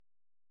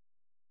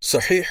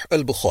Sahih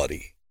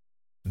Bukhari.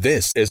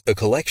 This is a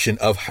collection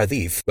of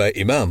hadith by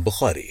Imam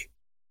Bukhari.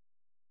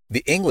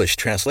 The English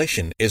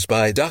translation is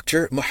by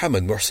Dr.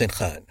 Muhsin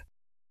Khan.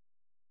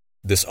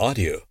 This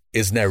audio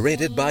is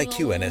narrated by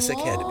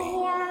qnsacademy.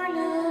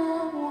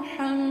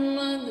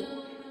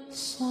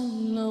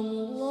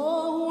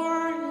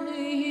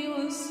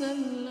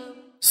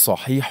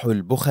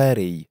 Sahih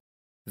Bukhari,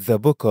 the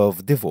Book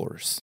of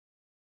Divorce.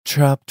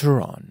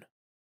 Chapter on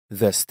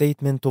the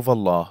statement of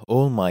Allah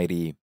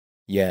Almighty.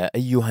 يا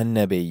أيها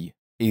النبي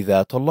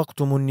إذا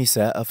طلقتم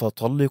النساء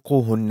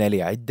فطلقوهن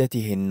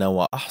لعدتهن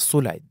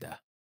وأحصوا العدة.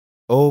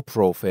 O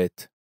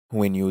Prophet,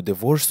 when you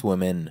divorce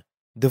women,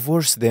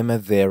 divorce them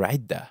at their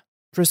iddah,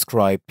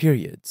 prescribed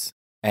periods,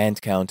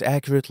 and count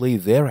accurately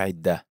their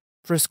iddah,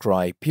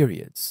 prescribed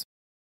periods.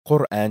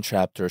 Quran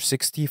chapter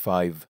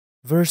 65,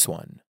 verse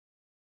 1.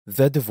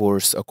 The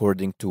divorce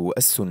according to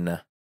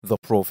Sunnah, the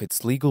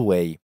Prophet's legal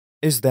way,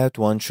 is that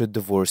one should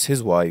divorce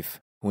his wife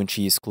when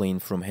she is clean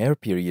from her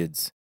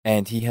periods,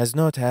 and he has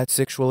not had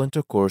sexual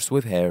intercourse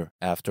with her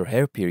after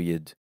her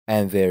period,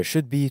 and there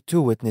should be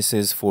two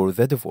witnesses for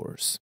the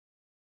divorce.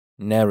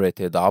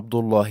 Narrated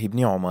Abdullah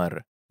ibn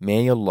Umar,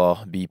 may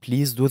Allah be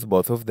pleased with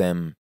both of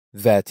them,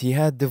 that he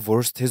had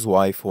divorced his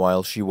wife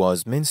while she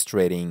was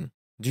menstruating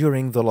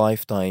during the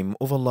lifetime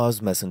of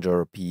Allah's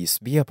Messenger, peace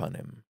be upon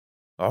him.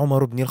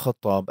 Umar ibn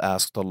al-Khattab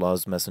asked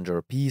Allah's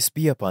Messenger, peace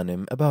be upon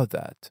him, about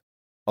that.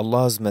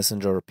 Allah's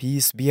Messenger,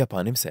 peace be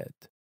upon him, said,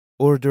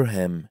 order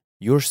him,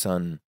 your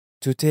son,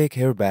 to take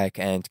her back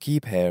and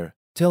keep her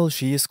till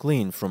she is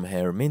clean from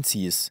her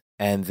menses,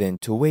 and then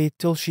to wait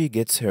till she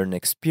gets her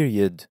next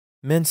period,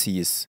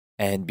 menses,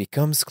 and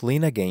becomes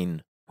clean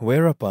again,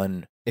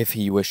 whereupon, if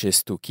he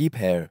wishes to keep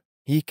her,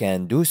 he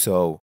can do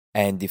so,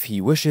 and if he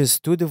wishes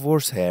to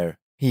divorce her,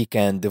 he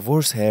can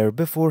divorce her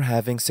before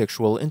having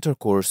sexual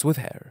intercourse with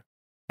her.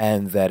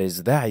 And that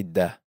is the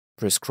iddah,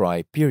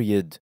 prescribed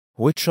period,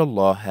 which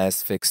Allah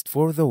has fixed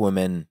for the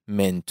women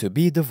meant to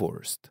be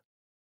divorced.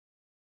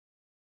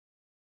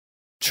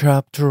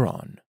 Chapter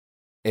on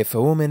if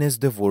a woman is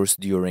divorced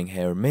during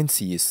her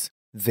menses,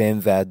 then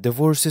that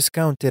divorce is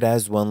counted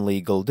as one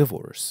legal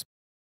divorce.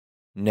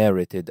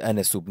 Narrated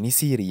Anas ibn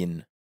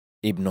Sirin,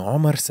 Ibn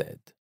Umar said,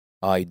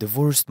 I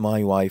divorced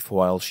my wife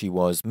while she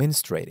was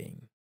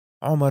menstruating.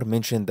 Umar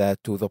mentioned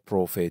that to the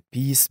Prophet,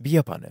 peace be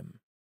upon him.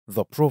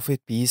 The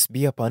Prophet, peace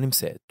be upon him,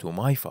 said to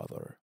my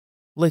father,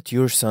 let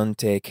your son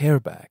take her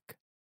back.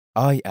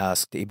 I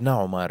asked Ibn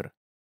Umar,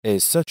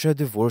 is such a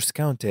divorce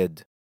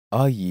counted,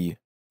 i.e.,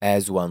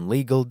 as one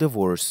legal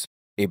divorce?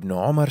 Ibn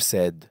Umar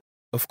said,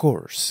 of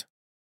course.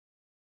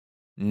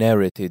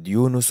 Narrated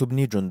Yunus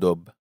ibn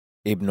Jundub,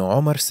 Ibn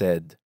Umar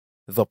said,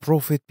 the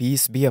Prophet,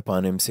 peace be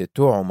upon him, said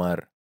to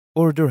Umar,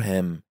 order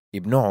him,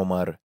 Ibn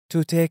Umar,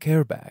 to take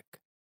her back.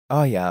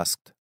 I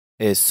asked,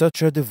 is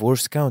such a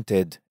divorce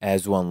counted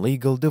as one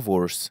legal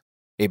divorce?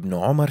 Ibn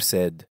Umar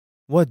said,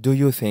 what do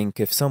you think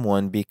if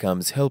someone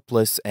becomes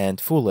helpless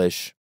and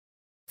foolish?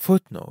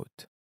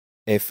 Footnote.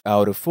 If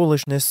out of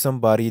foolishness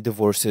somebody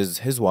divorces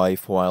his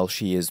wife while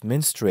she is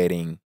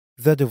menstruating,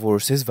 the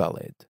divorce is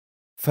valid.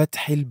 Fath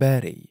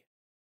al-Bari.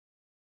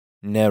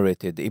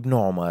 Narrated Ibn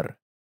Umar,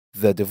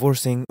 the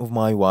divorcing of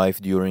my wife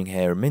during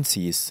her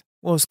menses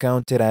was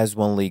counted as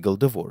one legal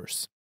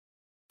divorce.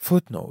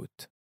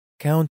 Footnote.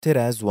 Counted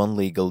as one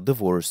legal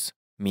divorce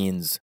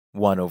means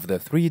one of the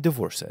three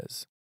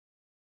divorces.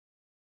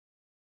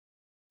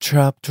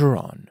 Chapter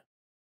on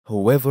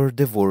whoever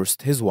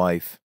divorced his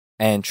wife,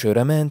 and should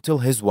a man tell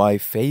his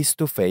wife face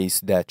to face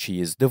that she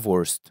is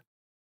divorced.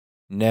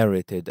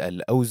 Narrated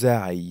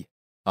Al-Awza'i,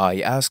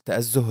 I asked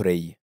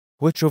Az-Zuhri,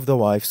 which of the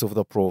wives of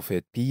the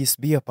Prophet, peace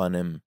be upon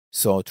him,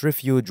 sought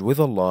refuge with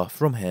Allah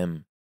from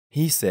him.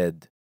 He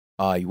said,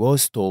 I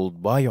was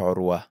told by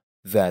Urwa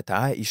that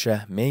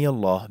Aisha, may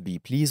Allah be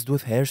pleased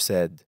with her,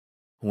 said,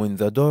 when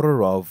the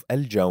daughter of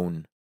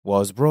Al-Jawn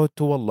was brought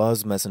to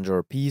Allah's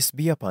Messenger, peace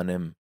be upon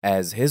him,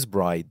 as his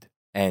bride,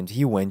 and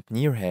he went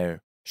near her,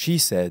 she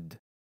said,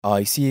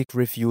 I seek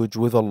refuge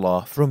with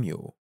Allah from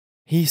you.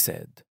 He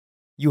said,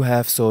 you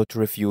have sought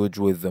refuge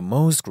with the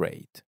Most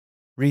Great.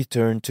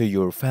 Return to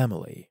your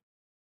family.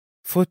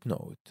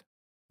 Footnote.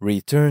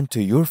 Return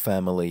to your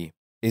family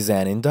is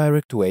an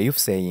indirect way of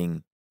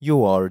saying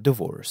you are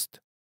divorced.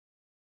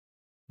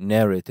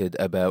 Narrated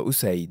Aba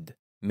Usaid,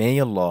 may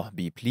Allah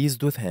be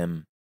pleased with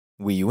him,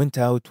 we went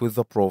out with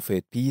the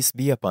Prophet, peace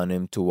be upon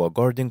him, to a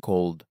garden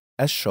called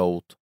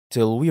Ash-Shawt,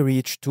 till we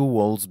reached two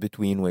walls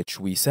between which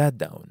we sat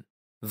down.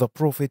 The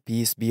Prophet,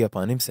 peace be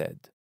upon him,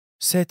 said,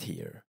 sit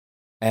here,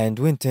 and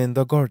went in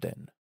the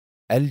garden.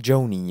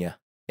 Al-Jawniyah,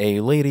 a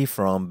lady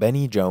from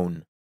Bani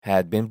Jawn,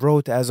 had been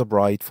brought as a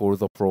bride for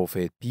the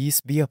Prophet, peace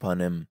be upon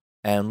him,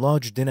 and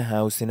lodged in a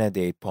house in a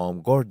date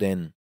palm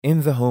garden,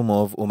 in the home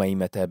of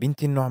Umaymah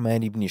bint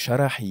Nu'man ibn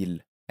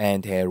Sharahil,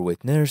 and her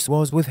wet nurse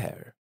was with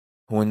her.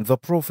 When the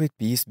Prophet,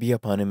 peace be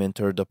upon him,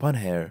 entered upon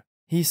her,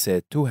 he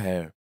said to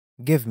her,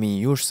 give me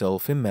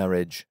yourself in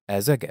marriage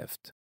as a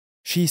gift.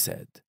 She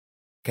said,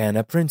 can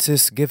a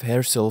princess give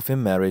herself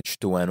in marriage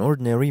to an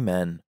ordinary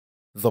man?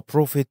 The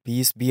Prophet,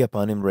 peace be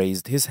upon him,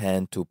 raised his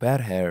hand to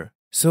pat her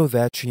so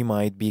that she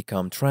might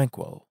become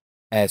tranquil,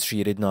 as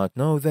she did not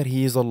know that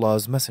he is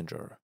Allah's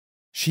messenger.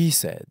 She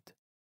said,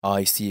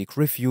 I seek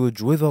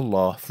refuge with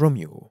Allah from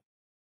you.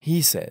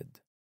 He said,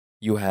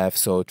 you have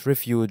sought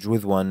refuge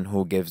with one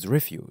who gives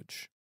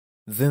refuge.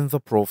 Then the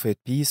Prophet,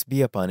 peace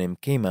be upon him,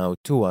 came out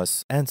to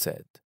us and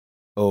said,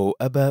 O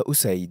Aba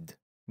Usaid,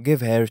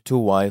 give her 2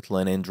 white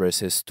linen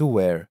dresses to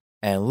wear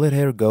and let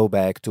her go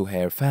back to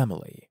her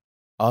family,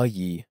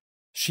 i.e.,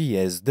 she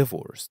is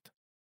divorced.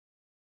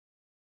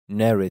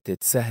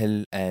 Narrated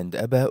Sahel and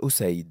Aba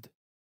Usaid.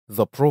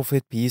 The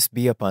Prophet, peace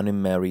be upon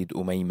him, married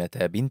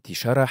Umaymata bint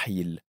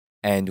Sharahil,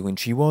 and when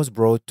she was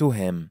brought to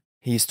him,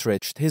 he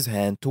stretched his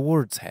hand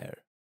towards her.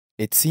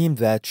 It seemed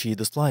that she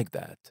disliked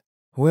that,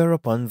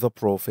 whereupon the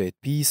Prophet,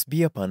 peace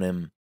be upon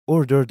him,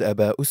 ordered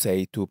Aba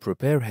Usaid to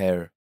prepare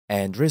her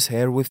and dress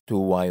her with 2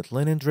 white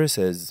linen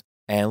dresses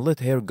and let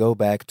her go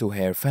back to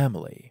her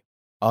family,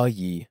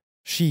 i.e.,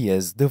 she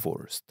is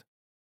divorced.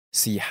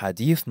 See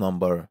Hadith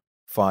number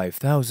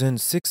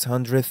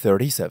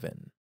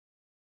 5637.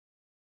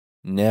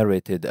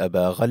 Narrated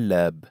Aba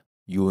Ghallab,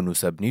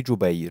 Yunus ibn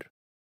Jubayr.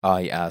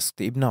 I asked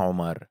Ibn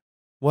Umar,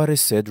 what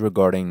is said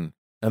regarding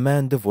a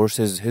man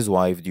divorces his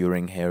wife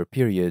during her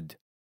period?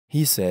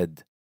 He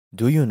said,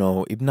 do you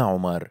know Ibn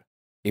Umar?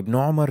 Ibn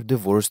Umar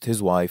divorced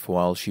his wife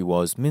while she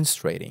was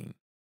menstruating.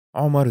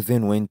 Umar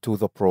then went to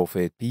the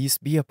Prophet, peace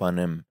be upon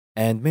him,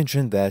 and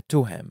mentioned that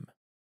to him.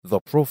 The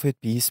Prophet,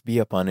 peace be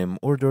upon him,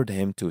 ordered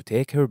him to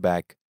take her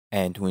back,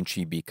 and when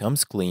she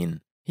becomes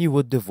clean, he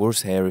would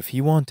divorce her if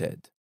he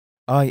wanted.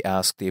 I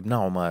asked Ibn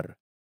Umar,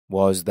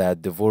 was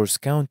that divorce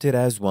counted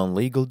as one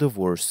legal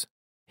divorce?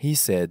 He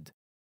said,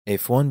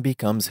 if one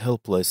becomes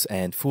helpless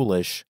and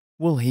foolish,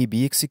 will he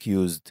be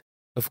excused?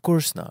 Of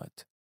course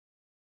not.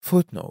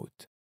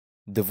 Footnote: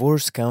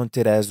 divorce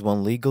counted as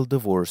one legal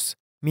divorce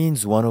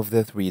means one of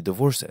the 3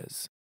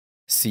 divorces.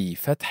 See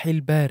Fath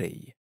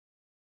al-Bari.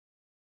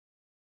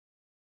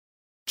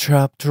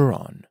 Chapter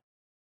on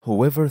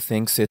whoever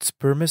thinks it's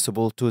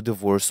permissible to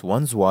divorce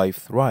one's wife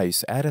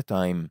thrice at a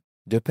time,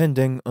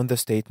 depending on the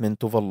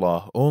statement of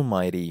Allah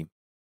Almighty,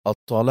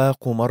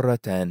 الطلاق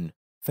مرتان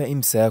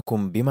فإمساك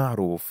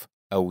بمعروف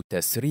أو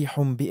تسريح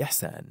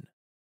بإحسان.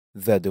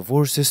 The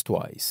divorce is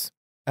twice.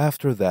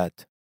 After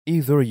that,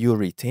 either you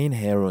retain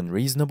her on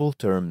reasonable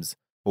terms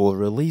or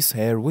release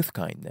her with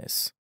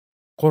kindness.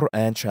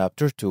 Quran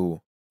chapter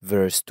 2,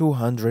 verse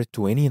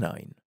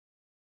 229.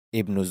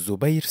 Ibn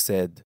Zubayr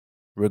said,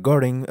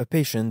 regarding a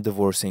patient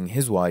divorcing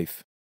his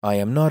wife, I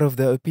am not of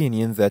the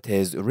opinion that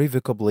his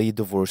irrevocably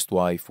divorced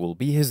wife will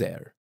be his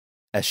heir.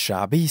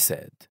 Ash-Sha'bi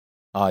said,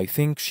 I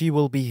think she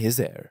will be his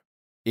heir.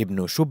 Ibn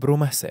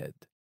Shubrumah said,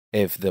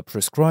 if the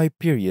prescribed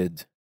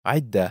period,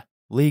 iddah,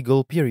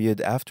 legal period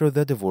after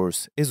the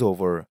divorce, is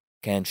over,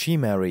 can she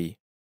marry?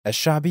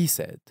 Ash-Sha'bi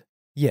said,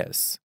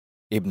 yes.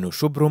 Ibn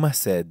Shubrumah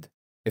said,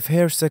 if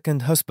her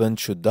second husband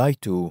should die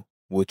too,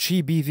 would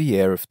she be the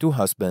heir of 2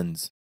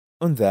 husbands?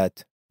 On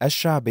that,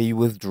 Ash-Sha'bi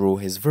withdrew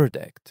his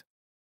verdict.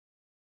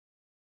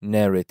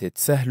 Narrated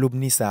Sahl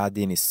ibn Sa'd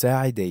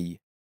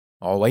al-Sa'idi.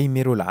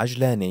 Uwaymir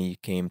al-Ajlani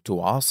came to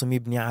Asim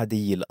ibn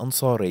Adi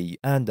al-Ansari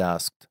and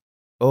asked,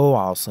 O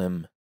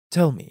Asim,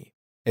 tell me,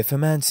 if a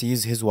man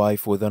sees his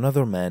wife with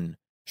another man,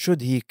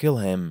 should he kill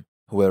him,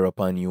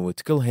 whereupon you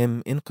would kill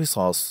him in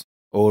qisas,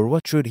 or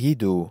what should he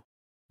do?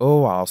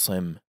 O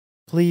Asim,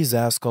 please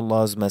ask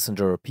Allah's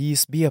Messenger,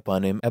 peace be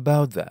upon him,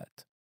 about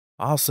that.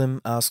 Asim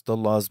asked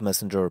Allah's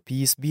Messenger,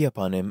 peace be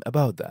upon him,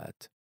 about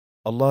that.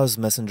 Allah's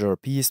Messenger,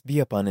 peace be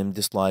upon him,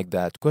 disliked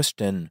that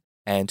question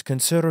and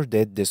considered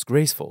it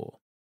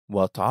disgraceful.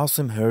 What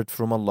Asim heard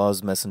from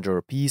Allah's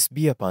Messenger, peace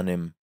be upon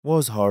him,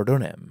 was hard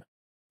on him.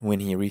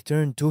 When he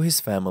returned to his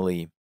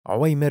family,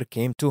 Uwaymir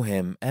came to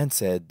him and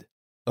said,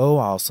 O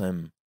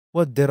Asim,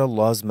 what did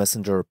Allah's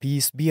Messenger,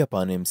 peace be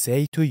upon him,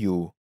 say to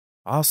you?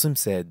 Asim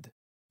said,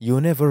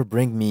 you never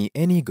bring me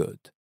any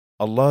good.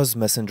 Allah's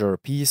Messenger,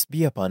 peace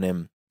be upon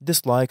him,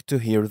 disliked to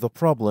hear the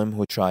problem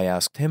which I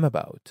asked him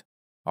about.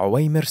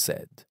 Uwaymir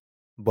said,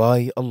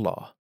 by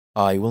Allah,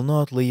 I will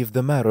not leave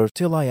the matter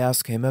till I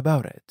ask him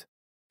about it.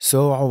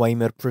 So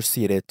Uwaymir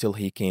proceeded till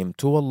he came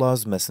to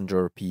Allah's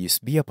Messenger, peace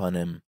be upon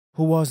him,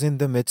 who was in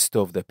the midst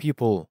of the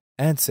people,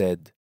 and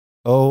said,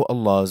 O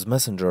Allah's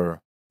Messenger,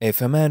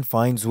 if a man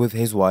finds with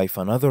his wife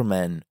another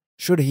man,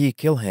 should he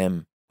kill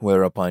him,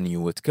 whereupon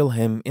you would kill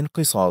him in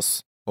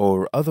qisas,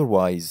 or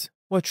otherwise,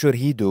 what should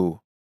he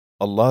do?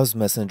 Allah's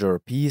Messenger,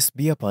 peace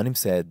be upon him,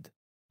 said,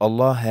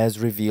 Allah has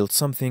revealed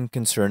something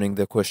concerning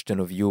the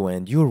question of you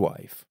and your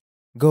wife.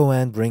 Go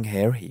and bring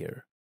her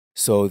here.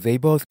 So they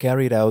both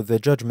carried out the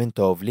judgment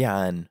of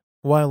li'an,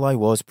 while I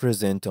was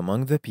present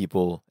among the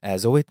people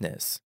as a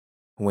witness.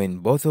 When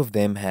both of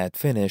them had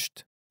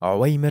finished,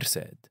 Uwaymir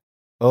said,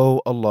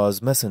 O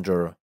Allah's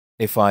Messenger,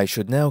 if I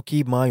should now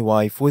keep my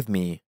wife with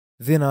me,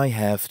 then I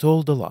have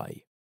told a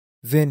lie.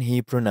 Then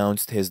he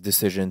pronounced his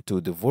decision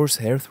to divorce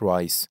her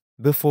thrice,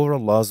 before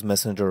Allah's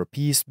Messenger,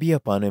 peace be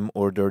upon him,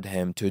 ordered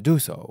him to do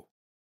so.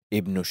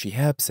 Ibn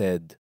Shihab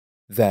said,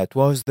 That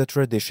was the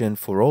tradition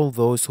for all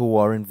those who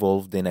are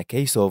involved in a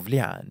case of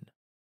li'an.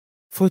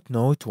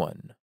 Footnote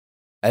 1.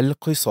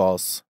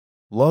 Al-Qisas,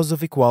 laws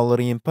of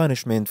equality and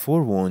punishment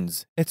for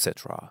wounds,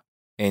 etc.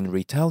 in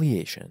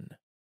retaliation.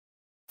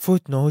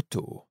 Footnote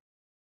 2.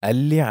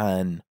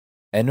 Al-Li'an,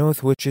 an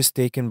oath which is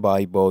taken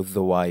by both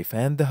the wife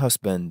and the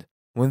husband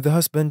when the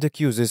husband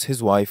accuses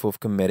his wife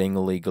of committing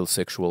illegal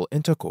sexual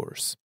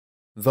intercourse.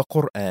 The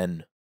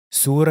Quran,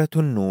 Surah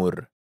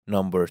An-Nur,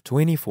 number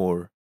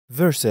 24,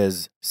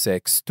 verses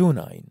 6 to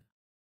 9.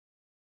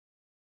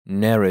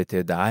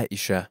 Narrated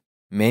Aisha,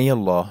 may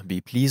Allah be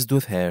pleased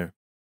with her,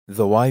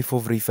 the wife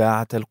of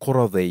Rifa'at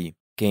al-Quradhi,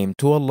 came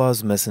to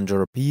Allah's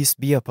Messenger, peace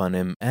be upon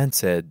him, and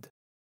said,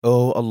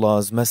 O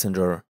Allah's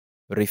Messenger,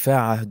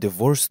 Rifa'ah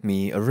divorced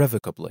me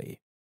irrevocably.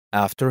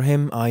 After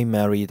him I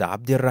married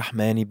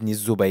Abdurrahman ibn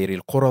Zubayr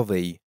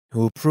al-Quradhi,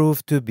 who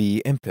proved to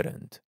be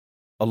impotent.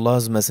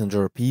 Allah's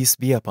Messenger, peace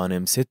be upon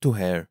him, said to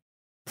her,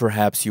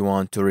 Perhaps you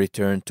want to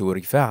return to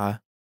Rifa'ah?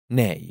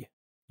 Nay,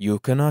 you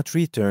cannot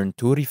return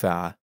to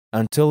Rifa'ah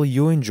until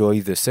you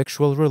enjoy the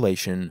sexual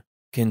relation,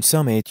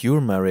 consummate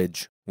your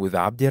marriage with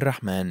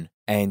Abdurrahman,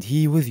 and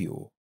he with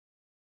you.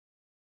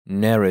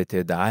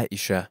 Narrated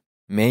Aisha,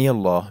 may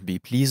Allah be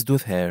pleased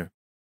with her,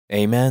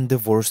 a man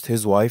divorced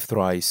his wife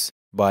thrice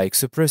by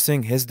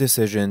expressing his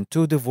decision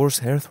to divorce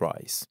her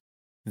thrice.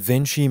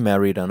 Then she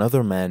married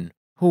another man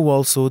who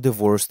also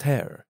divorced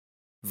her.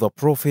 The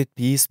Prophet,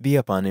 peace be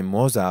upon him,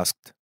 was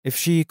asked if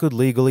she could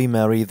legally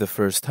marry the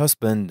first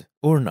husband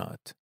or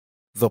not.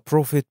 The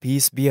Prophet,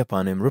 peace be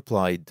upon him,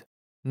 replied,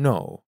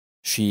 No,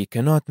 she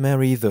cannot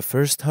marry the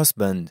first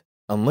husband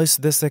unless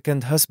the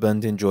second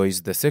husband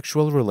enjoys the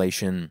sexual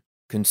relation,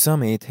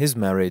 consummate his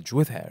marriage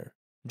with her,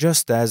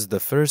 just as the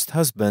first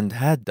husband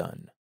had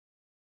done.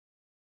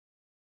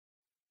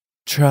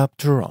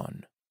 Chapter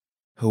on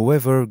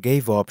Whoever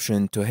gave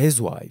option to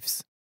his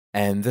wives,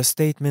 and the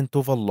statement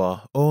of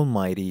Allah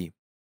Almighty,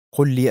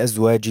 قل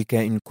لأزواجك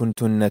إن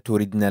كنتن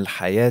تردن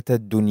الحياة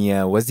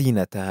الدنيا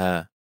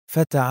وزينتها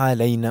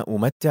فتعالين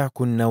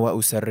أمتعكن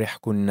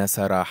وأسرحكن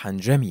سراحا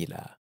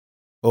جميلا.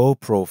 O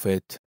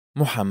Prophet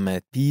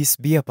Muhammad, peace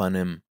be upon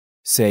him,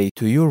 say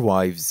to your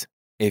wives,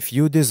 if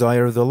you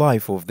desire the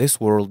life of this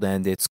world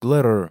and its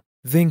glitter,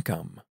 then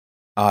come.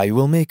 I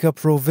will make a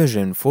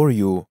provision for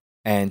you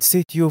and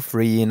set you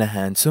free in a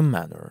handsome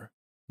manner.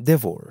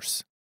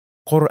 Divorce.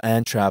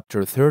 Quran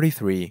chapter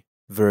 33,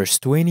 verse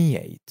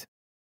 28.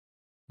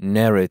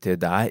 Narrated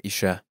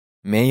Aisha,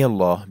 may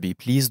Allah be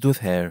pleased with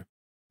her,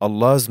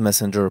 Allah's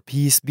Messenger,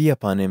 peace be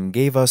upon him,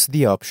 gave us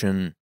the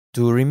option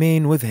to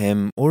remain with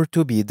him or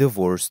to be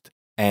divorced,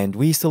 and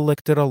we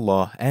selected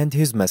Allah and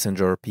His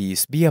Messenger,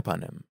 peace be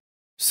upon him.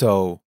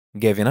 So,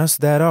 giving us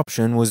that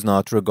option was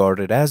not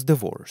regarded as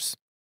divorce.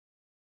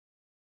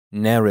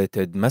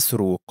 Narrated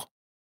Masruq,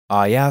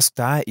 I asked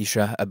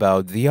Aisha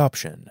about the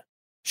option.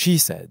 She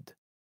said,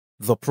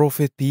 The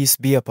Prophet, peace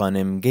be upon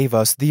him, gave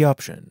us the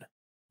option.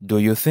 Do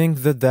you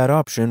think that that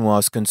option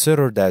was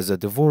considered as a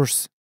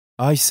divorce?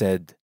 I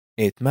said,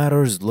 It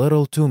matters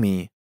little to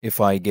me if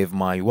I give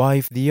my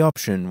wife the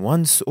option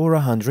once or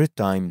 100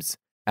 times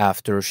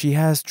after she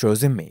has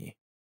chosen me.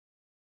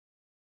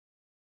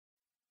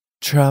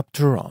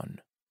 Chapter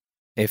on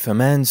If a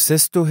man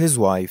says to his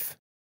wife,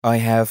 I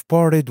have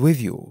parted with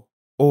you,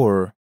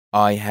 or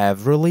I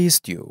have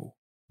released you,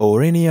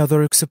 or any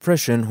other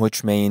expression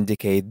which may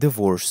indicate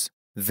divorce,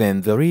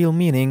 then the real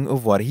meaning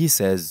of what he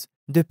says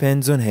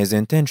depends on his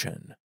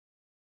intention.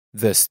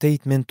 The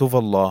statement of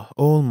Allah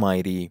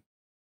Almighty,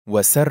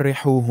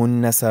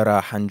 وَسَرِّحُوهُنَّ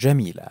سَرَاحًا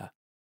جَمِيلًا,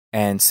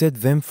 and set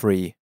them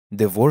free,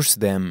 divorce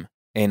them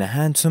in a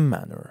handsome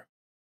manner.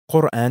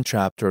 Quran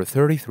chapter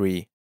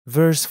 33,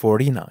 verse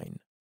 49.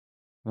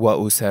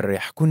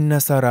 وَأُسَرِّحْكُنَّ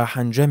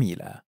سَرَاحًا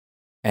جَمِيلًا,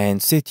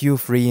 and set you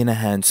free in a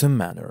handsome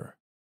manner.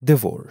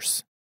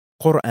 Divorce.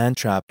 Quran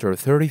chapter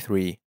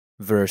 33,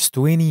 verse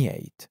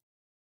 28.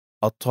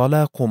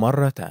 الطلاق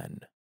مرتان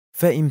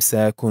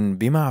فإمساك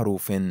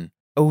بمعروف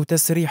أو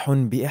تسريح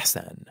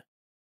بإحسان.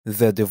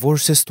 The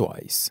divorce is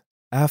twice.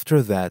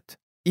 After that,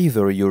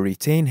 either you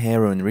retain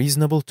her on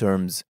reasonable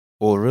terms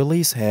or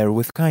release her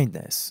with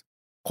kindness.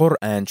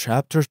 Quran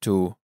chapter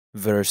 2,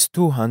 verse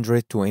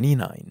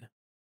 229.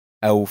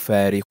 أو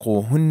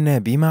فارقوهن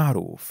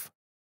بمعروف,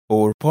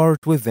 or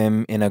part with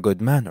them in a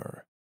good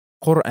manner.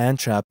 Quran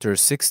chapter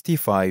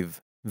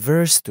 65,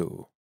 verse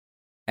 2.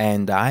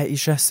 And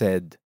Aisha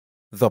said,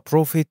 The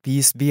Prophet,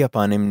 peace be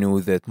upon him,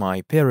 knew that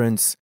my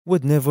parents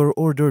would never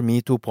order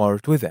me to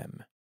part with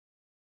them.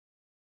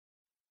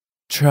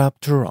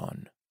 Chapter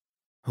on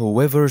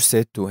Whoever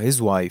said to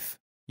his wife,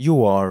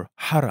 You are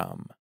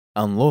haram,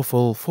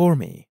 unlawful for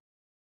me.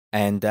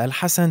 And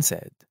Al-Hasan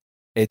said,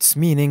 Its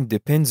meaning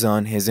depends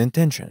on his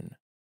intention.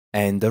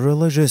 And the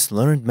religious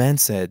learned man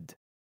said,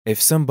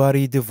 If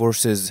somebody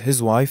divorces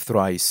his wife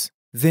thrice,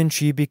 then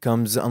she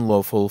becomes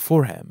unlawful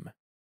for him.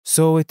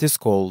 So it is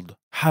called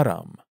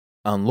haram,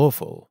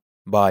 unlawful,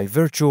 by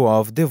virtue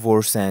of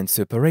divorce and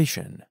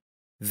separation.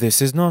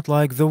 This is not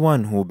like the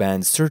one who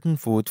bans certain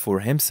food for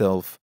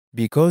himself,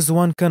 because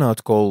one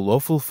cannot call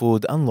lawful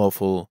food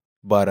unlawful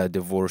but a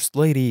divorced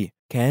lady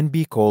can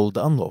be called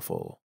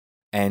unlawful.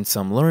 And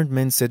some learned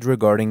men said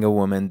regarding a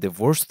woman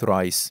divorced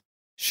thrice,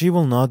 she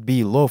will not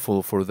be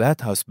lawful for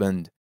that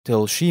husband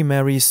till she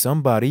marries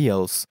somebody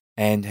else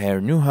and her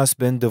new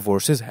husband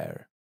divorces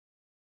her.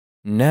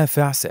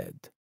 Nafi'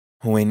 said,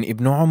 when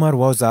Ibn Umar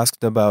was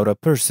asked about a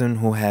person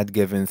who had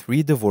given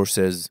 3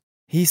 divorces,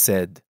 he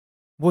said,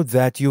 would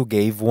that you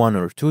gave 1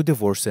 or 2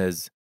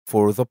 divorces,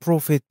 for the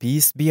Prophet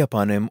peace be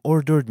upon him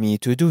ordered me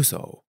to do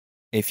so.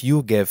 If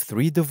you give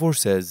 3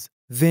 divorces,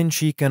 then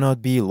she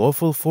cannot be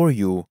lawful for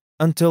you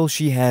until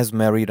she has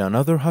married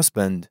another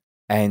husband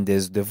and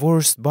is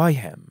divorced by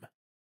him.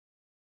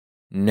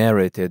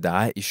 Narrated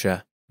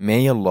Aisha,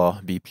 may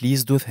Allah be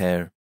pleased with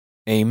her,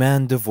 a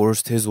man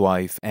divorced his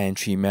wife and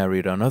she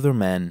married another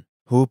man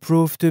who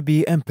proved to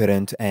be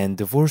impotent and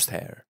divorced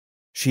her.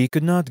 She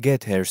could not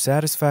get her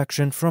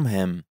satisfaction from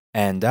him,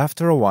 and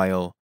after a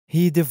while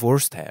he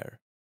divorced her.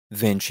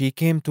 Then she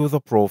came to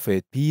the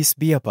Prophet peace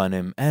be upon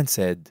him and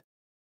said,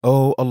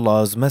 O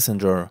Allah's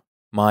Messenger,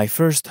 my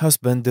first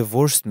husband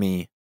divorced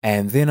me,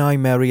 and then I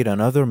married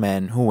another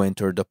man who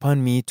entered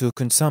upon me to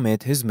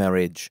consummate his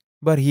marriage,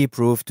 but he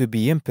proved to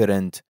be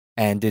impotent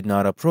and did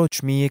not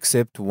approach me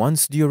except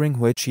once, during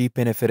which he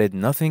benefited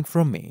nothing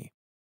from me.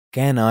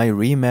 Can I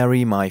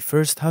remarry my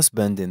first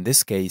husband in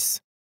this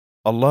case?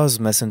 Allah's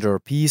Messenger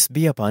peace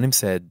be upon him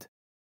said,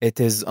 it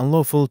is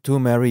unlawful to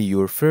marry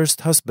your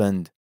first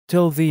husband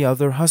till the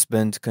other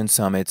husband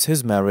consummates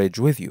his marriage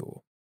with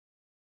you.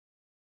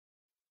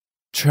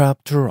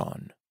 Chapter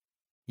on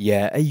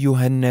يا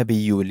أيها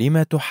النبي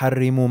لم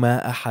تحرم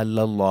ما أحل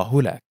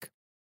الله لك.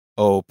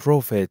 O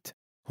Prophet,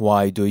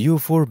 why do you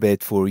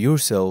forbid for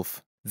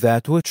yourself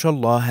that which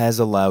Allah has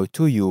allowed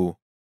to you?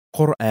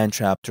 Quran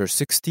chapter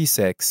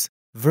 66,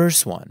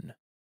 verse 1.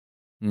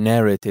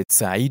 Narrated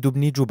Sa'id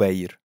ibn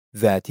Jubayr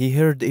that he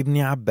heard Ibn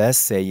Abbas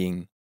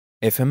saying,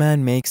 if a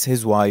man makes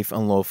his wife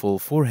unlawful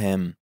for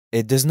him,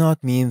 it does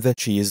not mean that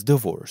she is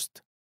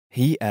divorced.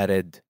 He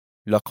added,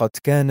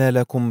 لَقَدْ كَانَ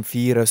لَكُمْ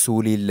فِي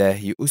رَسُولِ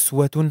اللَّهِ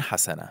أُسْوَةٌ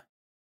حَسَنَةٌ.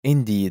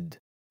 Indeed,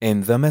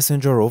 in the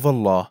Messenger of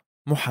Allah,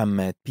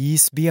 Muhammad,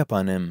 peace be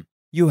upon him,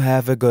 you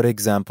have a good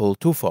example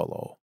to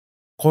follow.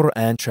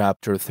 Quran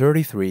chapter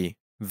 33,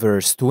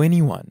 verse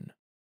 21.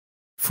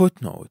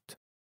 Footnote.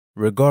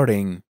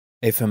 Regarding,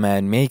 if a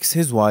man makes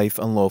his wife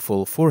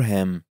unlawful for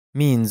him,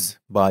 means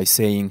by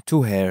saying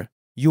to her,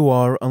 you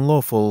are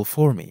unlawful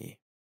for me.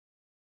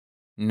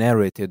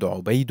 Narrated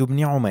Ubayd ibn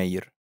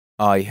Umayr,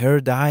 I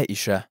heard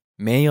Aisha,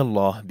 may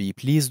Allah be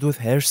pleased with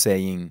her,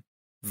 saying,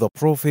 the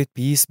Prophet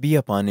peace be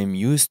upon him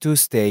used to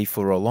stay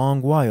for a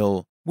long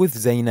while with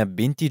Zainab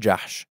bint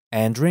Jahsh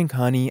and drink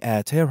honey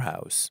at her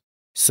house.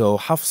 So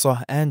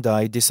Hafsa and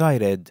I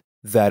decided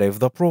that if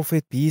the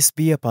Prophet peace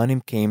be upon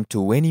him came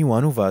to any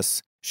one of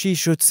us, she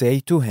should say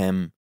to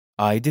him,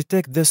 I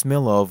detect the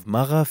smell of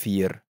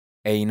maghafir,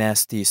 a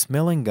nasty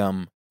smelling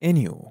gum, in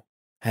you.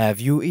 Have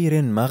you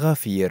eaten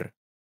maghafir?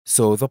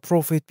 So the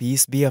Prophet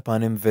peace be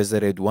upon him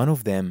visited one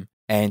of them,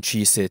 and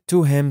she said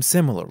to him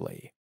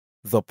similarly.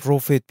 The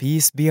Prophet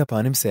peace be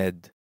upon him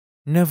said,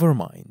 never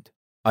mind,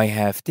 I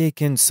have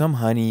taken some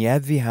honey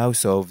at the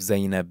house of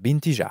Zainab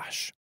bint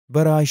Jahsh,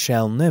 but I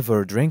shall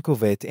never drink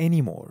of it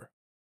any more.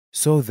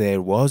 So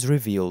there was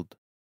revealed,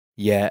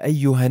 يا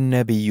أيها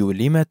النبي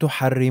لم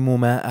تحرم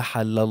ما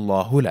أحل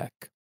الله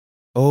لك.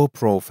 O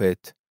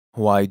Prophet,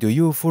 why do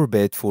you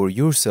forbid for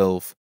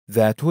yourself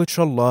that which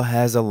Allah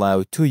has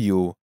allowed to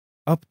you,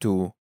 up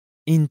to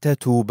إن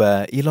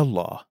تتوبا إلى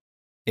الله.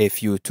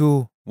 If you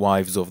two,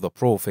 wives of the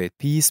Prophet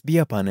peace be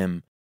upon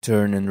him,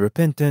 turn in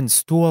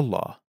repentance to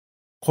Allah.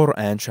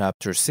 Quran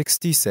chapter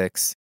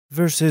 66,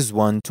 verses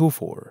 1 to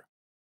 4.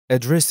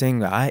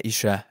 Addressing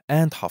Aisha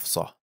and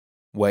Hafsa.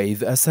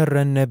 وإذ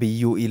أسر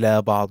النبي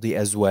إلى بعض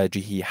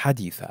أزواجه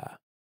حديثا.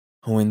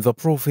 When the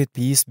Prophet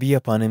peace be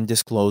upon him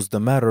disclosed the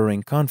matter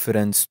in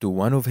confidence to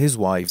one of his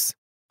wives,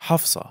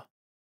 Hafsa.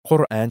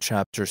 Quran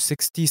chapter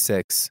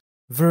 66,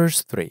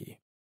 verse 3.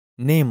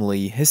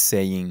 Namely his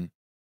saying,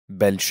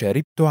 بل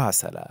شربت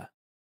عسلا,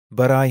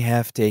 but I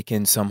have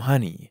taken some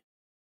honey.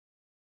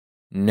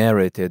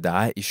 Narrated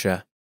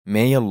Aisha,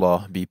 may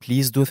Allah be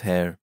pleased with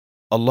her,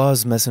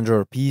 Allah's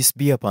Messenger peace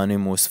be upon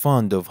him was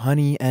fond of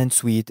honey and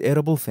sweet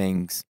edible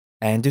things,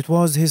 and it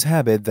was his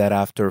habit that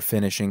after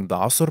finishing the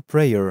Asr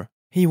prayer,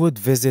 he would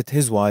visit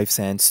his wives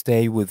and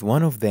stay with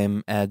one of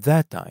them at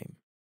that time.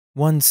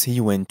 Once he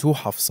went to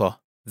Hafsa,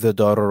 the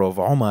daughter of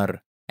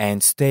Umar,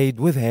 and stayed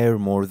with her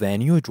more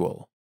than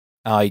usual.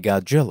 I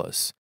got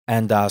jealous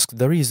and asked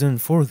the reason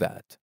for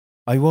that.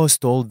 I was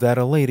told that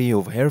a lady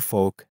of her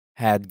folk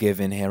had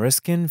given her a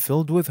skin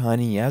filled with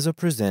honey as a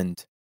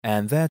present,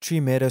 and that she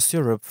made a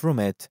syrup from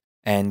it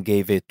and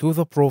gave it to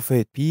the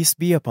Prophet peace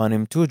be upon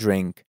him to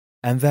drink,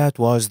 and that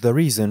was the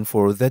reason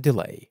for the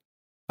delay.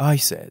 I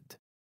said,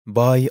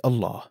 by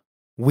Allah,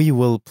 we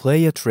will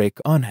play a trick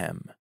on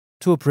him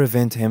to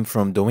prevent him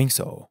from doing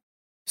so.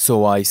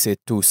 So I said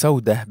to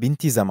Saudah bint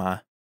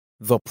Zam'ah,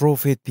 the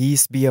Prophet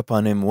peace be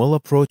upon him will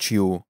approach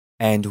you,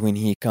 and when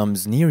he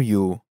comes near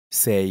you,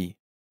 say,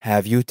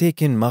 have you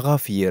taken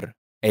maghafir,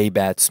 a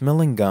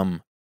bad-smelling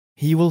gum?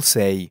 He will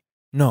say,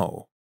 "No."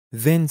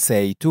 Then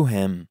say to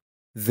him,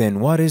 "Then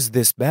what is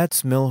this bad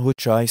smell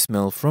which I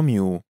smell from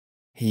you?"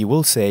 He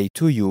will say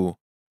to you,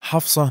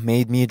 "Hafsa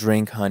made me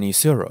drink honey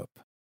syrup."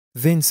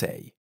 Then say,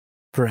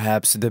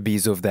 "Perhaps the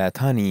bees of that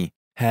honey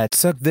had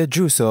sucked the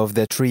juice of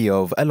the tree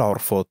of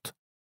al-Arfut."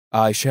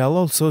 I shall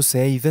also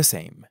say the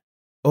same.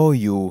 O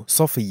you,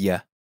 Safiya,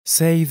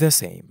 say the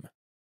same.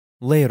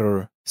 Later,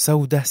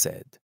 Sauda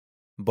said,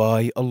 "By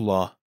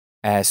Allah,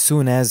 as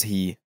soon as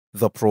he,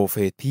 the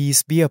Prophet,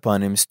 peace be upon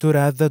him, stood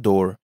at the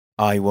door,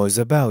 I was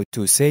about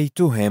to say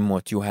to him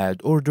what you had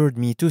ordered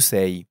me to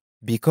say,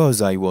 because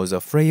I was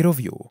afraid of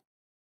you."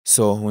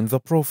 So when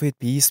the Prophet,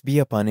 peace be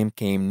upon him,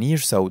 came near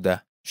Sauda,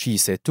 she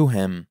said to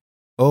him,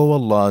 "O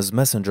Allah's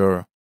Messenger,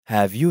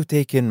 have you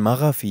taken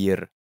maghafir?"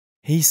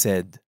 He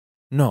said,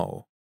 "No."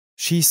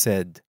 She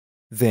said,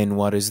 "Then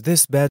what is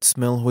this bad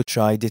smell which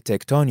I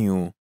detect on you?"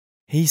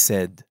 He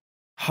said,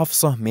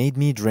 "Hafsa made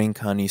me drink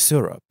honey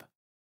syrup."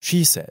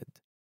 She said,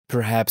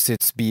 "Perhaps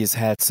its bees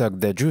had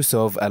sucked the juice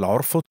of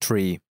al-Arfut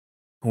tree."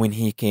 When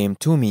he came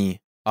to me,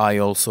 I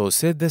also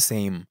said the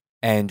same,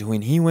 and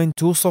when he went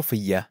to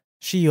Safiya,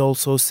 she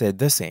also said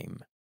the same.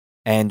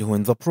 And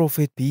when the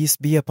Prophet, peace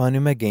be upon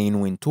him, again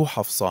went to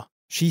Hafsa,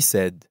 she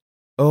said,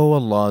 "O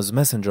Allah's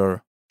Messenger,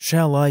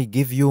 shall I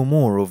give you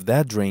more of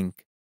that drink?"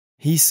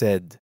 He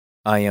said,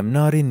 "I am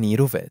not in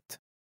need of it."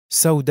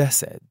 Sauda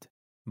said,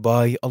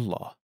 "By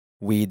Allah,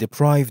 we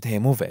deprived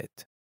him of it."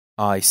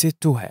 I said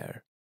to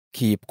her,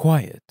 "Keep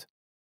quiet."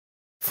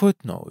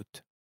 Footnote: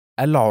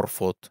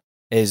 Al-Arfut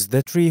is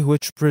the tree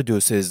which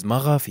produces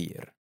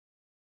maghafir.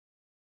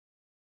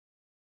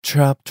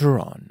 Chapter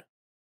on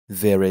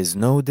There is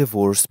no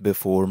divorce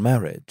before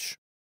marriage,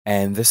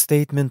 and the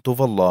statement of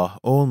Allah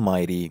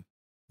Almighty,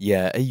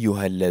 يا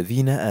أيها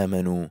الذين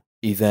آمنوا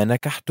إذا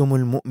نكحتم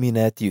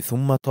المؤمنات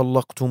ثم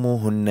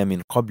طلقتموهن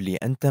من قبل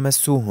أن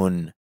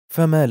تمسوهن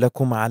فما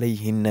لكم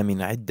عليهن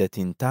من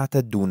عدة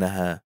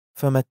تعتدونها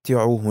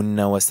فمتعوهن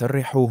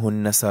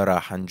وسرحوهن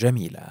سراحا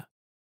جميلا.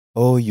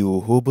 O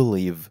you who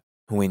believe,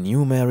 when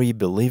you marry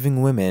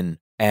believing women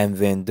and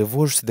then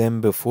divorce them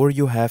before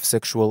you have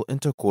sexual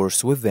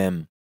intercourse with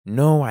them,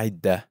 no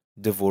iddah,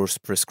 divorce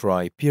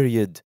prescribed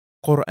period,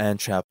 Quran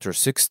chapter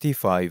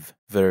 65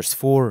 verse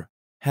 4,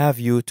 have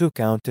you to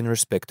count in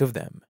respect of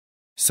them.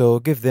 So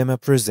give them a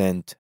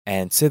present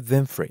and set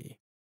them free,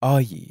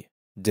 i.e.,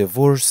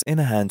 divorce in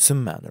a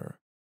handsome manner.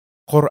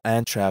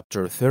 Quran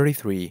chapter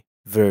 33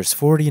 verse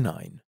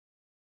 49.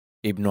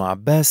 Ibn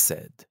Abbas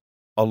said,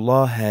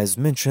 Allah has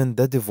mentioned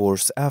the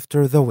divorce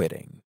after the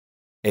wedding.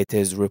 It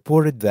is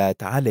reported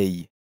that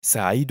Ali,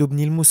 Sa'id ibn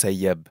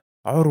al-Musayyab,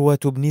 Urwa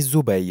ibn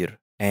al-Zubayr,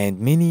 and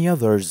many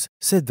others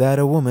said that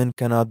a woman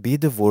cannot be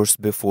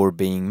divorced before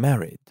being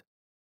married.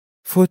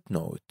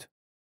 Footnote: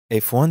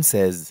 If one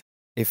says,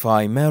 "If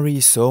I marry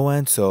so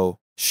and so,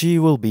 she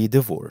will be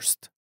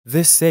divorced,"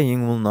 this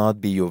saying will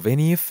not be of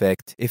any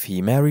effect if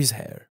he marries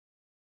her.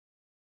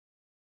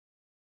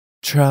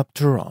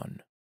 Chapter on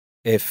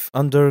If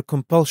under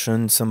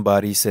compulsion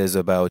somebody says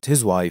about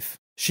his wife,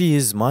 "She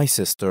is my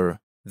sister,"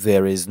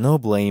 there is no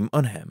blame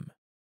on him.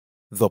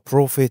 The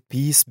Prophet,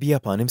 peace be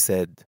upon him,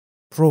 said,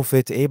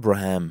 Prophet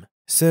Abraham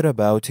said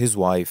about his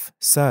wife,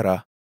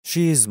 Sarah,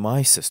 "She is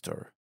my sister."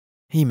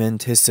 He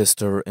meant his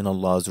sister in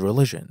Allah's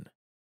religion.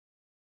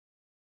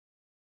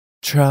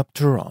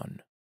 Chapter on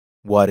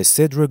What is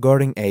said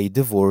regarding a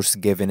divorce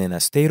given in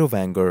a state of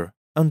anger,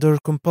 under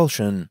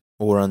compulsion,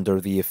 or under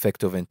the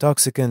effect of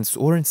intoxicants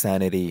or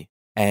insanity,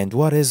 and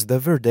what is the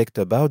verdict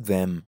about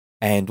them,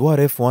 and what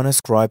if one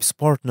ascribes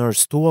partners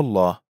to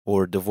Allah, or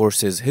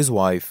divorces his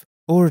wife,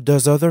 or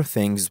does other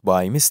things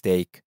by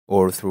mistake,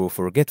 or through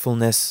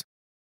forgetfulness.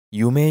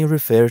 You may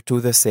refer to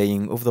the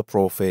saying of the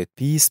Prophet,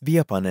 peace be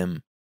upon him,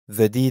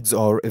 "The deeds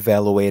are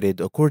evaluated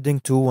according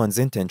to one's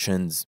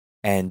intentions,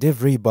 and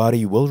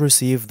everybody will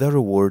receive the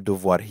reward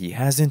of what he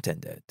has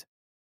intended."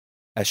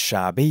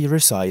 Ash-Sha'bi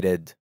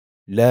recited,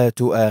 لا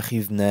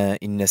تؤاخذنا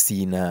إن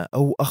نسينا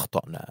أو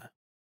أخطأنا.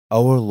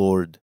 Our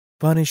Lord,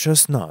 punish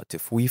us not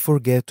if we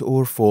forget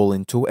or fall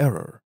into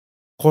error.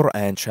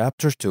 Quran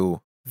chapter 2,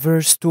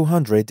 verse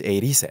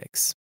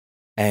 286.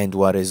 And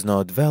what is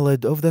not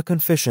valid of the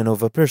confession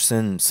of a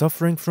person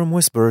suffering from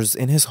whispers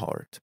in his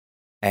heart.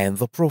 And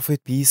the Prophet,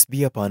 peace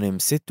be upon him,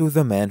 said to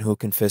the man who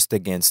confessed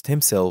against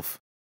himself,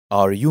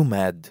 "Are you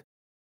mad?"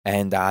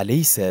 And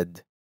Ali said,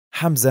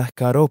 Hamza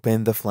cut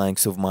open the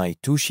flanks of my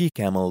 2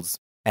 she-camels,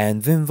 and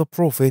then the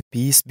Prophet,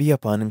 peace be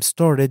upon him,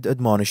 started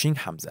admonishing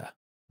Hamza.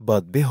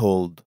 But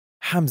behold,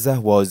 Hamza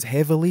was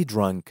heavily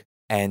drunk,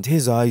 and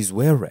his eyes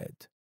were red.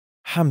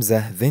 Hamza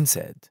then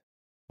said,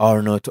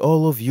 "Are not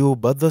all of you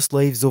but the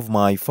slaves of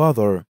my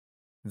father?"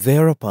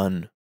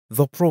 Thereupon,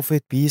 the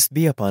Prophet, peace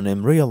be upon him,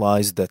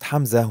 realized that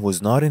Hamza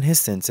was not in his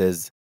senses,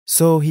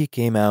 so he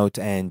came out,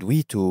 and we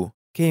too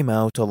came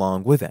out along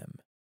with him.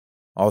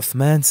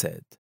 Uthman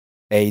said,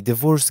 "A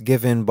divorce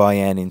given by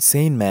an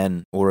insane man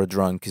or a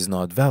drunk is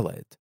not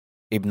valid."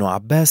 Ibn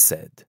Abbas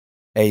said,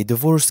 "A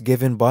divorce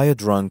given by a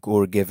drunk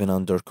or given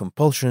under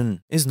compulsion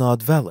is not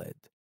valid."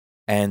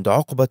 And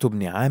Uqbat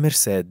ibn Amir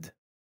said,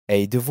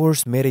 A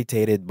divorce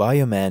meditated by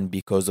a man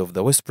because of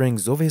the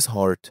whisperings of his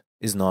heart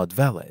is not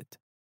valid.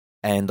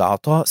 And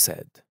Ata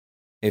said,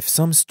 if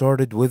some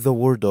started with the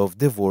word of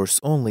divorce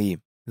only,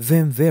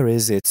 then there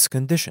is its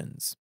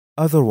conditions,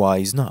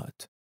 otherwise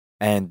not.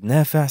 And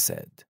Nafi'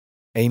 said,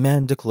 a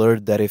man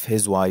declared that if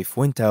his wife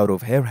went out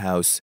of her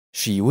house,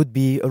 she would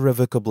be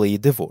irrevocably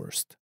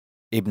divorced.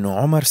 Ibn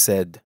Umar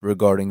said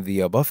regarding the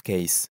above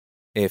case,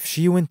 if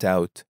she went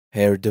out,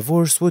 her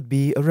divorce would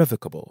be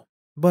irrevocable,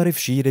 but if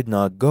she did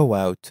not go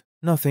out,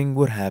 nothing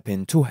would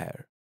happen to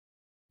her.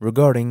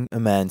 Regarding a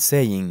man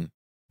saying,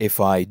 if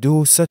I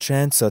do such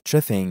and such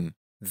a thing,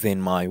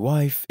 then my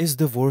wife is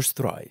divorced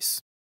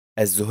thrice.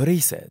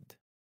 Az-Zuhri said,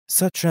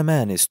 such a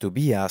man is to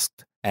be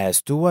asked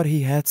as to what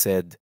he had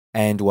said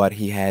and what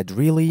he had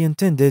really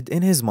intended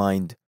in his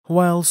mind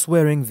while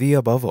swearing the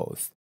above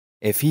oath.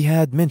 If he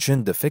had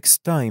mentioned the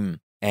fixed time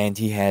and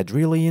he had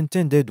really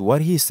intended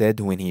what he said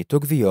when he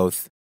took the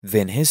oath,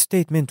 then his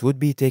statement would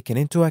be taken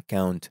into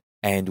account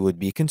and would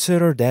be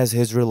considered as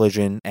his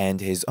religion and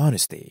his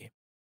honesty.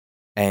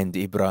 And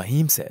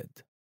Ibrahim said,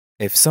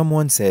 if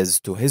someone says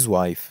to his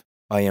wife,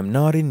 I am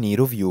not in need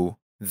of you,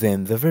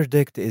 then the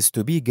verdict is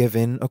to be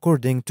given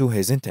according to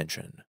his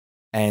intention.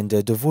 And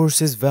a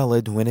divorce is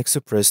valid when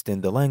expressed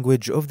in the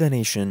language of the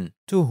nation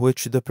to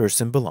which the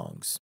person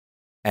belongs.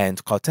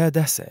 And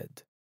Qatada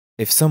said,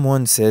 if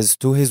someone says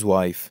to his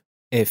wife,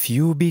 if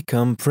you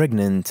become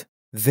pregnant,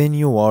 then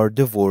you are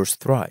divorced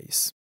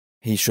thrice,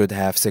 he should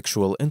have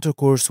sexual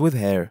intercourse with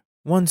her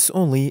once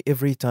only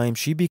every time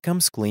she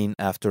becomes clean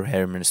after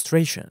her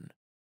menstruation.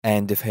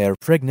 And if her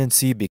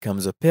pregnancy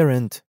becomes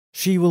apparent,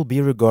 she will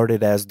be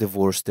regarded as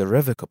divorced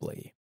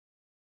irrevocably.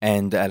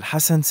 And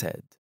Al-Hasan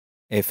said,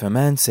 if a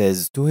man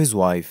says to his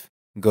wife,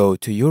 go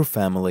to your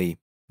family,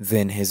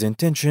 then his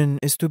intention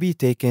is to be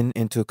taken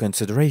into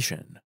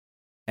consideration.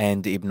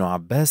 And Ibn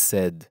Abbas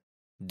said,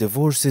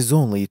 divorce is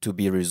only to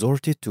be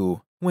resorted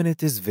to when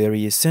it is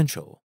very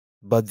essential,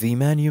 but the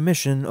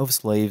manumission of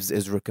slaves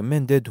is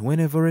recommended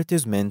whenever it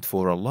is meant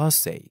for Allah's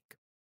sake.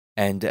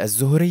 And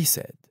Az-Zuhri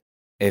said,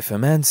 if a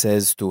man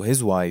says to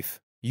his wife,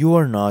 you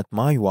are not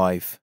my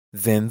wife,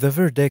 then the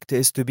verdict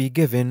is to be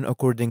given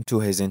according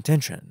to his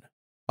intention,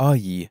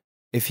 i.e.,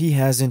 if he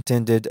has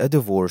intended a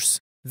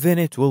divorce, then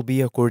it will be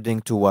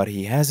according to what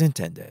he has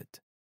intended.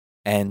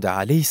 And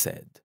Ali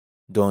said,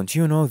 don't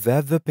you know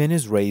that the pen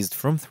is raised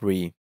from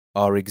 3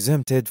 are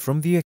exempted from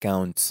the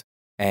accounts,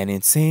 an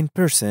insane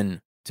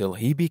person till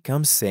he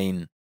becomes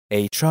sane,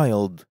 a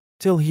child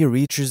till he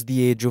reaches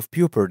the age of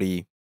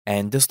puberty,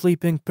 and a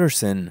sleeping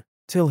person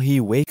till he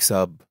wakes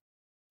up.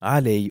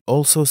 Ali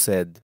also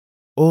said,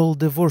 all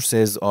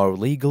divorces are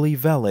legally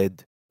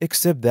valid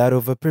except that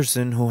of a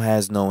person who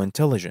has no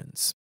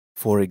intelligence,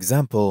 for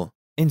example,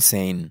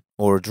 insane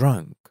or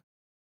drunk.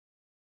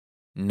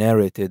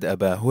 Narrated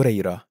Abu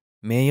Hurairah,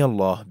 may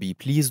Allah be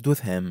pleased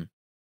with him,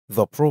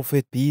 the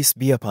Prophet, peace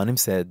be upon him,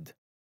 said,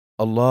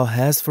 Allah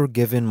has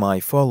forgiven my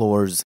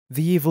followers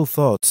the evil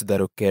thoughts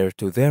that occur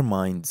to their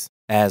minds,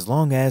 as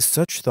long as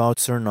such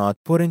thoughts are not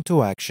put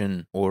into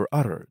action or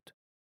uttered.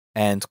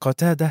 And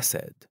Qatada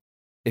said,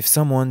 if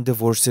someone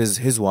divorces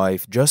his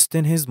wife just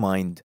in his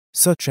mind,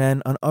 such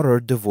an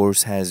unuttered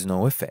divorce has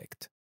no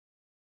effect.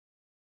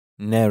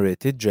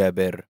 Narrated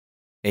Jabir,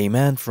 a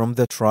man from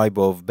the tribe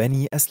of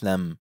Bani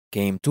Aslam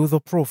came to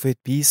the Prophet,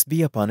 peace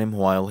be upon him,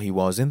 while he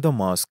was in the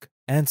mosque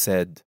and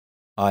said,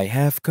 I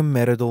have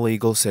committed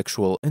illegal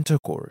sexual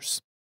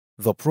intercourse.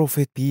 The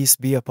Prophet, peace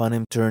be upon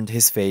him, turned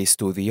his face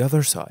to the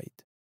other side.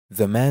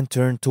 The man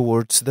turned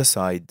towards the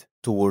side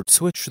towards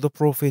which the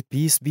Prophet,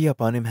 peace be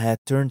upon him, had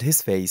turned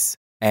his face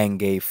and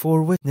gave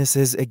 4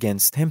 witnesses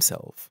against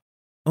himself.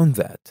 On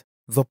that,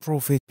 the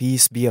Prophet,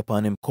 peace be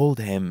upon him, called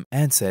him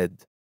and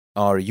said,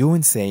 are you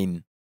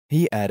insane?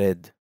 He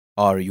added,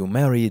 are you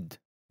married?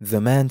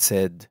 The man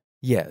said,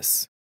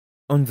 yes.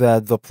 On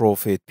that, the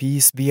Prophet,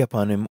 peace be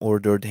upon him,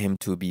 ordered him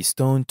to be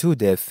stoned to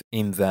death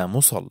in the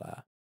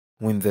Musalla.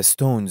 When the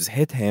stones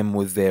hit him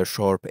with their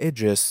sharp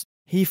edges,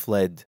 he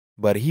fled,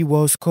 but he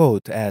was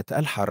caught at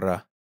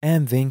Al-Harra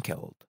and then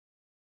killed.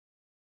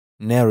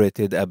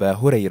 Narrated Abu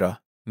Hurairah,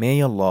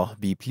 may Allah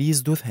be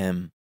pleased with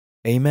him,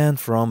 a man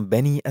from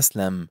Bani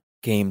Aslam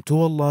came to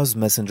Allah's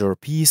Messenger,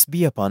 peace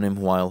be upon him,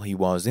 while he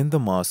was in the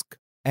mosque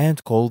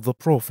and called the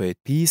Prophet,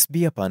 peace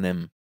be upon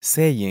him,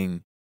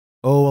 saying,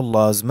 O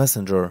Allah's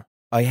Messenger,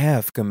 I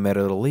have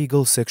committed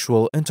illegal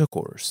sexual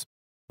intercourse.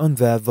 On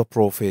that, the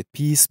Prophet,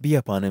 peace be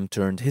upon him,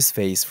 turned his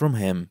face from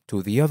him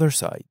to the other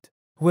side,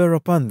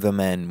 whereupon the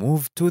man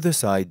moved to the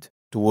side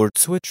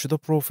towards which the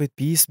Prophet,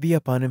 peace be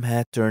upon him,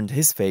 had turned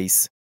his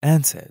face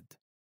and said,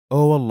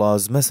 O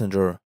Allah's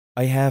Messenger,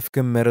 I have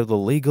committed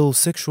illegal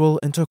sexual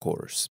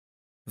intercourse.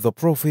 The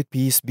Prophet,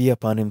 peace be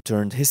upon him,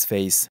 turned his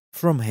face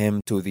from him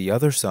to the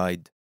other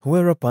side,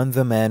 whereupon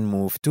the man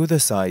moved to the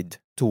side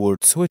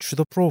towards which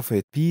the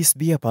Prophet, peace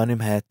be upon him,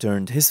 had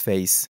turned his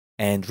face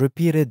and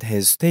repeated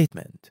his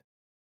statement.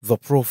 The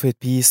Prophet,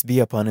 peace be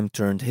upon him,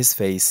 turned his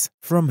face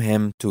from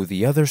him to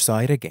the other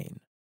side again.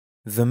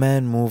 The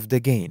man moved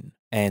again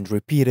and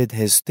repeated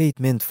his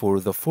statement for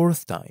the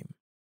 4th time.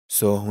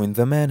 So when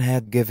the man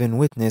had given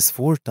witness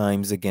 4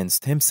 times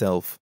against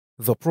himself,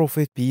 the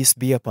Prophet, peace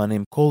be upon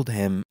him, called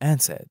him and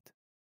said,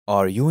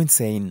 "Are you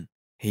insane?"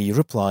 He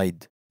replied,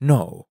 "No."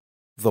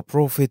 The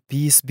Prophet,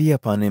 peace be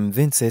upon him,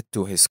 then said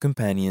to his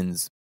companions,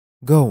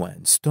 "Go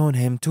and stone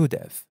him to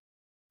death."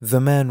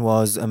 The man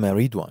was a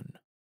married one.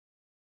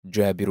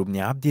 Jabir ibn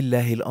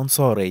Abdullah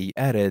al-Ansari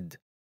added,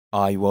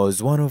 "I was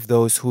one of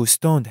those who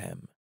stoned him.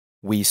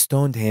 We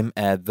stoned him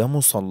at the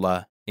Musalla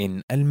in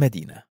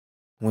Al-Madinah.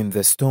 When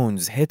the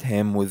stones hit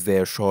him with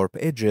their sharp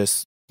edges,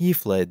 he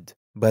fled,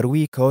 but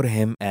we caught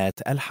him at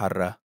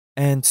Al-Harra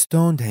and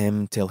stoned him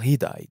till he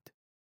died."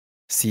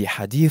 See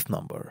Hadith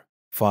number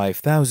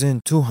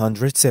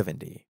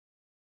 5270.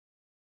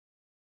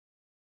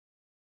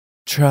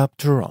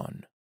 Chapter on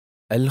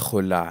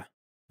Al-Khula'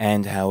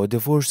 and how a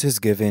divorce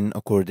is given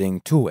according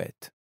to it,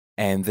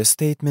 and the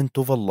statement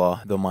of Allah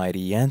the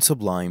Mighty and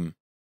Sublime,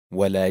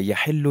 وَلَا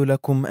يَحِلُّ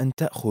لَكُمْ أَن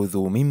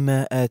تَأْخُذُوا مِمَّا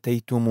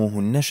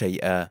آتَيْتُمُوهُنَّ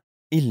شَيْئًا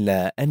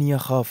إِلَّا أَن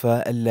يَخَافَا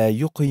أَلَّا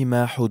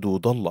يُقِيمَا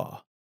حُدُودَ اللَّهِ.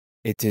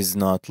 It is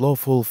not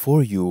lawful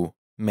for you,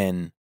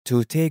 men,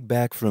 to take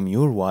back from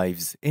your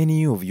wives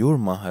any of your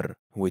mahr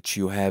which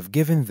you have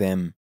given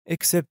them,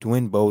 except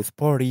when both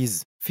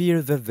parties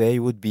fear that they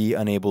would be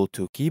unable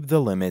to keep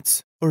the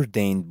limits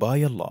ordained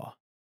by Allah.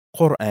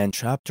 Quran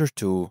chapter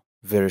 2,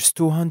 verse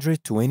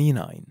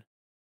 229.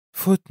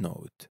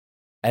 Footnote: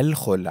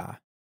 Al-Khula'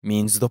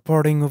 means the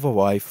parting of a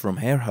wife from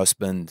her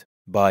husband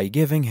by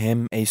giving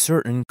him a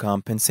certain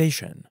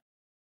compensation.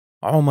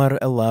 Umar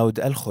allowed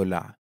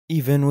al-Khula'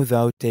 even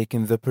without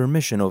taking the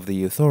permission of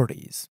the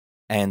authorities,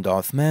 and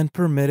Uthman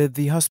permitted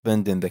the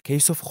husband in the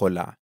case of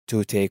Khula'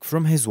 to take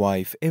from his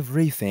wife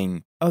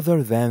everything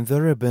other than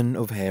the ribbon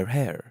of her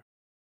hair.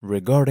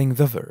 Regarding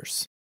the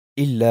verse,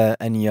 إِلَّا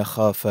أَن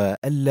يَخَافَا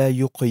أَلَّا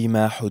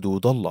يُقِيمَا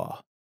حُدُودَ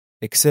اللَّهِ,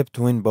 except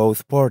when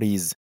both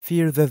parties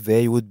fear that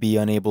they would be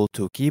unable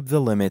to keep the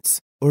limits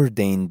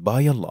ordained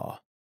by Allah.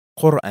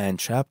 Quran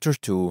chapter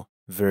 2,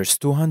 verse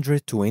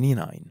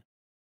 229.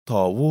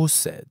 Tawus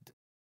said,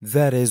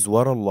 "That is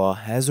what Allah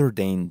has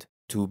ordained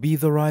to be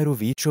the right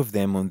of each of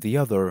them on the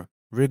other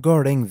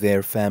regarding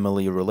their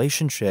family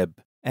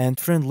relationship and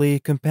friendly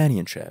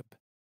companionship."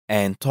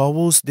 And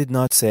Tawus did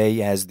not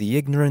say, as the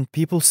ignorant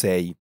people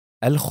say,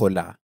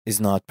 Al-Khula' is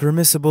not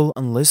permissible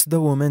unless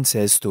the woman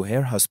says to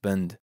her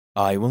husband,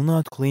 "I will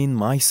not clean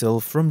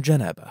myself from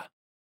janaba,"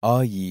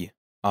 i.e.,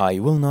 I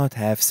will not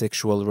have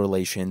sexual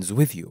relations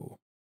with you.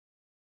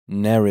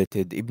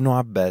 Narrated Ibn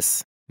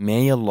Abbas,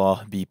 may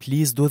Allah be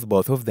pleased with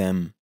both of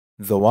them,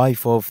 the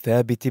wife of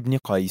Thabit ibn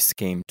Qais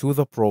came to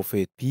the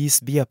Prophet, peace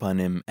be upon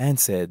him, and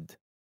said,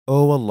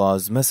 "O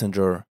Allah's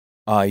Messenger,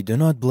 I do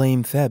not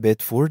blame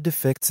Thabit for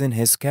defects in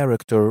his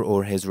character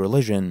or his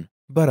religion,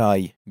 but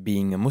I,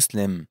 being a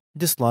Muslim,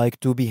 dislike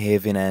to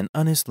behave in an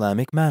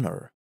un-Islamic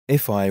manner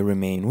if I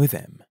remain with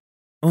him."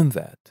 On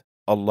that,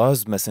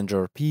 Allah's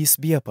Messenger, peace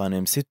be upon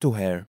him, said to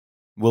her,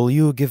 "Will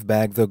you give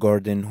back the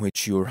garden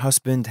which your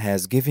husband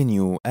has given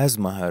you as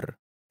mahr?"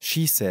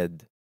 She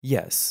said,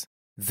 "Yes."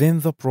 Then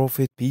the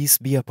Prophet, peace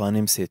be upon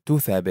him, said to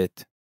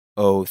Thabit,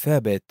 "O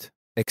Thabit,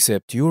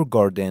 accept your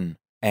garden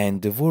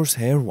and divorce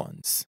her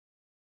once."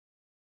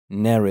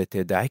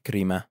 Narrated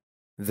Ikrimah,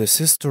 the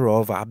sister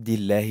of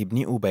Abdullah ibn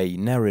Ubay,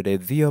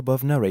 narrated the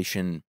above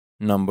narration,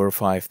 number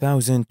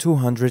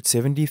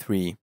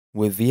 5273,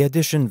 with the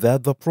addition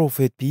that the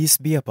Prophet, peace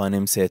be upon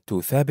him, said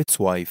to Thabit's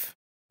wife,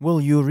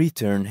 "Will you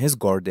return his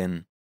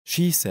garden?"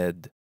 She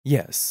said,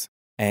 "Yes,"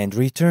 and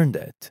returned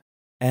it.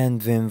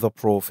 And then the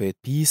Prophet,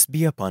 peace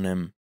be upon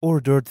him,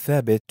 ordered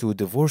Thabit to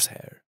divorce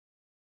her.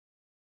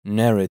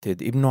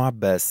 Narrated Ibn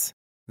Abbas,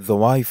 the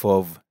wife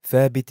of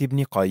Thabit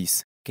ibn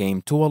Qais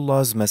came to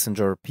Allah's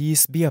Messenger,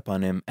 peace be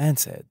upon him, and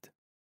said,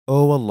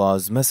 "O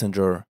Allah's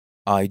Messenger,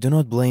 I do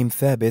not blame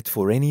Thabit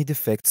for any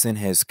defects in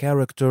his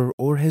character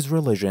or his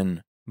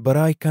religion, but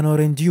I cannot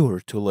endure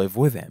to live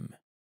with him."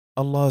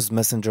 Allah's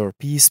Messenger,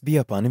 peace be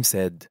upon him,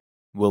 said,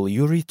 "Will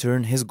you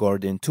return his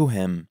garden to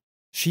him?"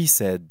 She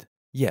said,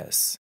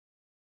 "Yes."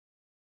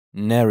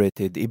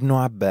 Narrated Ibn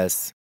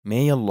Abbas,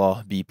 may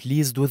Allah be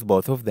pleased with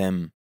both of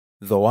them,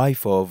 the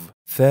wife of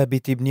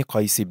Thabit ibn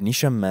Qais ibn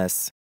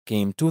Shammas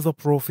came to the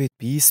Prophet,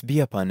 peace be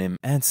upon him,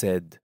 and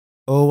said,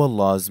 "O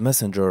Allah's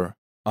Messenger,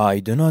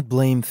 I do not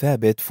blame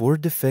Thabit for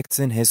defects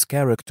in his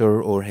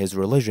character or his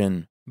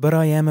religion, but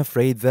I am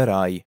afraid that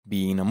I,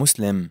 being a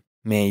Muslim,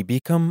 may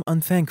become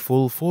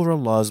unthankful for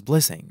Allah's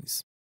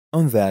blessings."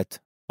 On that,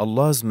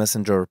 Allah's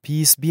Messenger,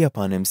 peace be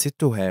upon him, said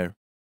to her,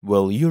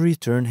 "Will you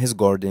return his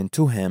garden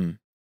to him?"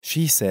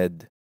 She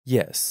said,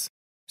 "Yes."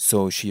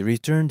 So she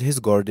returned his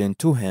garden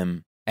to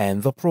him,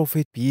 and the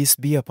Prophet, peace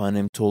be upon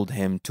him, told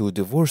him to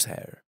divorce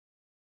her.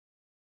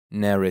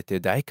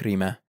 Narrated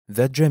Ikrimah,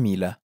 that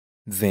Jamila,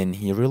 then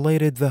he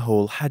related the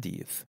whole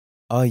hadith,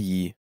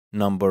 i.e.,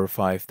 number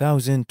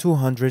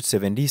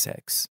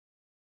 5276.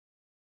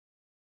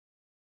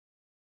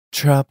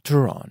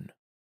 Chapter on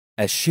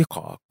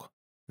Ash-Shiqaq,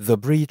 the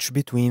breach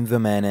between the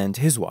man and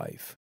his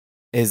wife.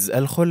 Is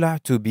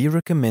al-Khula' to be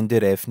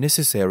recommended if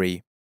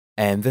necessary?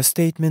 And the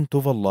statement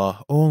of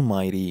Allah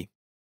Almighty,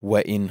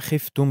 وَإِنْ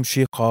خِفْتُمْ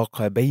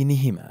شِقَاقَ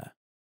بَيْنِهِمَا.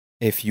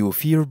 If you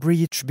fear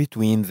breach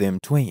between them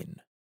twain,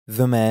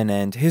 the man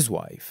and his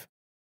wife.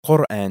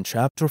 Quran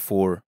chapter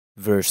 4,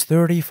 verse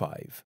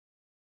 35.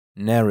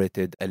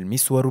 Narrated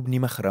Al-Miswar ibn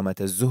Makhramat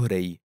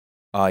al-Zuhri,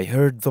 I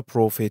heard the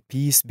Prophet,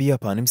 peace be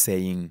upon him,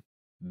 saying,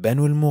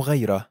 Banu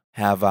al-Mughayra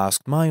have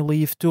asked my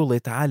leave to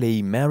let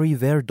Ali marry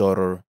their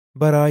daughter,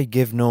 but I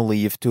give no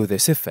leave to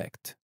this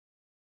effect.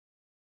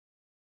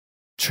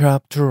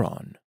 Chapter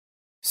on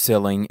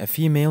Selling a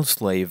female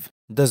slave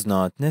does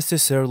not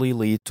necessarily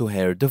lead to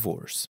her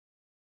divorce.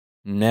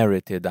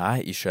 Narrated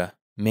Aisha,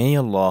 may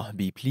Allah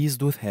be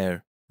pleased with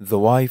her, the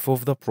wife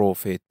of the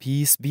Prophet,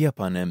 peace be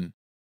upon him.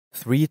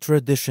 3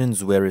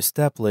 traditions were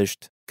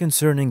established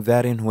concerning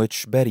that in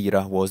which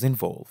Barira was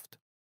involved.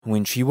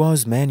 When she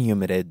was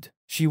manumitted,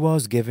 she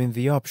was given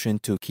the option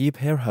to keep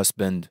her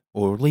husband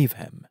or leave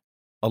him.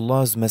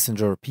 Allah's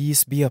Messenger,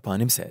 peace be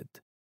upon him, said,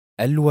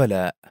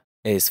 Al-Wala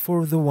is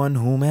for the one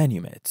who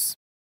manumits.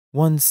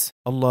 Once,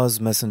 Allah's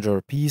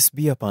Messenger, peace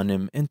be upon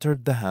him,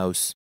 entered the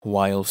house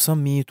while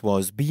some meat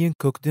was being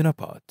cooked in a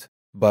pot,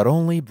 but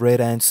only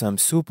bread and some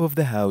soup of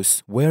the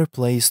house were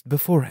placed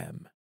before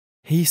him.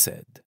 He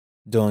said,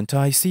 Don't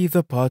I see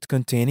the pot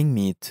containing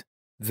meat?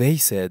 They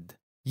said,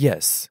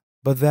 Yes,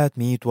 but that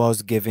meat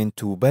was given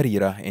to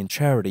Barira in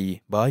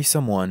charity by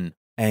someone,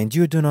 and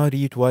you do not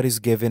eat what is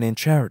given in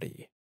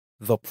charity.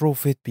 The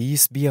Prophet,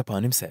 peace be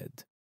upon him,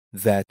 said,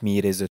 That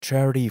meat is a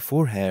charity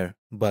for her,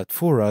 but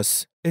for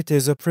us it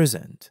is a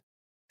present.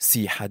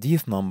 See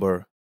Hadith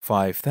number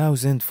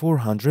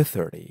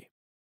 5430.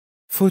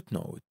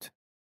 Footnote: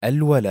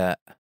 Al-Wala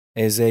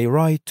is a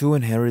right to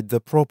inherit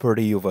the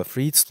property of a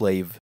freed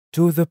slave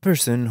to the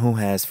person who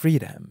has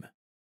freed him.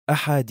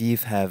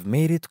 Ahadith have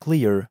made it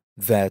clear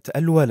that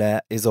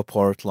Al-Wala is a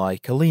part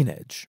like a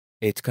lineage.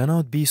 It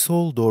cannot be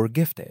sold or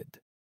gifted,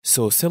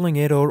 so selling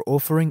it or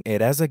offering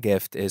it as a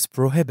gift is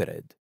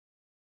prohibited.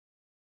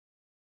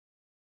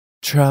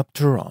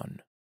 Chapter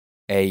on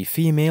A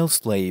female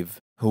slave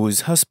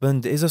whose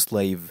husband is a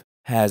slave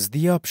has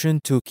the option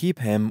to keep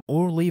him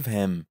or leave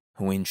him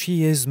when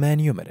she is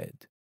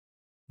manumitted.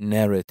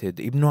 Narrated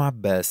Ibn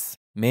Abbas,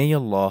 may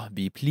Allah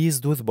be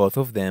pleased with both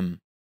of them,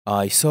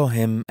 I saw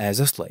him as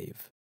a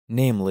slave,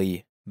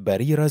 namely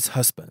Barira's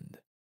husband.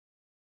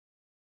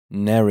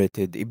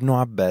 Narrated Ibn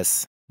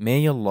Abbas,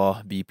 may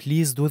Allah be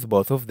pleased with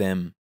both of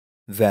them,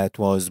 that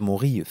was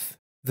Mughith,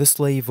 the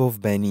slave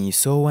of Bani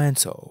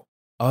so-and-so,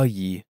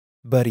 i.e.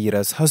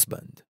 Barira's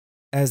husband,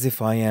 as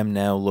if I am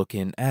now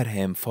looking at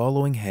him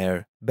following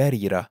her,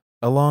 Barira,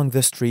 along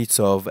the streets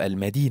of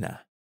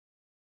Al-Madinah.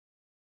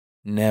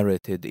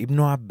 Narrated Ibn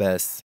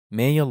Abbas,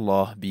 may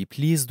Allah be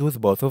pleased with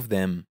both of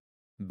them,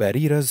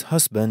 Barira's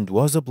husband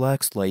was a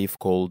black slave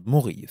called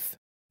Mughith,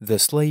 the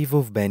slave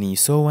of Bani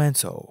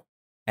so-and-so,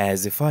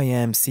 as if I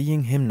am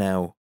seeing him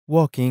now,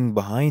 walking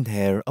behind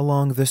her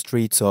along the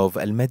streets of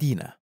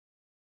Al-Madinah.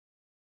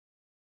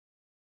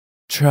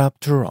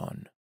 Chapter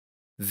on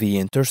The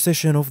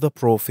intercession of the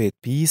Prophet,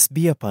 peace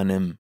be upon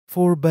him,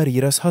 for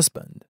Barira's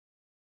husband.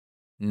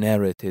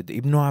 Narrated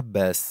Ibn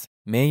Abbas,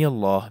 may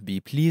Allah be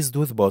pleased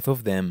with both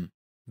of them,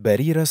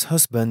 Barira's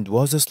husband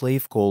was a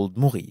slave called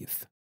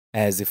Mughith,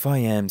 as if I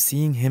am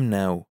seeing him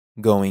now,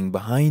 going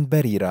behind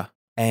Barira,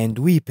 and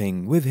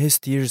weeping with his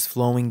tears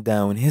flowing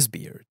down his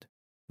beard.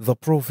 The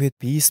Prophet,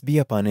 peace be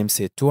upon him,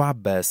 said to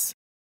Abbas,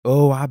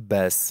 O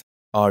Abbas,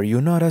 are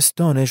you not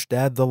astonished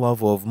at the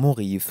love of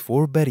Mughith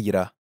for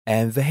Barira,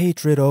 and the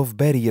hatred of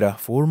Barira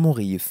for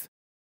Mughith?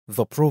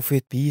 The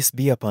Prophet, peace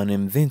be upon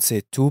him, then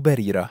said to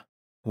Barira,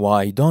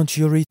 Why don't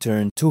you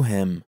return to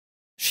him?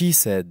 She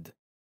said,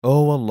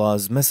 O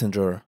Allah's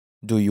Messenger,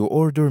 do you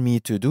order me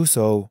to do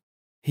so?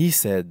 He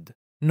said,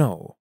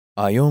 No,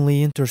 I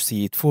only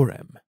intercede for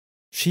him.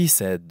 She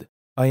said,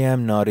 I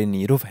am not in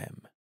need of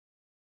him.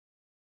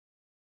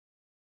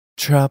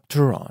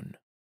 Chapter on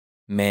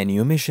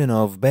Manumission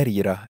of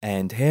Barira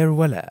and her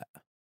Wala.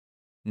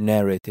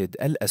 Narrated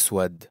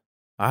Al-Aswad,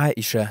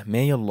 Aisha,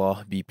 may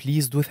Allah be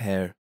pleased with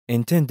her,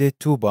 intended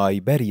to buy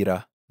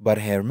Barira, but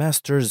her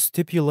masters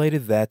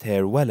stipulated that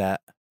her Wala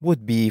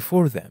would be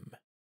for them.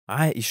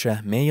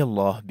 Aisha, may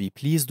Allah be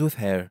pleased with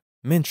her,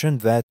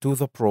 mentioned that to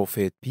the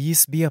Prophet,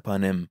 peace be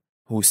upon him,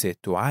 who said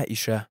to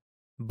Aisha,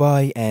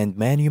 Buy and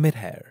manumit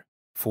her,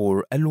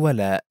 for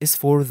Al-Wala is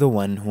for the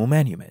one who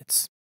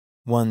manumits.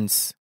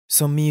 Once,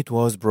 some meat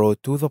was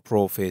brought to the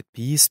Prophet,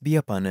 peace be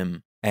upon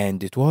him,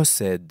 and it was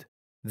said,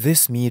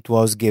 This meat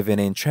was given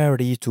in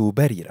charity to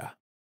Barira.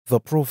 The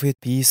Prophet,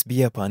 peace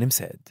be upon him,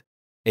 said,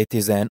 It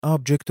is an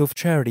object of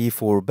charity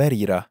for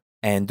Barira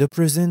and a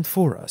present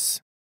for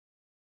us.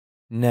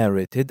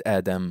 Narrated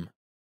Adam,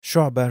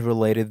 Shu'bah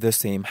related the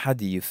same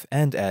hadith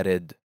and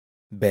added,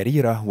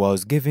 Barira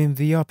was given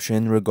the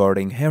option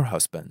regarding her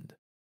husband.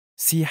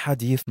 See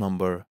hadith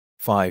number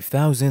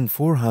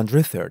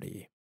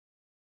 5430.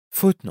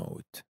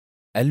 Footnote: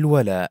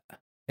 Al-Wala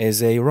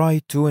is a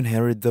right to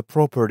inherit the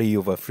property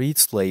of a freed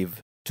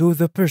slave to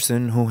the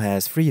person who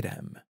has freed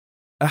him.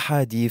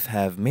 Ahadith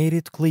have made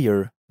it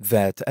clear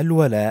that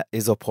Al-Wala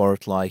is a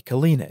part like a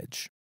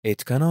lineage.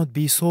 It cannot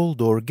be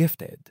sold or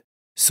gifted,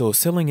 so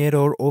selling it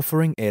or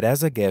offering it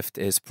as a gift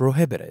is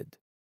prohibited.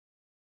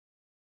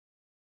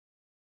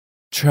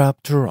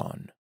 Chapter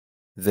on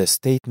the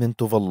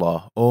statement of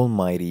Allah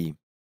Almighty,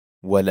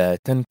 وَلَا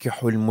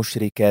تَنْكِحُوا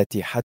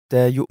الْمُشْرِكَاتِ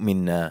حَتَّى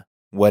يُؤْمِنَّا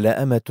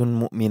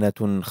وَلَأَمَةٌ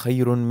مُؤْمِنَةٌ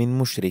خَيْرٌ مِّن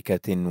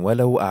مُشْرِكَةٍ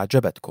وَلَوْ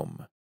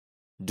أَعْجَبَتْكُمْ.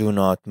 Do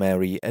not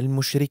marry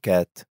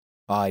al-mushrikat,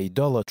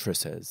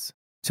 idolatresses,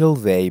 till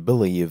they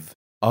believe,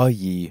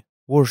 i.e.,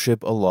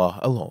 worship Allah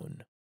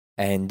alone.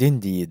 And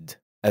indeed,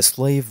 a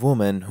slave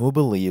woman who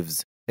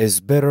believes is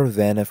better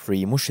than a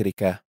free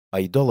mushrikah,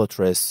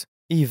 idolatress,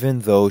 even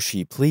though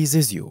she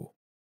pleases you.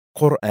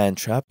 Quran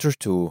chapter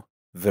 2,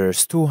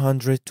 verse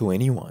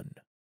 221.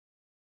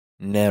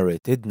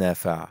 Narrated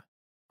Nafi'.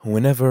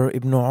 Whenever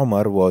Ibn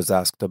Umar was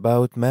asked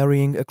about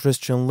marrying a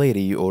Christian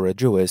lady or a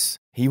Jewess,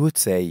 he would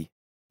say,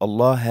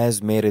 Allah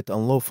has made it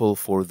unlawful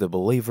for the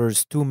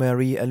believers to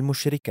marry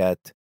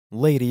al-mushrikat,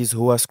 ladies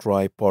who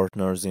ascribe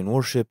partners in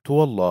worship to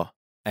Allah,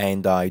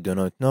 and I do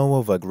not know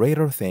of a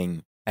greater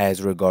thing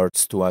as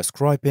regards to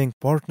ascribing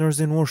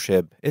partners in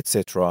worship,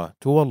 etc.,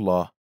 to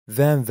Allah,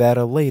 than that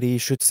a lady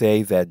should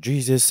say that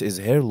Jesus is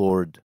her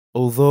Lord,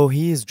 although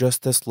he is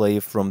just a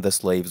slave from the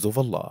slaves of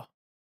Allah.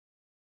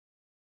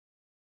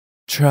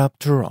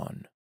 Chapter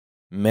on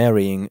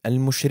marrying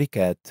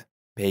al-mushrikat,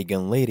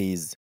 pagan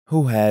ladies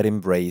who had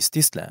embraced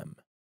Islam,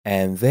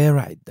 and their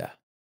iddah.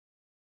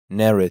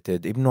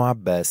 Narrated Ibn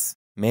Abbas,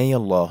 may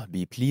Allah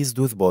be pleased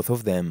with both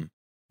of them,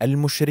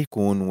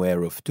 al-mushrikun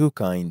were of two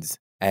kinds,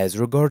 as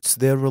regards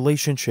their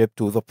relationship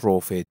to the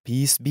Prophet,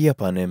 peace be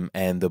upon him,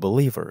 and the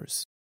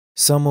believers.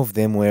 Some of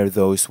them were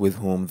those with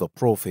whom the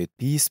Prophet,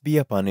 peace be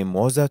upon him,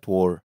 was at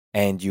war,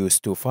 and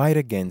used to fight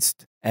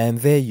against, and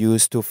they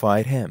used to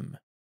fight him.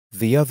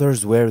 The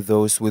others were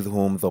those with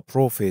whom the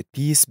Prophet,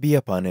 peace be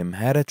upon him,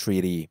 had a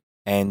treaty,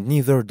 and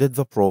neither did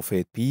the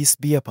Prophet, peace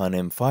be upon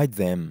him, fight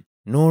them,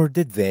 nor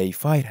did they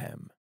fight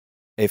him.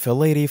 If a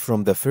lady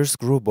from the first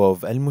group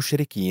of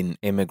al-mushrikeen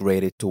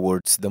immigrated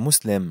towards the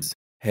Muslims,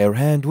 her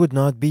hand would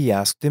not be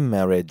asked in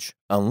marriage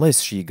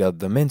unless she got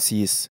the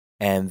menses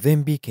and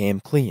then became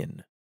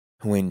clean.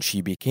 When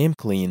she became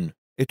clean,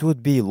 it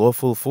would be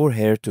lawful for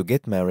her to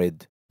get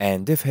married,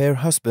 and if her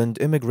husband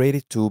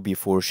immigrated too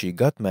before she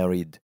got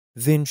married,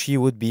 then she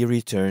would be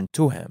returned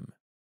to him.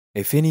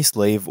 If any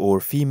slave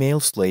or female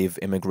slave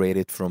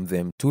immigrated from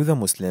them to the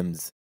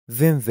Muslims,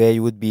 then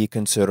they would be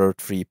considered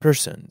free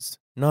persons,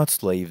 not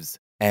slaves,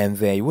 and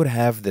they would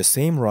have the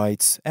same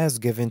rights as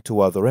given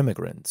to other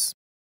immigrants.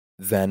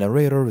 The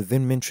narrator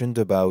then mentioned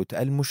about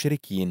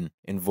al-mushrikeen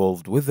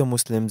involved with the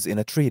Muslims in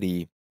a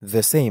treaty,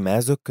 the same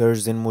as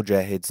occurs in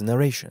Mujahid's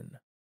narration.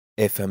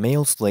 If a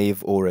male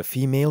slave or a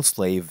female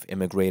slave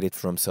immigrated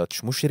from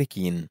such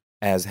mushrikeen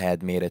as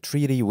had made a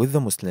treaty with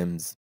the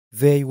Muslims,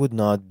 they would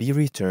not be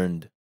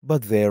returned,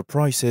 but their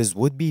prices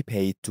would be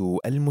paid to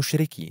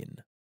al-mushrikeen.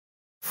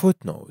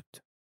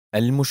 Footnote: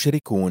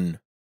 al-mushrikun,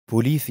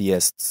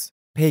 polytheists,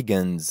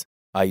 pagans,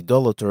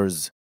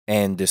 idolaters,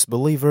 and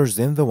disbelievers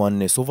in the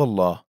oneness of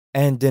Allah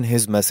and in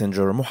His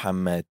Messenger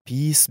Muhammad,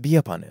 peace be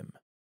upon him.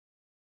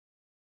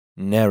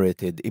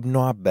 Narrated Ibn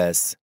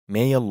Abbas,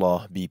 may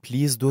Allah be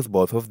pleased with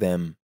both of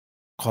them.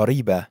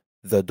 Qariba,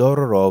 the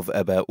daughter of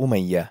Aba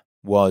Umayyah,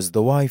 was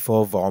the wife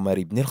of Umar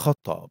ibn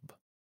al-Khattab.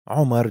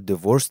 Umar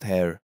divorced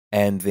her,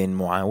 and then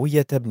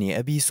Muawiyah ibn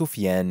Abi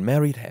Sufyan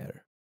married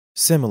her.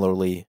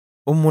 Similarly,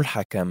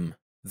 al-Hakam,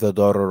 the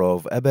daughter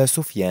of Aba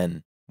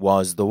Sufyan,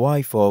 was the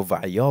wife of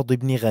Iyad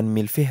ibn Ghanm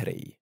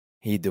al-Fihri.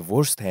 He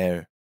divorced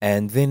her,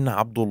 and then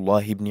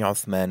Abdullah ibn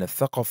Uthman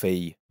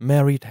al-Thaqafi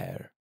married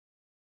her.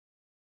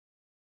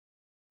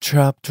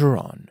 Chapter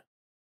on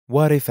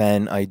what if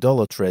an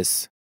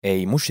idolatress,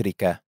 a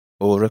mushrikah,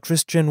 or a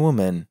Christian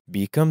woman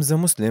becomes a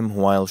Muslim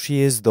while she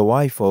is the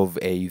wife of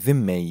a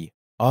dhimmi,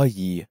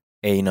 i.e.,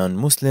 a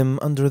non-Muslim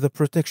under the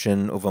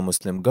protection of a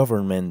Muslim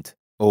government,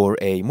 or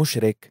a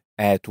mushrik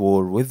at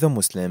war with the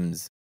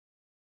Muslims?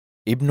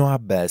 Ibn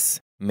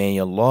Abbas, may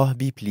Allah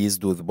be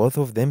pleased with both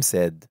of them,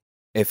 said,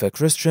 if a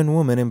Christian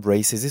woman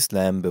embraces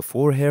Islam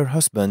before her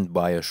husband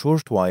by a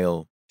short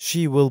while,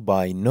 she will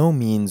by no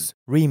means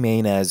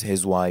remain as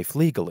his wife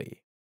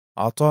legally.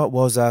 Ata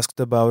was asked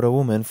about a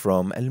woman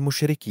from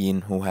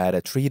al-mushrikeen who had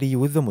a treaty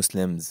with the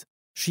Muslims.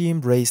 She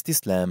embraced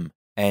Islam,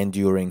 and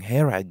during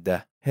her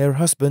iddah, her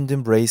husband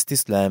embraced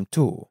Islam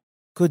too.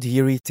 Could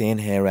he retain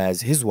her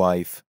as his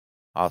wife?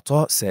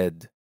 Ata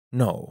said,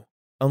 no,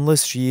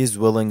 unless she is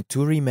willing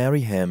to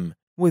remarry him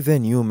with a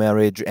new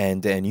marriage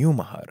and a new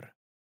mahar.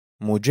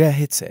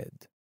 Mujahid said,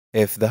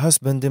 if the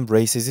husband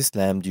embraces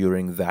Islam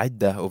during the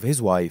iddah of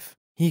his wife,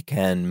 he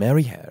can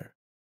marry her.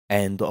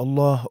 And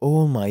Allah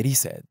Almighty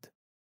said,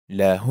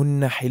 لا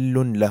هن حل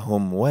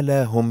لهم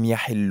ولا هم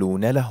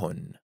يحلون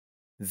لهن.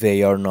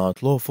 They are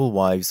not lawful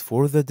wives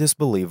for the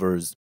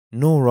disbelievers,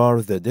 nor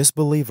are the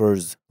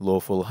disbelievers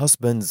lawful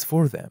husbands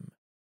for them.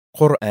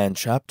 Quran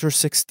chapter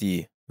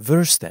 60,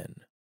 verse 10.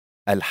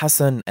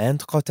 Al-Hasan and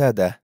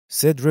Qatada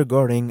said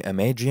regarding a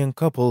Magian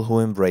couple who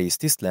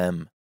embraced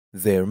Islam,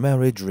 their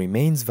marriage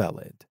remains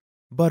valid.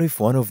 But if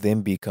one of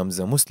them becomes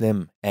a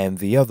Muslim and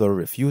the other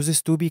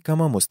refuses to become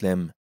a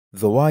Muslim,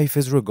 the wife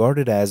is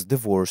regarded as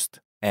divorced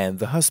and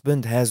the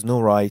husband has no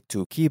right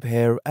to keep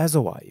her as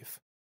a wife.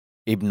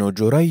 Ibn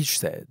Jurayj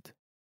said,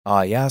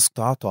 I asked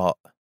Ata,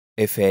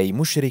 if a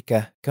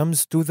mushrikah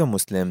comes to the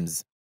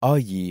Muslims,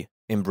 i.e.,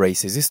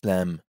 embraces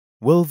Islam,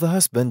 will the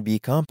husband be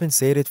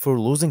compensated for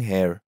losing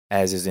her,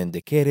 as is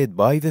indicated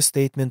by the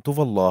statement of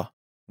Allah,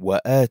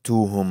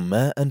 وَآتُوهُمْ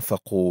مَا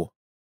أَنفَقُوا,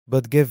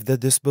 but give the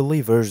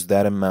disbelievers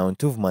that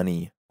amount of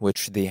money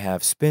which they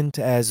have spent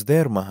as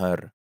their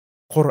mahar.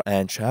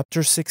 Quran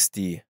chapter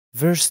 60,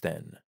 verse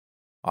 10.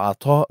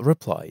 Ata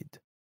replied,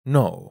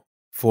 no,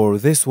 for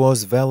this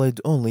was valid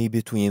only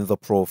between the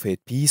Prophet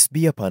peace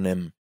be upon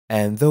him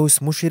and those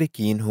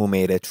mushrikeen who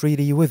made a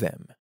treaty with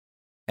him.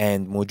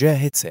 And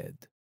Mujahid said,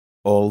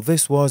 all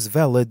this was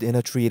valid in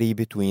a treaty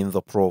between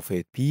the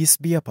Prophet peace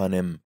be upon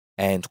him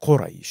and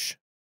Quraysh.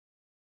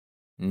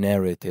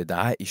 Narrated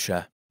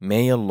Aisha,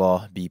 may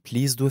Allah be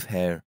pleased with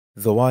her,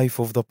 the wife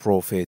of the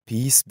Prophet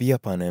peace be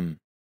upon him.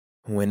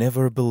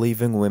 Whenever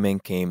believing women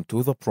came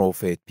to the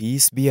Prophet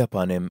peace be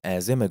upon him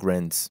as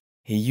immigrants,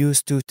 he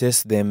used to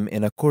test them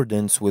in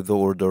accordance with the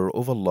order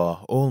of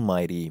Allah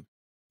Almighty.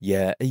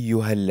 يا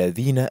أيها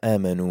الذين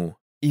آمنوا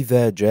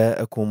إذا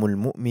جاءكم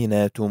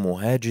المؤمنات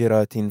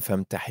مهاجرات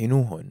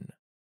فامتحنوهن.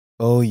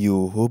 O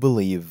you who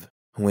believe,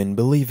 when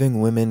believing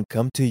women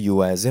come to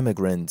you as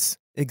immigrants,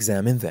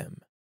 examine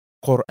them.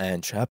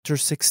 Quran chapter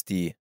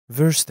 60,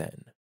 verse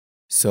 10.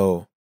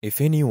 So,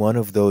 if any one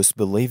of those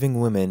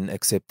believing women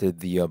accepted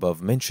the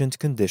above-mentioned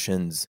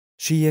conditions,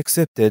 she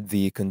accepted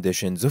the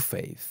conditions of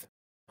faith.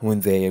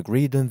 When they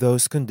agreed on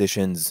those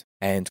conditions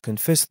and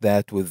confessed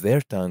that with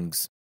their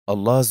tongues,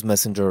 Allah's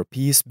Messenger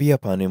peace be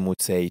upon him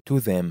would say to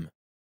them,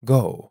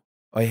 go,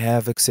 I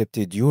have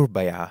accepted your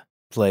bay'ah,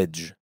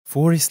 pledge,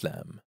 for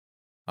Islam.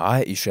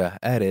 Aisha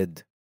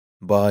added,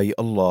 by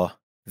Allah,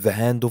 the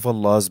hand of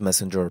Allah's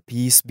Messenger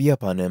peace be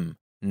upon him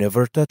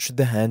never touched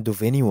the hand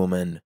of any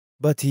woman,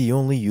 but he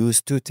only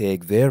used to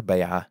take their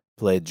bay'ah,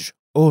 pledge,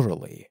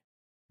 orally.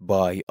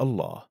 By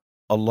Allah,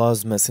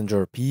 Allah's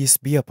Messenger peace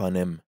be upon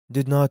him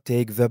did not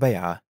take the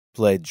bay'ah,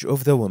 pledge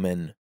of the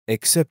woman,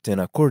 except in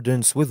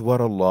accordance with what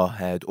Allah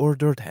had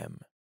ordered him.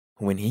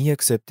 When he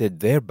accepted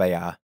their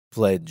bay'ah,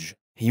 pledge,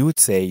 he would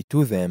say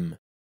to them,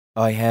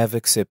 I have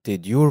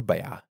accepted your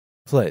bay'ah,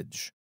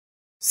 pledge.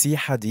 See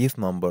Hadith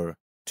number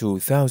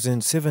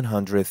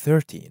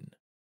 2713.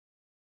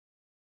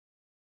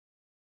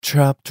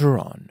 Chapter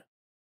on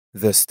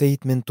the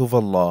statement of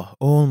Allah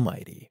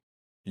Almighty.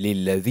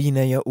 لِلَّذِينَ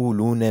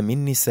يَؤُولُونَ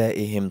مِن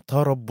نِّسَائِهِمْ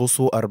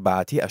تَرَبُّصُ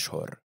أَرْبَعَةِ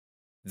أَشْهُرٍ.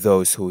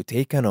 Those who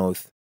take an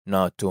oath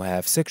not to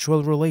have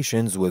sexual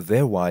relations with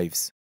their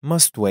wives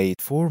must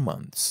wait 4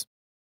 months.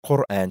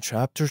 Quran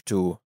chapter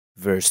 2,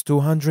 verse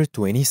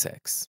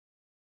 226.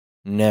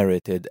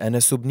 Narrated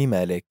Anas ibn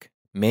Malik,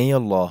 may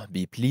Allah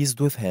be pleased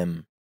with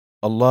him,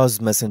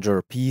 Allah's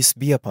Messenger peace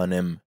be upon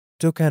him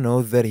took an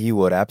oath that he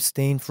would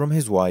abstain from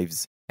his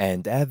wives,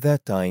 and at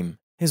that time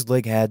his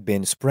leg had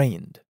been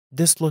sprained,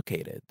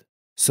 dislocated.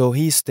 So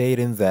he stayed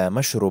in the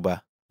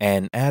mashruba,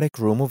 an attic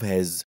room of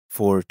his,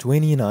 for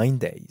 29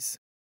 days.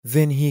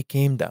 Then he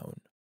came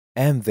down,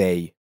 and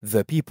they,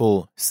 the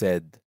people,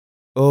 said,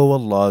 O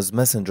Allah's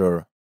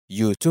Messenger,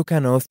 you took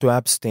an oath to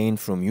abstain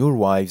from your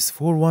wives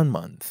for 1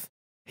 month.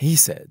 He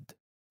said,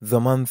 the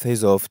month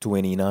is of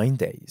 29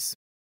 days.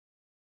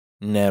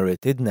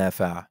 Narrated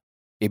Nafa',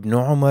 Ibn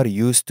Umar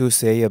used to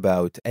say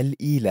about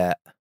al-ila,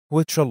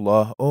 which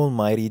Allah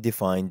Almighty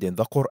defined in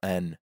the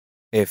Quran.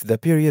 If the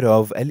period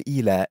of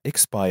al-ila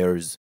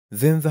expires,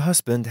 then the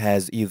husband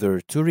has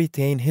either to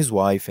retain his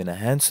wife in a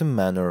handsome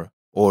manner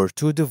or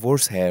to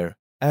divorce her,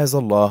 as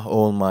Allah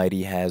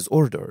Almighty has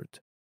ordered.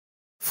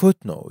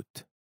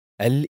 Footnote: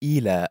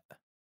 Al-ila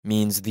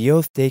means the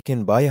oath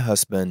taken by a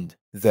husband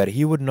that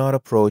he would not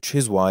approach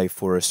his wife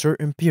for a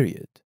certain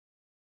period.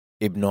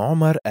 Ibn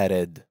Umar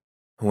added,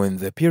 when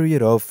the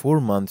period of 4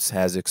 months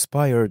has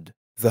expired,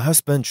 the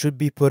husband should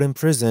be put in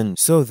prison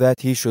so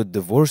that he should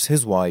divorce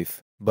his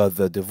wife, but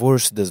the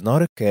divorce does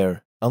not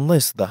occur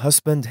unless the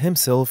husband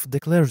himself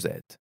declares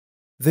it.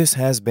 This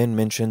has been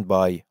mentioned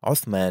by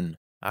Uthman,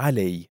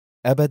 Ali,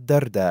 Abu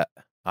Darda,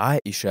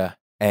 Aisha,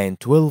 and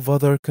 12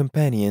 other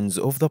companions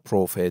of the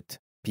Prophet,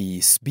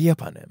 peace be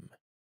upon him.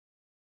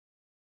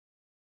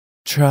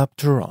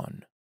 Chapter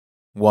on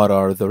what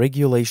are the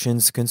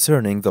regulations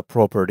concerning the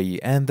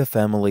property and the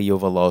family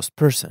of a lost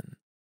person?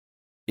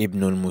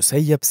 Ibn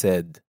al-Musayyab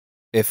said,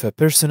 if a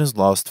person is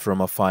lost from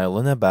a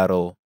field in a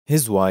battle,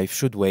 his wife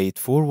should wait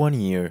for 1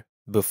 year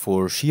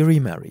before she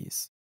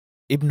remarries.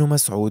 Ibn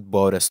Mas'ud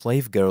bought a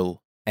slave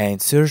girl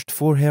and searched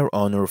for her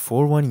owner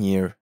for 1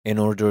 year in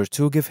order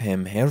to give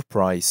him her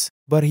price,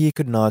 but he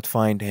could not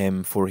find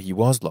him for he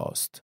was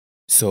lost.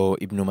 So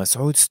Ibn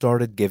Mas'ud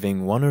started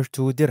giving 1 or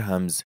 2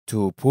 dirhams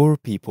to poor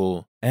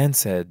people and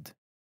said,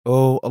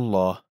 O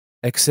Allah,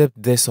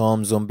 accept this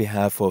alms on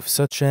behalf of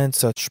such and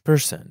such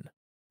person,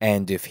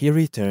 and if he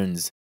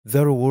returns,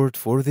 the reward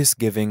for this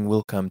giving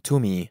will come to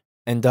me,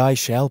 and I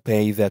shall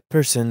pay that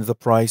person the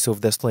price of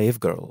the slave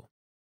girl.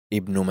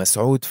 Ibn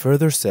Mas'ud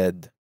further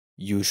said,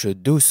 you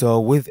should do so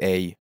with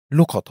a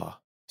luqata,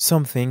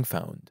 something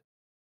found.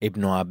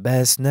 Ibn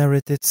Abbas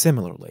narrated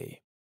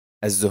similarly.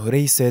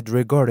 Az-Zuhri said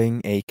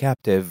regarding a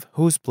captive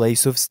whose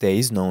place of stay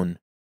is known,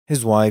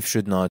 his wife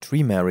should not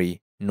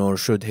remarry, nor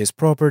should his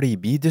property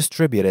be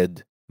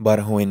distributed,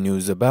 but when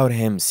news about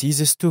him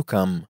ceases to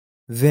come,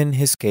 then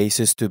his case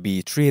is to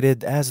be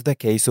treated as the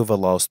case of a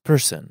lost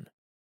person.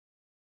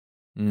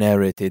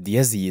 Narrated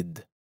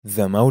Yazid,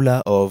 the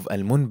Mawla of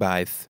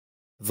Al-Munba'ith,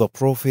 the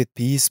Prophet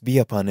peace be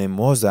upon him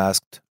was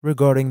asked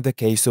regarding the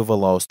case of a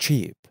lost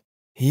sheep.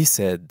 He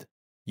said,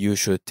 "You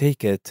should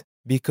take it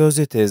because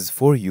it is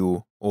for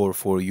you or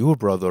for your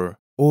brother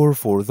or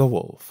for the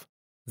wolf."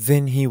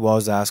 Then he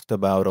was asked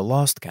about a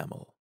lost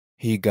camel.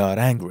 He got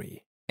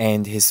angry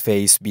and his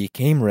face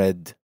became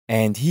red,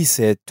 and he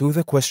said to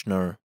the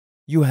questioner,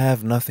 "You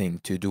have nothing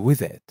to do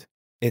with it.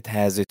 It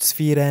has its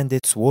feet and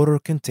its water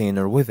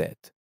container with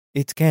it.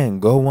 It can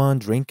go on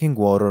drinking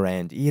water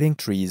and eating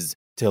trees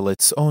till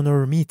its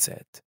owner meets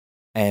it."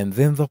 And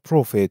then the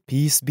Prophet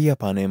peace be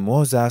upon him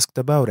was asked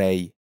about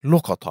a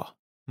luqata,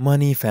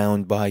 money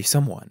found by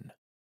someone.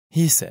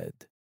 He said,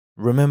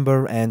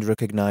 "Remember and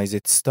recognize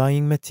its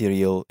tying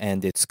material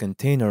and its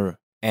container,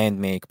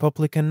 and make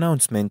public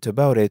announcement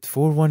about it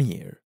for 1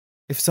 year.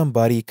 If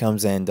somebody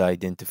comes and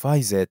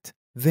identifies it,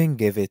 then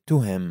give it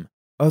to him.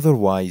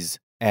 Otherwise,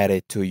 add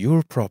it to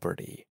your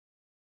property."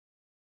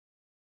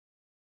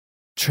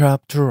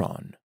 Chapter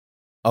on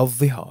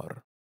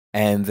al-Zihar,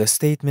 and the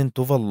statement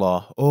of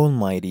Allah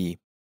Almighty,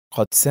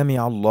 قَدْ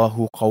سَمِعَ اللَّهُ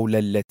قَوْلَ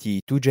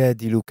الَّتِي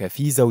تُجَادِلُكَ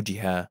فِي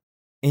زَوْجِهَا.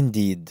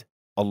 Indeed,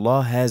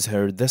 Allah has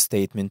heard the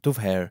statement of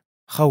her,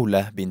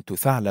 Khawlah bint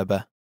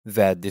Tha'laba,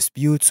 that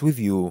disputes with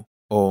you,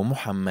 O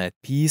Muhammad,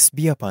 peace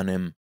be upon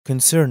him,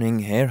 concerning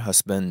her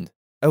husband,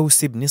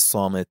 Aws ibn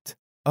al-Samit,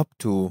 up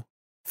to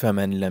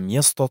فَمَنْ لَمْ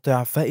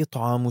يَسْتَطِعْ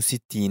فَإِطْعَامُ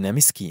 60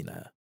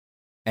 مسكينا.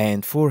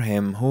 And for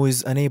him who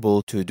is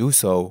unable to do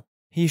so,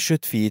 he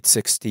should feed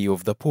 60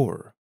 of the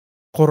poor.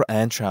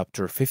 Quran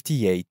chapter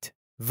 58,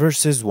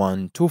 verses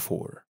 1 to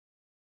 4.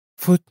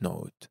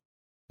 Footnote: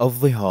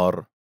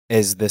 Al-Zihar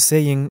is the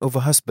saying of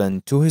a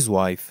husband to his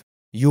wife,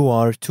 "You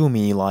are to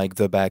me like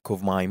the back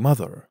of my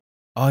mother,"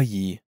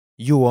 i.e.,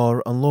 you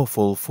are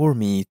unlawful for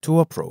me to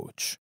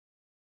approach.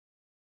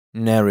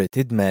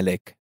 Narrated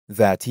Malik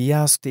that he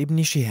asked Ibn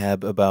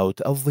Shihab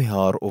about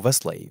al-Zihar of a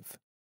slave.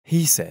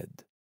 He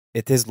said,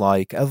 "It is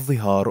like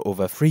al-Zihar of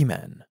a free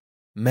man."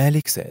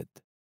 Malik said,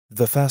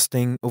 "The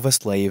fasting of a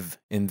slave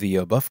in the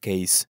above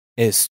case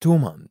is 2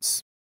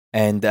 months.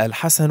 And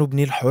Al-Hasan ibn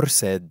al-Hur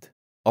said,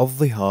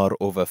 "Al-Zihar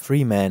of a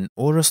free man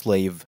or a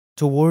slave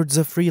towards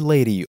a free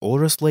lady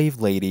or a slave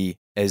lady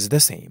is the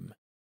same."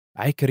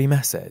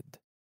 Ikrimah said,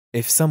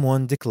 "If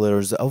someone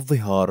declares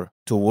al-Zihar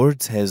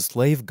towards his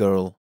slave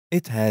girl,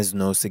 it has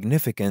no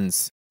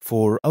significance,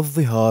 for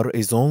al-Zihar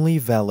is only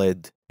valid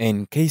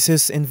in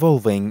cases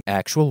involving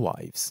actual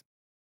wives."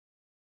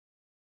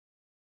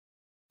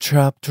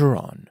 Chapter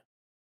on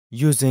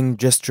using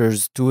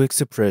gestures to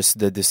express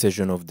the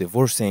decision of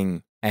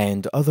divorcing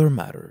and other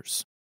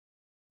matters.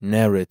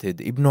 Narrated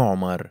Ibn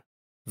Umar,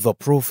 the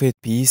Prophet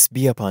peace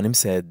be upon him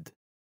said,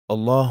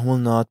 "Allah will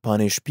not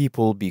punish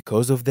people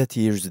because of the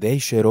tears they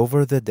shed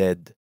over the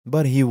dead,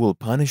 but he will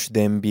punish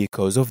them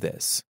because of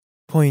this,"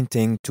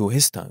 pointing to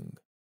his tongue.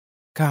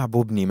 Ka'b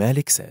ibn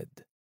Malik said,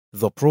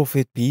 "The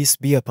Prophet peace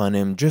be upon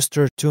him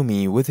gestured to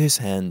me with his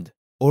hand,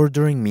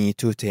 ordering me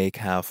to take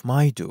half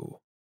my due."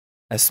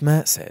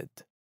 Asma said,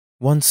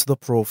 "Once the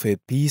Prophet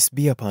peace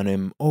be upon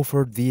him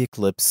offered the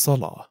eclipse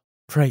salah,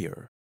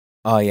 prayer.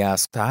 I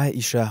asked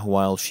Aisha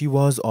while she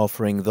was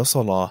offering the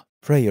salah,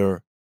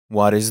 prayer,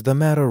 'What is the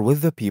matter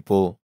with the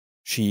people?'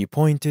 She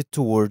pointed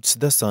towards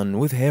the sun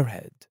with her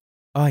head.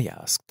 I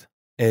asked,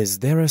 'Is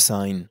there a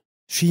sign?'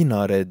 She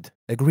nodded,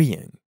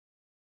 agreeing.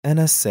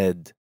 Anas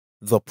said,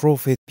 'The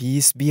Prophet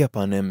peace be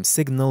upon him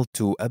signaled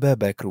to Abu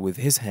Bakr with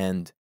his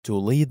hand to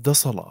lead the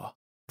salah,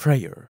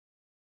 prayer.'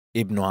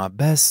 Ibn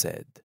Abbas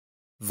said,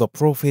 'The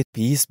Prophet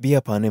peace be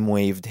upon him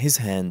waved his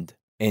hand,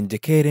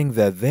 indicating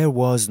that there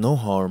was no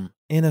harm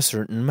in a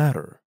certain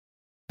matter.'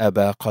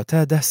 Abu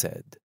Qatada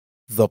said,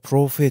 'The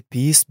Prophet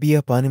peace be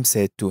upon him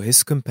said to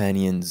his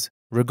companions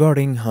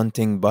regarding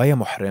hunting by a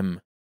muhrim,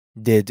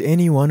 "Did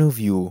any one of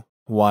you,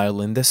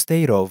 while in the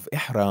state of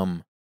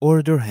ihram,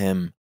 order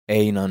him,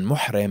 a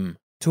non-muhrim,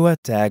 to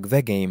attack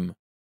the game,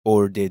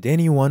 or did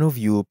any one of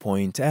you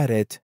point at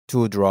it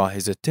to draw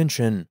his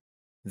attention?"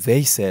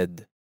 They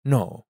said,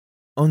 "No."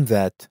 On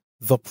that,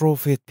 the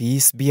Prophet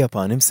peace be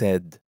upon him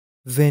said,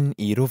 "Then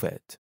eat of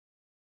it."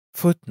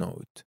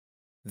 Footnote: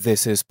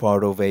 This is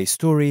part of a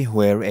story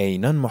where a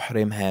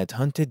non-muhrim had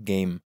hunted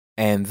game,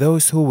 and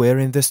those who were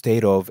in the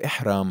state of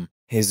ihram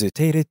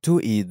hesitated to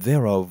eat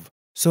thereof,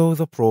 so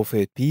the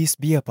Prophet peace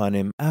be upon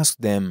him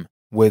asked them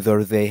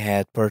whether they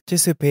had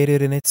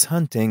participated in its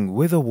hunting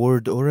with a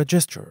word or a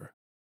gesture.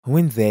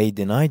 When they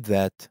denied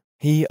that,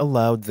 he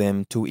allowed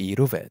them to eat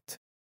of it.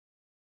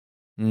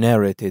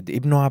 Narrated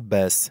Ibn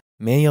Abbas,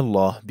 may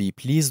Allah be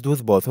pleased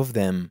with both of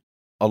them,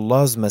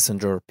 Allah's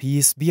Messenger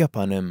peace be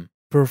upon him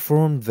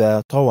performed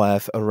the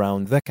tawaf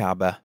around the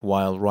Kaaba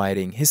while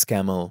riding his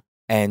camel,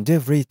 and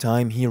every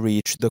time he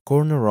reached the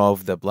corner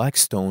of the black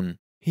stone,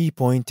 he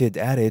pointed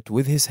at it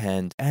with his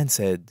hand and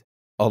said,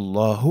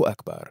 Allahu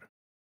Akbar.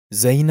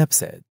 Zainab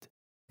said,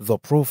 the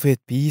Prophet,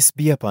 peace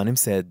be upon him,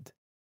 said,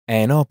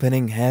 an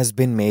opening has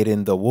been made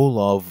in the wall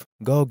of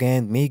Gog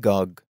and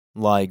Magog,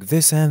 like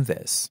this and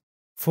this,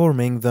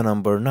 forming the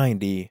number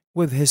 90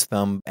 with his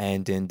thumb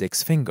and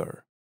index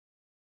finger.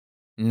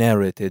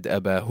 Narrated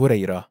Abu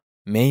Hurairah,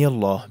 may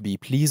Allah be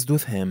pleased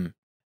with him,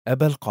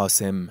 Abu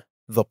al-Qasim,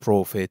 the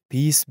Prophet,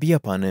 peace be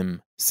upon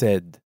him,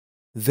 said,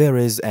 there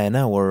is an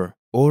hour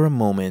or a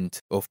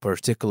moment of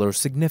particular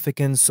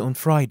significance on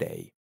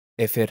Friday.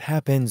 If it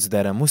happens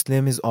that a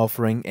Muslim is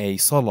offering a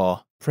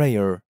salah,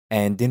 prayer,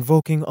 and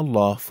invoking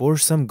Allah for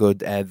some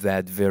good at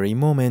that very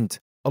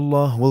moment,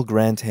 Allah will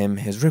grant him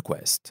his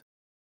request.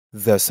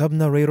 The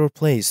sub-narrator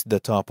placed the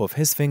top of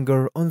his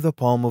finger on the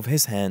palm of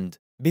his hand,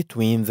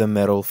 between the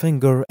middle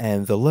finger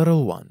and the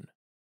little one.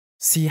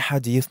 See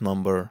Hadith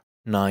number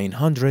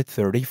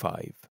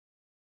 935.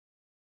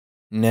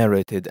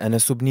 Narrated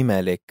Anas ibn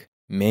Malik,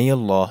 may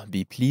Allah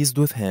be pleased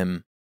with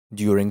him,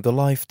 during the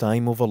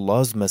lifetime of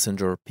Allah's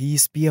Messenger,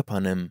 peace be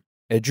upon him,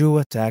 a Jew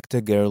attacked a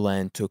girl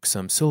and took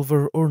some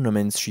silver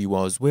ornaments she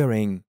was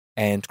wearing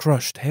and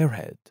crushed her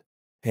head.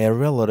 Her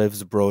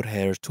relatives brought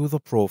her to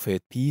the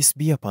Prophet, peace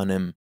be upon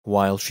him,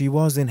 while she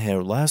was in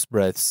her last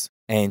breaths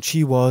and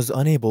she was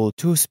unable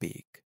to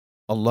speak.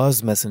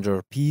 Allah's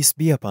Messenger, peace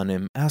be upon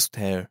him, asked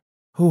her,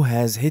 who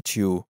has hit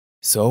you?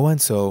 So and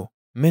so,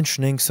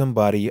 mentioning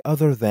somebody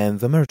other than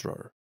the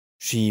murderer.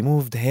 She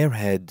moved her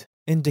head,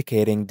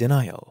 indicating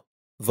denial.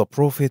 The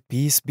Prophet,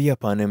 peace be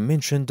upon him,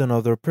 mentioned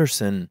another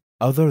person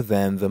other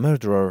than the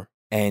murderer,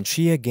 and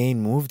she again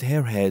moved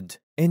her head,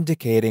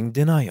 indicating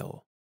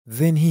denial.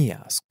 Then he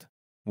asked,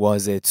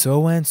 was it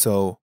so and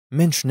so,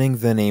 mentioning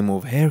the name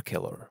of her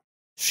killer?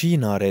 She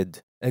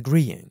nodded,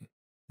 agreeing.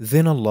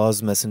 Then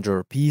Allah's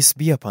Messenger, peace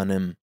be upon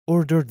him,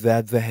 ordered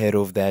that the head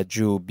of that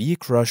Jew be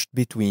crushed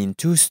between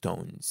two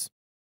stones.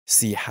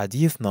 See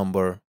Hadith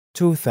number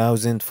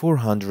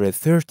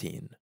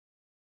 2413.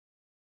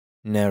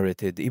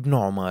 Narrated Ibn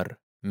Umar,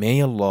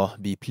 may Allah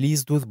be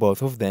pleased with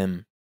both of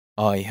them,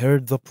 I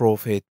heard the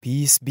Prophet,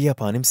 peace be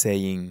upon him,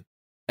 saying,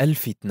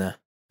 Al-Fitna,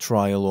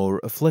 trial or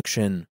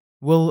affliction,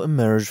 will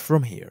emerge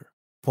from here,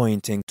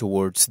 pointing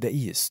towards the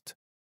east.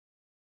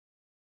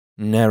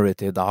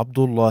 Narrated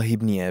Abdullah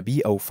ibn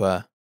Abi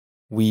Awfa,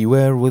 we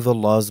were with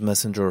Allah's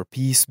Messenger,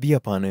 peace be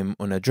upon him,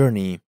 on a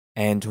journey,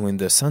 and when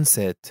the sun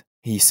set,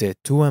 he said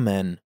to a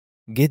man,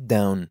 get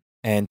down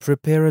and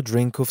prepare a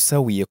drink of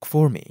sawiq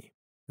for me.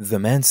 The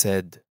man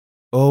said,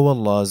 O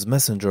Allah's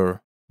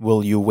Messenger,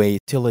 will you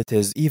wait till it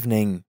is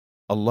evening?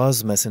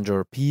 Allah's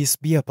Messenger, peace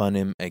be upon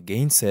him,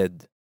 again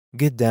said,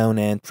 get down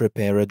and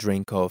prepare a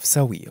drink of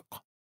sawiq.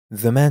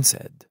 The man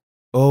said,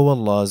 O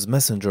Allah's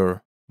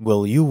Messenger,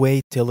 will you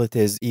wait till it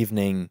is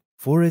evening,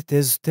 for it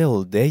is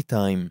still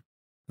daytime?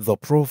 The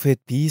Prophet,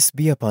 peace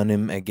be upon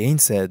him, again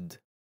said,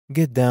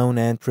 get down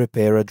and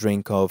prepare a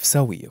drink of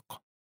sawiq.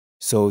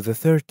 So the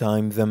third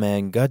time the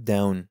man got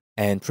down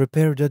and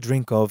prepared a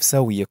drink of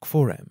sawiq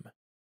for him.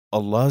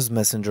 Allah's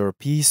Messenger,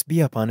 peace be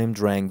upon him,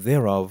 drank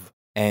thereof,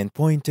 and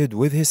pointed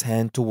with his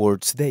hand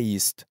towards the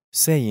east,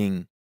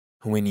 saying,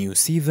 when you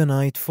see the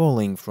night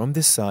falling from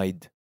this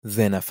side,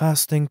 then a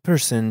fasting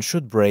person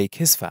should break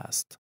his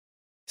fast.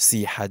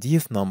 See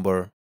Hadith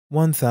number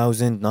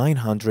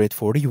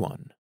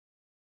 1941.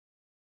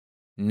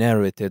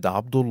 Narrated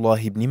Abdullah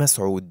ibn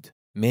Mas'ud,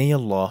 may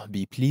Allah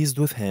be pleased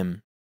with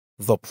him,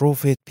 the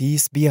Prophet,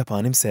 peace be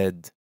upon him,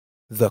 said,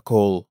 the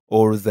call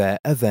or the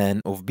adhan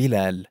of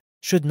Bilal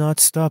should not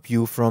stop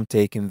you from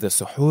taking the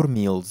suhoor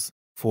meals,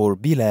 for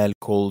Bilal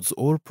calls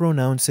or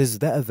pronounces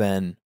the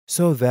adhan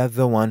so that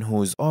the one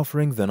who is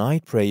offering the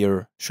night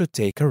prayer should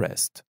take a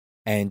rest,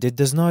 and it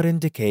does not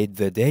indicate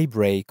the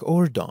daybreak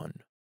or dawn.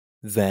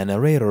 The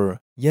narrator,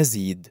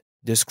 Yazid,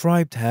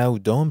 described how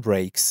dawn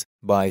breaks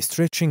by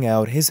stretching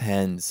out his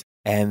hands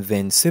and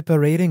then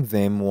separating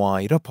them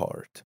wide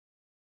apart.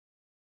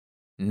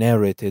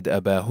 Narrated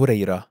Abu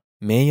Hurairah,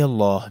 may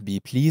Allah be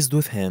pleased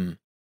with him,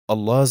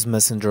 Allah's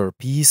Messenger,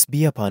 peace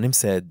be upon him,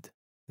 said,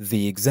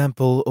 the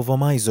example of a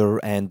miser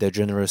and a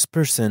generous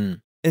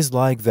person is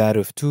like that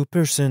of two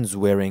persons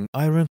wearing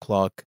iron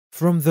clock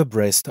from the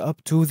breast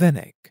up to the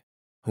neck.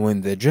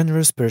 When the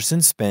generous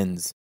person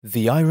spends,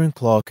 the iron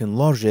clock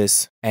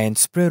enlarges and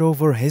spread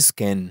over his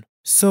skin,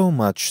 so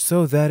much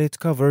so that it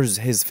covers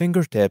his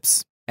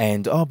fingertips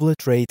and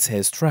obliterates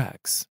his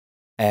tracks.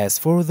 As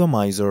for the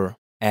miser,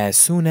 as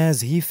soon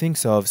as he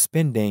thinks of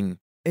spending,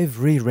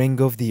 every ring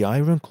of the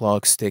iron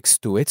clock sticks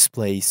to its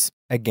place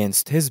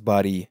against his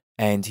body,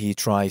 and he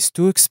tries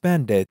to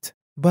expand it,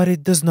 but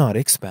it does not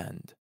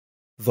expand.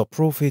 The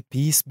Prophet,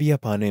 peace be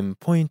upon him,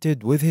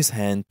 pointed with his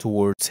hand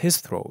towards his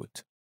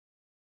throat.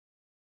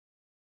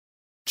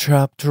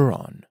 Chapter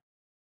on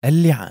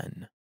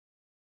Al-Li'an,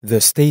 the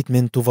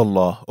statement of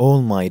Allah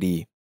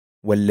Almighty,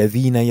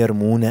 وَالَّذِينَ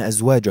يَرْمُونَ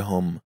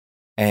أَزْوَاجَهُمْ,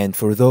 and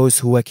for those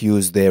who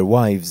accuse their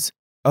wives,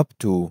 up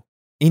to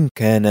إِن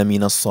كَانَ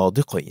مِنَ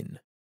الصَّادِقِينَ,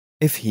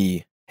 if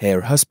he,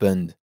 her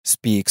husband,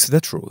 speaks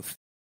the truth.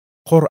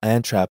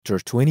 Quran chapter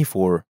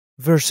 24,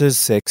 verses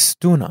 6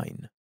 to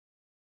 9.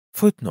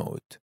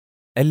 Footnote: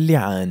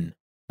 Al-Li'an,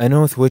 an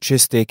oath which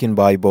is taken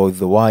by both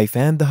the wife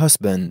and the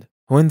husband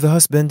when the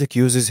husband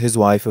accuses his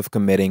wife of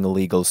committing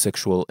illegal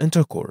sexual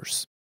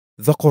intercourse.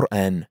 The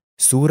Quran,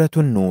 Surah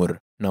An-Nur,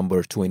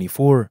 number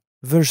 24,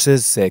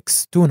 verses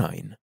 6 to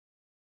 9.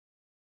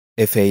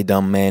 If a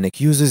dumb man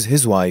accuses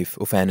his wife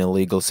of an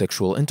illegal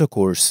sexual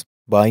intercourse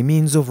by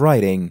means of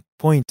writing,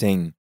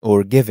 pointing,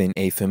 or giving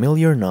a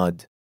familiar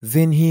nod,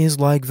 then he is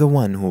like the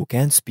one who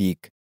can't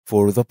speak,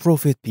 for the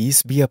Prophet,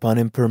 peace be upon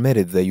him,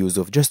 permitted the use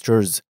of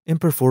gestures in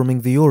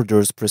performing the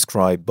orders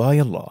prescribed by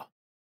Allah.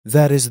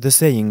 That is the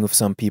saying of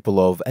some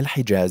people of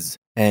Al-Hijaz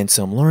and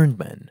some learned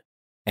men.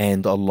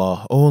 And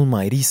Allah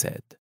Almighty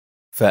said,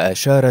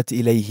 فَأَشَارَتْ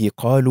إِلَيْهِ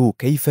قَالُوا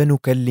كَيْفَ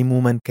نُكَلِّمُ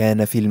مَنْ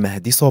كَانَ فِي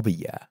الْمَهْدِ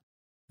صَبِيًّا.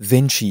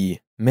 Then she,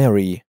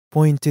 Mary,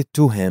 pointed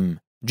to him,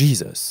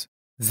 Jesus.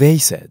 They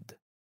said,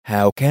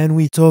 how can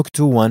we talk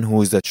to one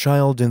who is a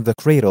child in the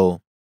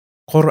cradle?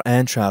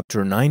 Quran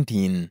chapter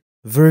 19,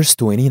 verse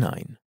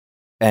 29.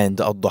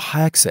 And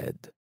Ad-Dhahhak said,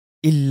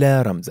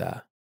 إِلَّا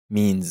رَمْزًا,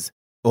 means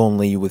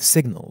only with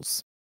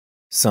signals.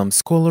 Some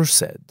scholars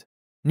said,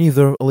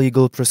 neither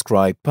legal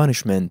prescribed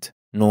punishment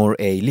nor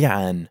a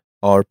li'an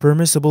are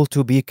permissible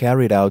to be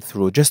carried out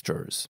through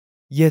gestures.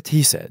 Yet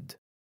he said,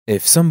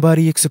 if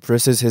somebody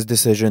expresses his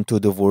decision to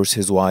divorce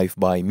his wife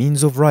by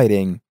means of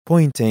writing,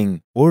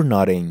 pointing, or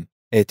nodding,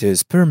 it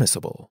is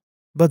permissible.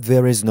 But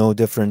there is no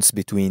difference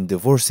between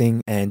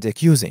divorcing and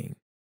accusing.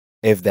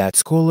 If that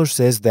scholar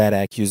says that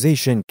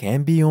accusation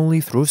can be only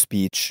through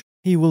speech,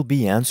 he will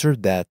be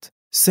answered that,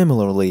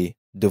 similarly,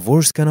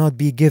 divorce cannot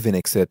be given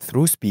except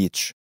through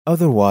speech,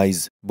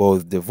 otherwise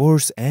both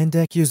divorce and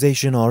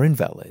accusation are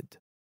invalid.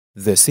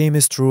 The same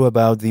is true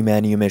about the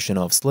manumission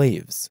of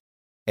slaves.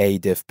 A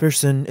deaf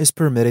person is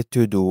permitted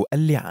to do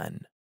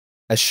al-li'an.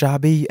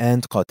 Ash-Sha'bi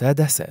and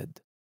Qatada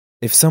said,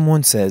 if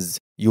someone says,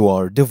 you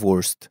are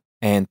divorced,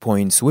 and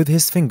points with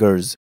his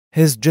fingers,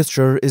 his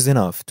gesture is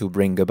enough to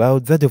bring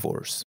about the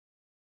divorce.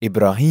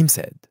 Ibrahim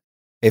said,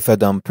 if a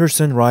dumb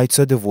person writes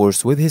a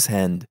divorce with his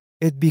hand,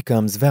 it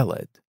becomes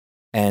valid.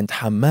 And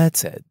Hammad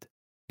said,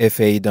 if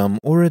a dumb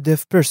or a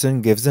deaf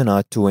person gives a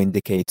nod to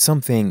indicate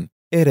something,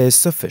 it is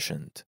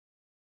sufficient.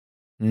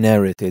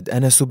 Narrated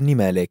Anas ibn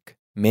Malik,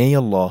 may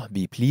Allah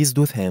be pleased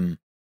with him,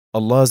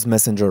 Allah's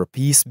Messenger,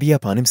 peace be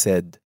upon him,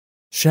 said,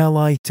 shall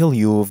I tell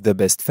you of the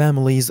best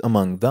families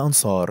among the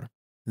Ansar?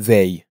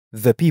 They,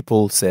 the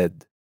people,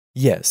 said,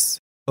 yes,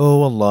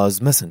 O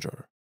Allah's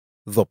Messenger.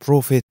 The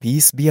Prophet,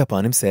 peace be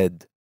upon him,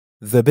 said,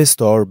 the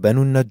best are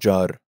Banu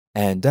Najjar,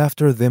 and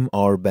after them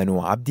are Banu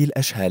Abdil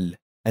Ashhal,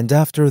 and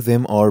after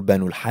them are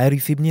Banu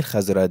al-Harith ibn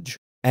al-Khazraj,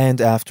 and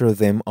after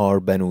them are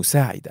Banu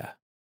Sa'ida.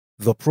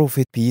 The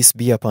Prophet, peace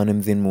be upon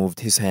him, then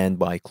moved his hand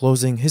by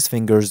closing his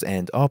fingers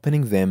and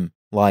opening them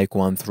like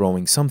one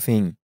throwing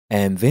something,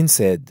 and then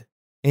said,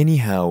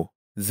 anyhow,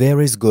 there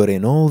is good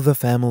in all the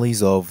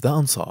families of the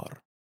Ansar.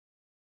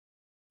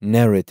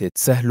 Narrated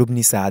Sahl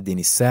ibn Sa'd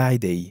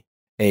al-Sa'idi,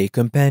 a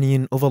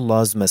companion of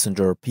Allah's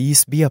Messenger,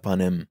 peace be upon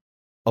him.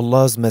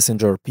 Allah's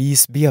Messenger,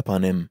 peace be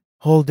upon him,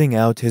 holding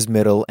out his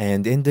middle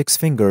and index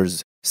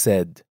fingers,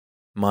 said,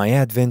 my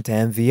advent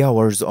and the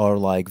hours are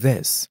like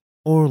this,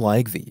 or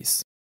like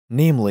these.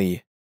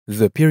 Namely,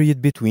 the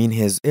period between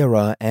his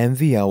era and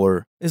the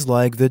hour is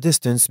like the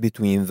distance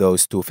between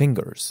those two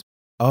fingers,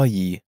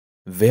 i.e.,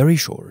 very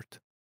short.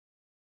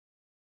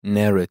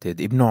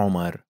 Narrated Ibn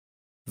Umar,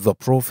 the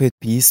Prophet,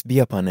 peace be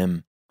upon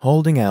him,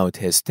 holding out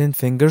his 10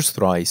 fingers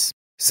thrice,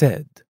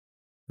 said,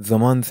 the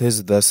month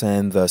is thus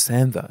and thus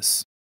and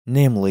thus,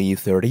 namely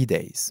 30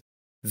 days.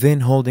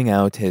 Then holding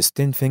out his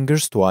 10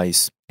 fingers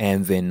twice,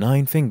 and then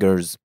 9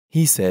 fingers,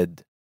 he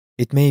said,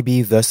 it may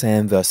be thus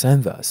and thus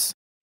and thus,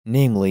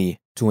 namely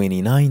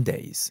 29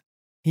 days.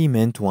 He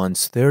meant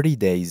once 30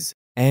 days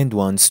and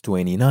once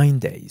 29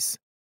 days.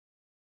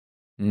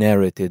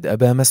 Narrated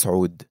Aba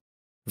Mas'ud,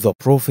 the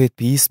Prophet,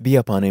 peace be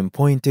upon him,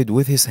 pointed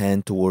with his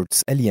hand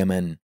towards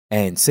Al-Yaman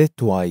and said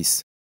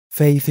twice,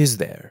 faith is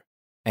there,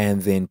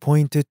 and then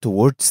pointed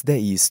towards the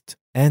east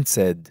and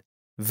said,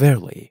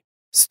 verily,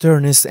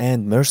 sternness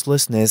and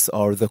mercilessness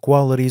are the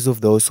qualities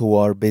of those who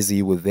are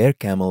busy with their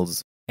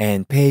camels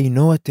and pay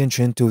no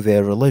attention to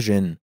their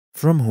religion,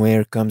 from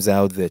where comes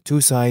out the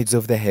 2 sides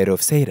of the head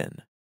of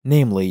Satan,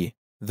 namely,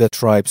 the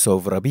tribes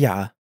of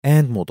Rabi'ah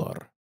and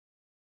Mudar.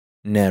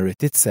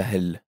 Narrated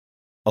Sahil,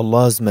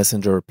 Allah's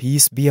Messenger,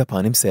 peace be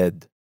upon him,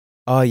 said,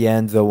 I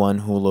and the one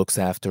who looks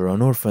after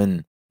an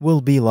orphan will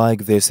be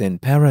like this in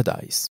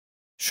paradise,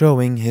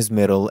 showing his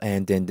middle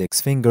and index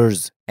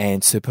fingers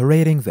and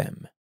separating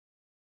them.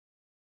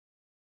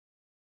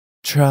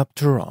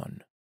 Chapter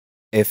on,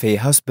 if a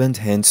husband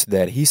hints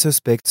that he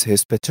suspects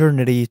his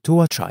paternity to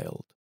a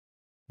child.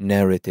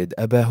 Narrated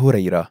Abu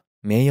Hurairah,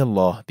 may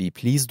Allah be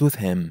pleased with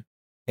him,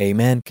 a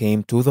man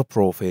came to the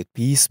Prophet,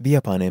 peace be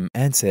upon him,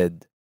 and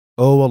said,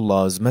 O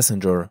Allah's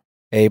Messenger,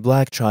 a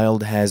black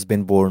child has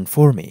been born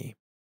for me.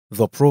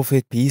 The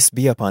Prophet, peace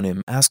be upon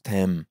him, asked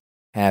him,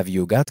 have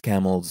you got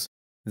camels?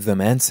 The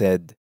man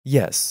said,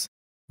 yes.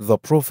 The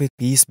Prophet,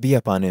 peace be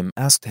upon him,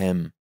 asked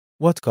him,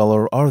 "What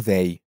color are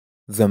they?"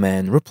 The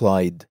man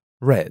replied,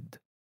 "Red."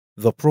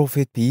 The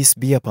Prophet, peace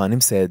be upon him,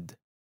 said,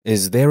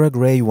 "Is there a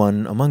gray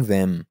one among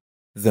them?"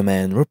 The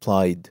man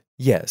replied,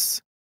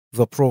 "Yes."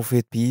 The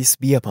Prophet, peace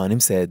be upon him,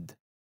 said,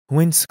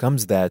 "Whence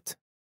comes that?"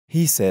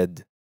 He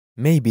said,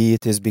 "Maybe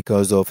it is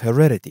because of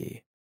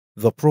heredity."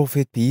 The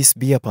Prophet, peace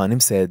be upon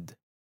him, said,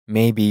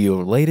 "Maybe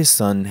your latest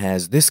son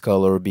has this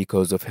color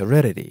because of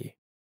heredity."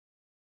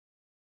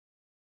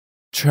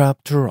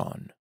 Chapter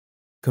on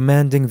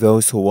Commanding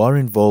those who are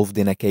involved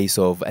in a case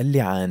of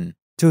al-li'an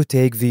to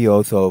take the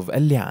oath of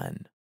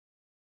al-li'an.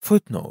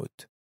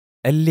 Footnote: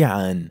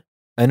 al-li'an,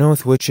 an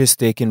oath which is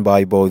taken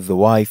by both the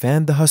wife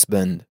and the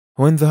husband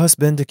when the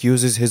husband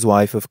accuses his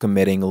wife of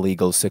committing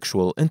illegal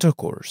sexual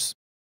intercourse.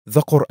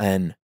 The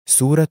Quran,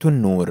 Surah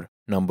An-Nur,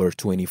 number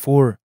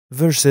 24,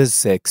 verses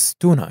 6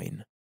 to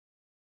 9.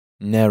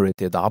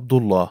 Narrated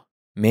Abdullah,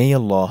 may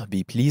Allah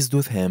be pleased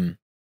with him,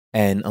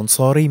 an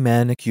Ansari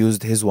man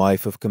accused his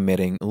wife of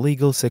committing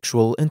illegal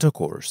sexual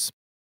intercourse.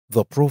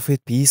 The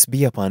Prophet, peace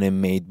be upon him,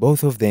 made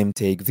both of them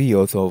take the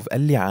oath of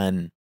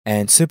al-li'an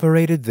and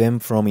separated them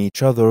from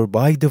each other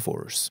by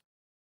divorce.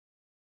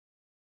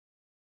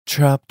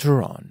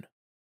 Chapter on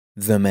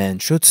The man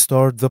should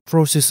start the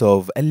process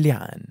of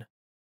al-li'an.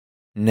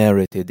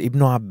 Narrated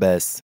Ibn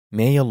Abbas,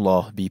 may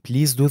Allah be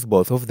pleased with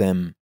both of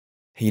them.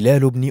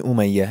 Hilal ibn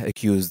Umayyah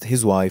accused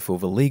his wife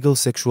of illegal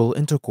sexual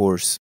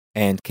intercourse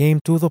and came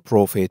to the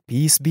Prophet,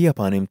 peace be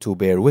upon him, to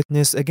bear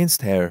witness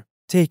against her,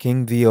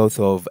 taking the oath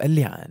of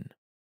al-li'an.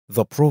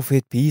 The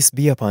Prophet, peace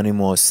be upon him,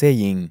 was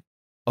saying,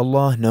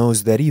 "Allah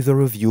knows that either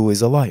of you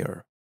is a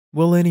liar.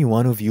 Will any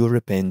one of you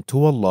repent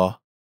to Allah?"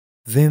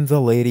 Then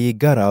the lady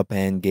got up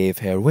and gave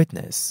her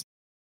witness.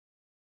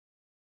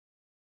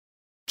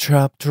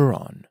 Chapter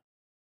on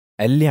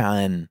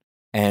al-li'an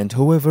and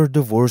whoever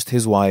divorced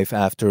his wife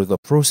after the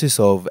process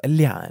of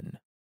al-li'an.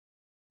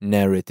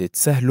 Narrated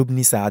Sahl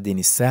ibn Sa'd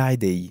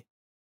al-Sa'idi,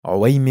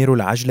 Uwaymir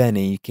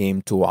al-Ajlani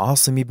came to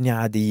Asim ibn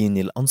Adi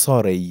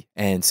al-Ansari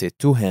and said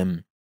to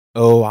him,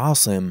 "O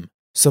Asim,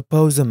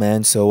 suppose a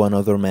man saw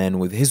another man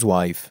with his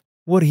wife,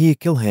 would he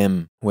kill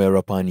him,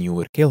 whereupon you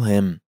would kill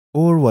him,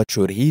 or what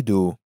should he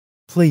do?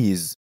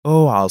 Please,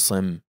 O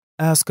Asim,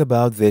 ask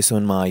about this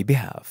on my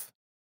behalf."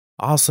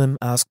 Asim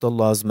asked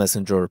Allah's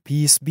Messenger,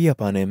 peace be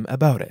upon him,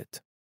 about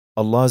it.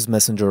 Allah's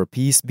Messenger,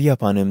 peace be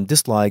upon him,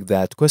 disliked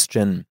that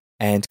question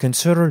and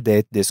considered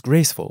it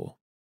disgraceful.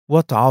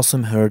 What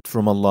Asim heard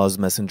from Allah's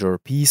Messenger,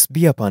 peace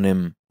be upon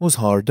him, was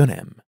hard on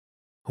him.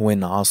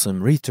 When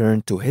Asim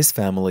returned to his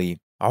family,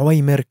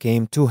 Uwaymir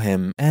came to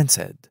him and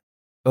said,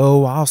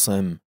 "O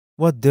Asim,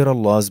 what did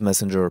Allah's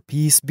Messenger,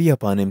 peace be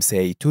upon him,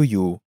 say to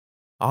you?"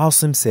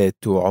 Asim said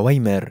to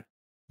Uwaymir,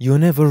 "You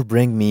never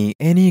bring me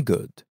any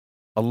good."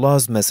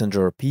 Allah's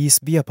Messenger, peace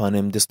be upon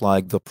him,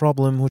 disliked the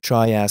problem which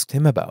I asked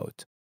him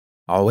about.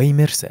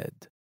 Uwaymir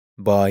said,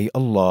 "By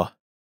Allah,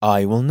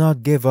 I will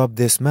not give up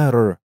this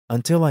matter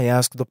until I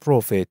ask the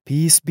Prophet,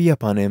 peace be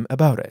upon him,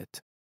 about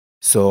it."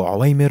 So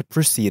Uwaymir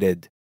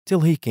proceeded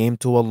till he came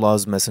to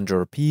Allah's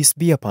Messenger, peace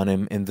be upon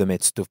him, in the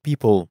midst of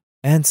people,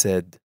 and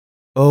said,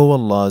 "O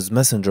Allah's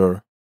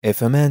Messenger,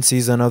 if a man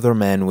sees another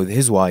man with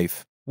his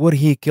wife, would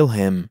he kill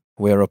him,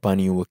 whereupon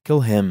you would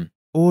kill him,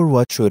 or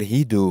what should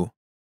he do?"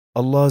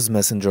 Allah's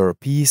Messenger,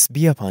 peace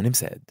be upon him,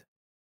 said,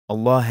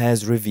 "Allah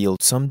has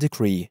revealed some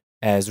decree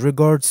as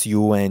regards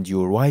you and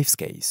your wife's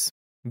case.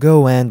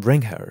 Go and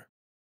bring her."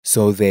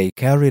 So they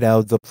carried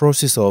out the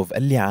process of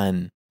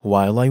al-li'an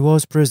while I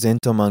was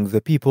present among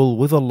the people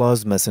with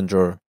Allah's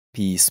Messenger,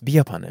 peace be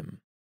upon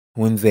him.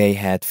 When they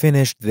had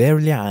finished their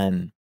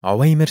li'an,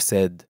 Uwaymir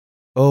said,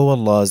 "O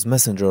Allah's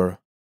Messenger,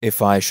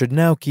 if I should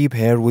now keep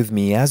her with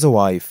me as a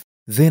wife,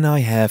 then I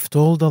have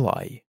told a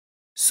lie."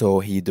 So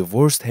he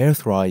divorced her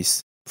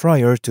thrice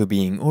prior to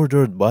being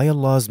ordered by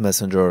Allah's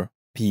Messenger,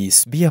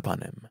 peace be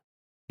upon him.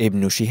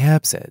 Ibn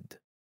Shihab said,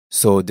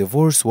 so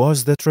divorce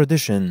was the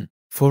tradition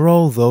for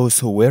all those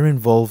who were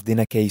involved in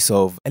a case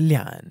of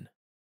al-li'an.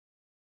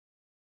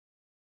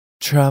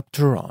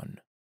 Chapter on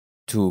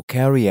To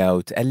carry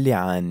out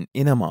al-li'an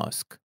in a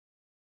mosque.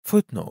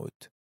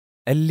 Footnote: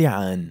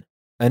 al-li'an,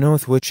 an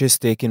oath which is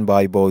taken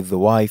by both the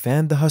wife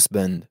and the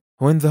husband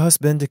when the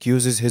husband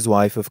accuses his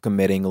wife of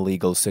committing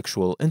illegal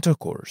sexual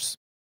intercourse.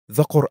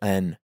 The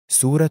Quran,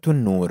 Surah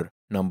An-Nur,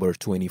 number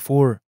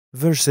 24,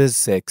 verses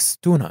 6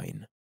 to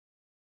 9.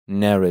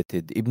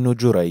 Narrated Ibn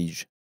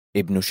Jurayj,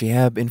 Ibn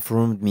Shihab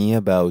informed me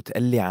about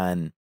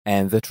al-li'an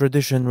and the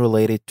tradition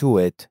related to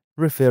it,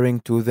 referring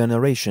to the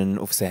narration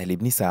of Sahl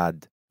ibn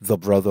Sa'd, the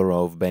brother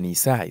of Bani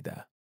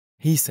Sa'ida.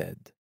 He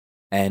said,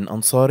 an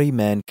Ansari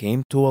man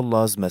came to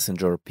Allah's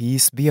Messenger,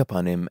 peace be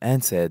upon him,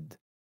 and said,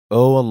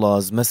 O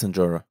Allah's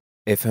Messenger,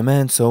 if a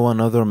man saw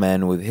another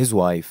man with his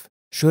wife,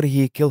 should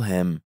he kill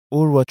him,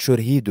 or what should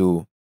he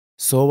do?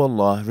 So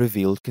Allah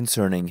revealed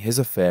concerning his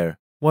affair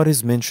what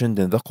is mentioned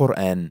in the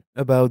Quran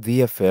about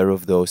the affair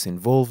of those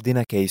involved in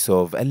a case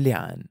of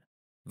al-li'an.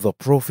 The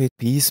Prophet,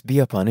 peace be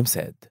upon him,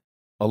 said,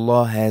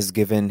 Allah has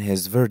given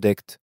his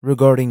verdict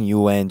regarding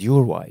you and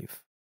your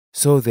wife.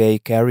 So they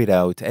carried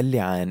out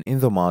al-li'an in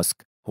the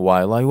mosque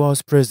while I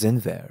was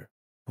present there.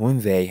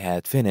 When they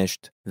had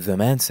finished, the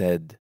man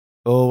said,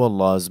 O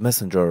Allah's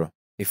Messenger,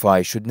 if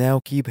I should now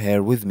keep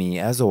her with me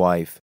as a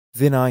wife,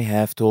 then I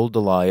have told a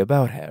lie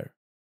about her.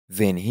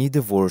 Then he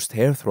divorced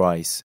her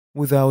thrice,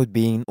 without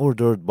being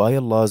ordered by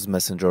Allah's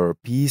Messenger,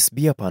 peace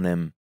be upon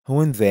him,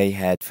 when they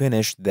had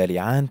finished the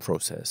li'an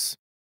process.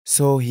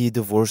 So he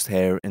divorced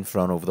her in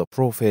front of the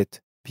Prophet,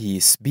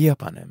 peace be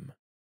upon him.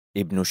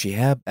 Ibn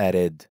Shihab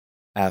added,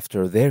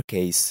 after their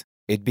case,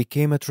 it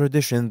became a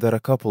tradition that a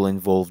couple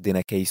involved in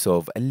a case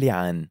of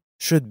al-li'an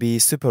should be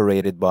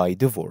separated by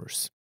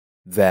divorce.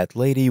 That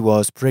lady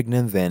was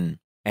pregnant then,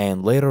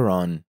 and later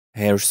on,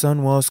 her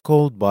son was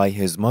called by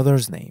his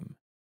mother's name.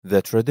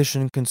 The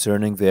tradition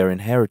concerning their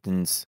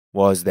inheritance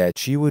was that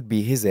she would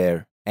be his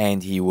heir,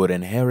 and he would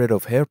inherit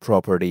of her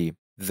property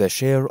the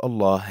share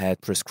Allah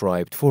had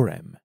prescribed for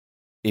him.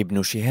 Ibn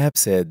Shihab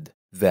said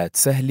that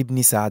Sahl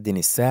ibn Sa'd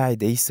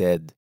al-Sa'idi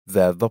said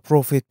that the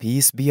Prophet,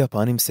 peace be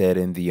upon him, said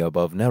in the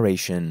above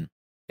narration,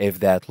 if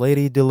that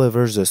lady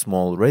delivers a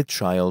small red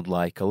child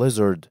like a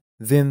lizard,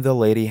 then the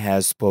lady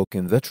has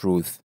spoken the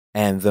truth,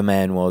 and the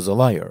man was a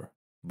liar.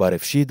 But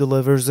if she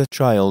delivers a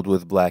child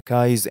with black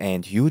eyes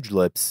and huge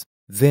lips,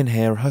 then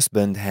her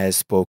husband has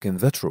spoken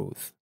the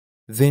truth.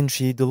 Then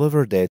she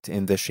delivered it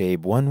in the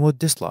shape one would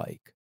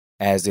dislike,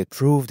 as it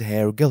proved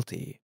her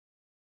guilty.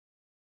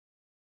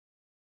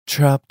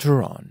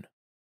 Chapter on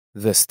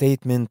the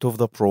statement of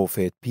the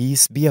Prophet,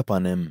 peace be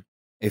upon him,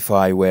 if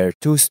I were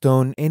to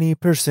stone any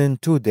person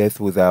to death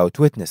without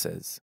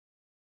witnesses.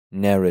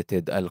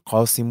 Narrated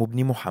Al-Qasim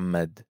ibn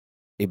Muhammad.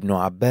 Ibn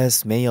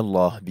Abbas, may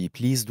Allah be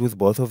pleased with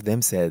both of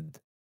them, said,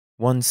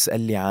 once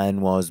al-li'an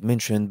was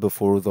mentioned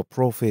before the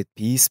Prophet,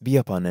 peace be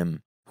upon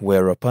him,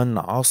 whereupon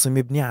Asim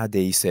ibn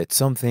Adi said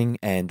something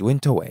and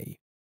went away.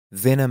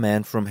 Then a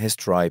man from his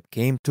tribe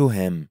came to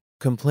him,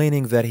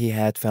 complaining that he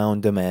had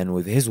found a man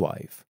with his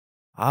wife.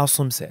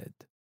 Asim said,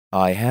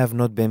 I have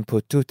not been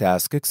put to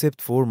task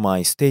except for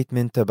my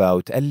statement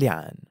about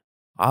al-li'an.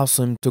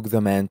 Asim took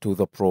the man to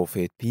the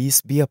Prophet,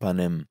 peace be upon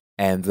him,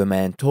 and the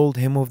man told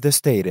him of the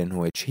state in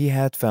which he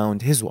had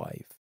found his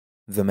wife.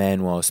 The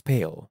man was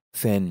pale,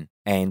 thin,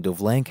 and of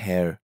lank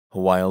hair,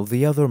 while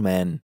the other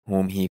man,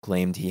 whom he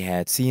claimed he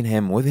had seen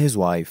him with his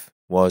wife,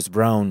 was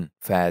brown,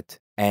 fat,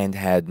 and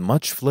had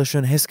much flesh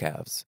on his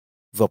calves.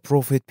 The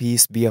Prophet,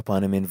 peace be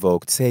upon him,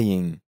 invoked,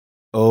 saying,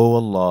 O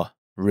Allah,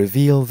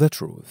 reveal the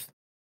truth.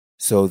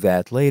 So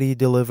that lady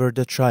delivered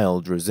a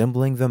child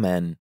resembling the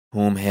man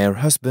whom her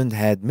husband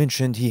had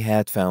mentioned he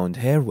had found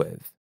her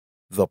with.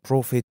 The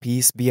Prophet,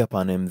 peace be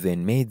upon him,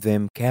 then made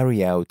them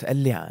carry out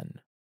al-li'an.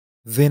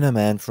 Then a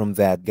man from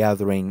that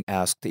gathering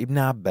asked Ibn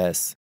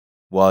Abbas,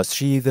 was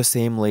she the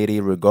same lady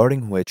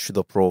regarding which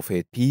the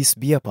Prophet, peace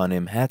be upon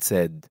him, had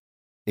said,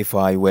 if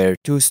I were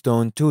to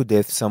stone to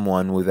death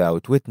someone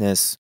without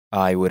witness,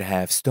 I would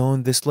have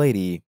stoned this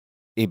lady?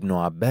 Ibn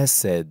Abbas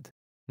said,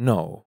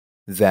 no,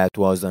 that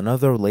was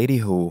another lady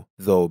who,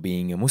 though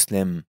being a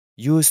Muslim,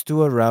 used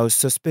to arouse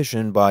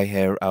suspicion by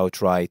her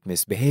outright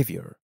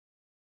misbehavior.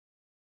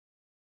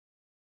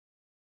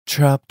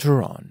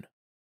 Chapter on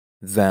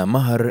the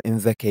Mahr in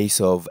the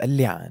case of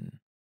al-li'an.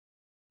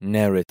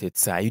 Narrated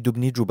Sa'id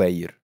ibn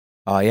Jubayr.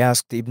 I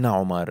asked Ibn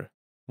Umar,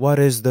 what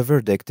is the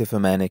verdict if a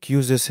man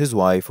accuses his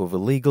wife of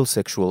illegal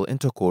sexual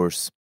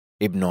intercourse?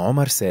 Ibn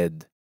Umar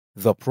said,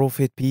 the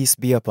Prophet, peace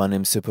be upon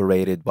him,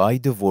 separated by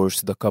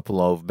divorce the couple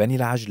of Bani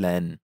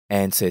al-Ajlan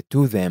and said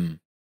to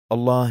them,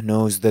 Allah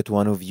knows that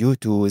one of you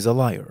two is a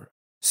liar.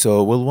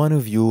 So will one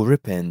of you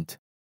repent?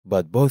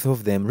 But both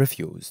of them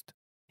refused.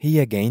 He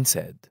again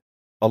said,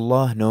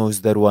 Allah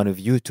knows that one of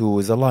you two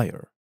is a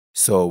liar.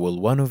 So will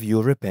one of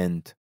you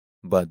repent?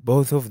 But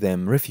both of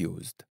them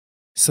refused.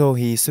 So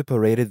he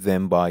separated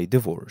them by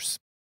divorce.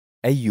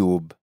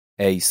 Ayyub,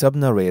 a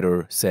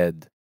sub-narrator,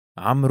 said,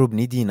 Amr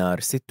ibn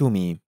Dinar said to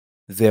me,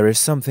 there is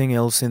something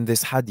else in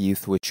this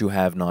hadith which you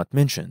have not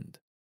mentioned.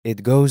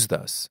 It goes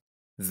thus.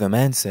 The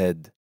man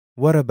said,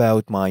 what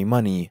about my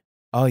money,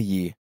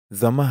 i.e.,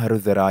 the mahr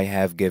that I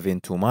have given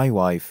to my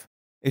wife?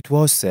 It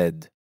was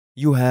said,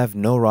 you have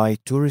no right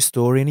to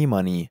restore any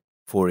money,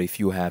 for if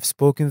you have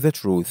spoken the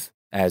truth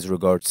as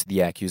regards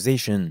the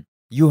accusation,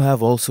 you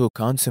have also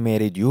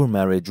consummated your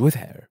marriage with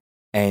her.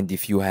 And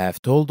if you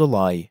have told a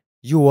lie,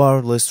 you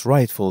are less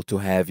rightful to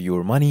have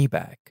your money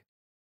back.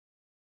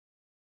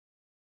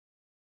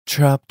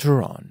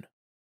 Chapter on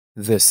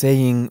the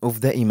saying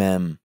of the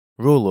Imam,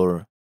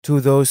 ruler, to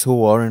those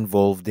who are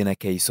involved in a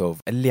case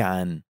of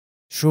al-li'an,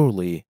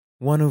 surely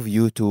one of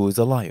you two is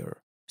a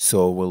liar,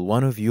 so will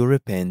one of you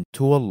repent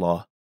to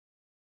Allah.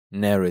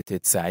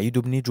 Narrated Sa'id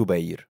ibn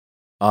Jubayr.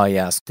 I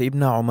asked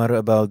Ibn Umar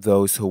about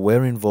those who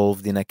were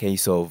involved in a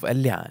case of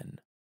al-li'an.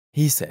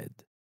 He said,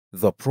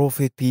 the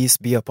Prophet, peace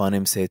be upon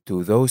him, said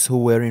to those who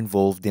were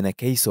involved in a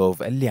case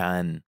of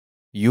al-li'an,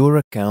 your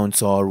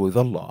accounts are with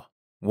Allah.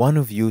 One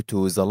of you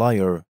two is a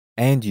liar,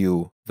 and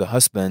you, the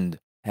husband,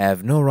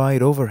 have no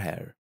right over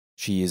her.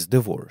 She is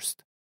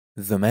divorced.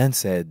 The man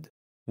said,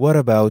 what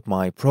about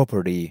my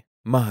property,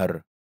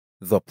 mahr?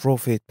 The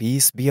Prophet,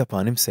 peace be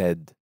upon him,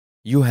 said,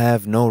 You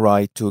have no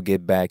right to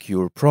get back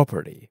your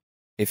property.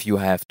 If you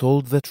have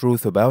told the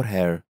truth about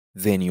her,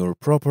 then your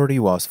property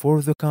was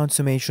for the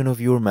consummation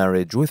of your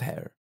marriage with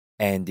her.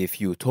 And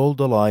if you told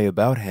a lie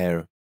about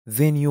her,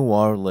 then you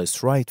are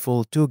less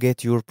rightful to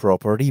get your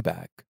property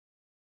back.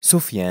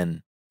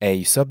 Sufyan,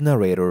 a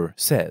sub-narrator,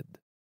 said,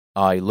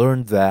 I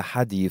learned the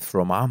hadith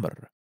from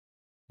Amr.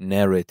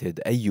 Narrated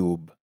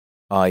Ayyub,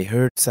 I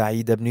heard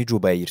Sa'id ibn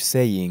Jubayr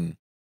saying,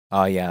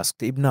 I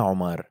asked Ibn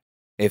Umar,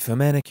 if a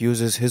man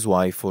accuses his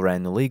wife for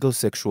an illegal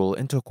sexual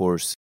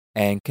intercourse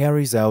and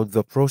carries out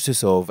the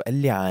process of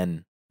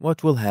al-li'an,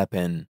 what will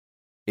happen?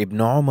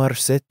 Ibn Umar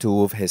set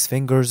two of his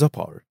fingers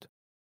apart.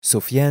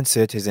 Sufyan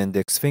set his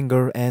index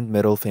finger and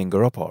middle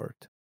finger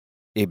apart.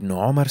 Ibn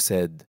Umar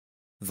said,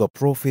 the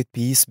Prophet,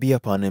 peace be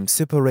upon him,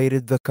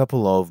 separated the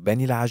couple of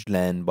Bani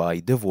al-Ajlan by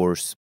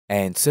divorce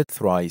and said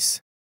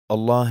thrice,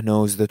 Allah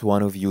knows that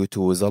one of you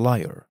two is a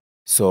liar.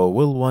 So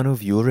will one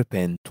of you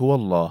repent to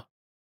Allah?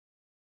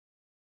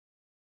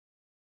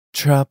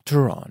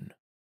 Chapter on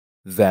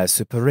the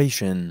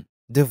separation,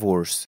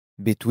 divorce,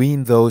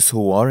 between those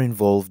who are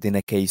involved in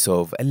a case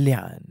of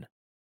al-li'an.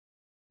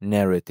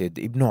 Narrated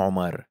Ibn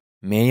Umar,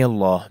 may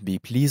Allah be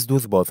pleased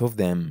with both of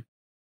them.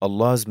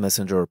 Allah's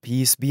Messenger,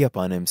 peace be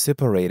upon him,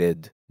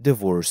 separated,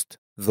 divorced,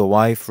 the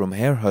wife from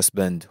her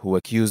husband who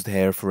accused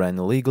her for an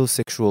illegal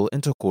sexual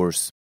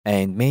intercourse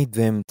and made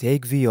them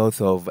take the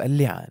oath of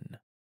al-li'an.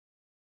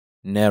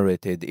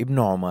 Narrated Ibn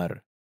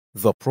Umar,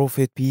 the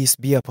Prophet, peace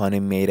be upon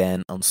him, made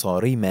an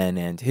Ansari man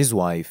and his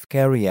wife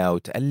carry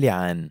out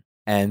al-li'an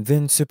and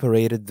then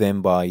separated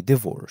them by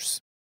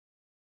divorce.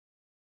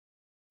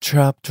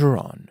 Chapter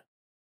on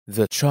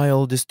the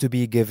child is to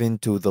be given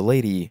to the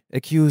lady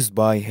accused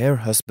by her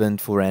husband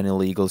for an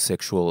illegal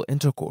sexual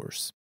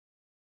intercourse.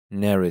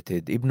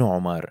 Narrated Ibn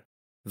Umar,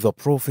 the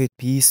Prophet,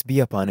 peace be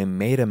upon him,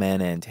 made a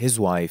man and his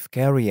wife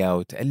carry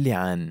out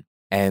al-li'an,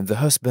 and the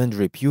husband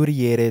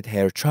repudiated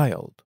her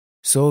child.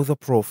 So the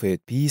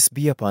Prophet, peace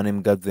be upon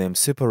him, got them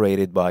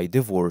separated by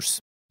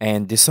divorce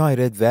and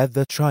decided that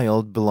the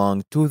child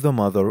belonged to the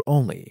mother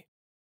only.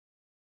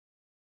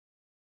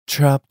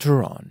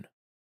 Chapter on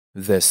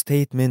the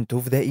statement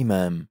of the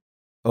Imam,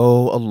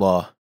 O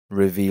Allah,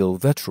 reveal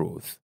the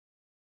truth.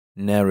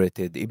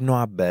 Narrated Ibn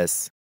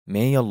Abbas,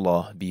 may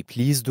Allah be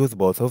pleased with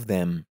both of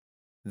them.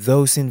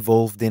 Those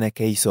involved in a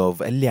case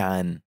of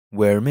al-li'an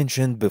were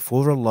mentioned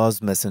before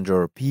Allah's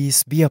Messenger,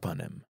 peace be upon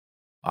him.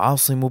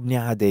 Asim ibn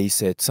Adi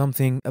said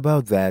something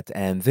about that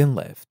and then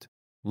left.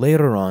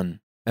 Later on,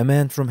 a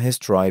man from his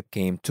tribe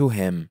came to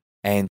him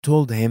and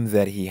told him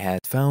that he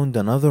had found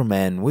another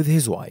man with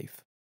his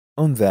wife.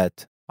 On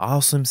that,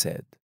 Asim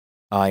said,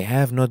 I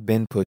have not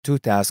been put to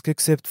task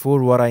except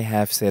for what I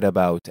have said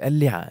about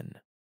al-li'an.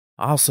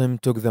 Asim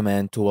took the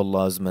man to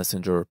Allah's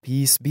Messenger,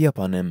 peace be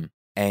upon him,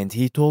 and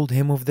he told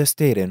him of the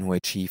state in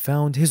which he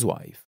found his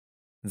wife.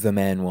 The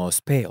man was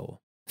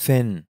pale,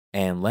 thin,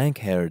 and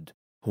lank-haired,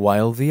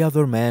 while the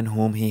other man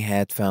whom he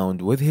had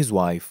found with his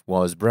wife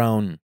was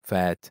brown,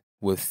 fat,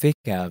 with thick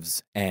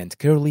calves and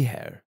curly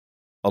hair.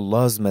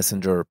 Allah's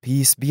Messenger,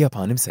 peace be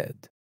upon him,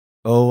 said,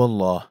 O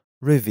Allah,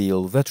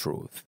 reveal the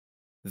truth.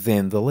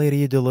 Then the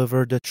lady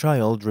delivered a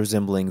child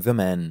resembling the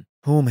man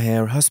whom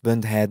her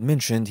husband had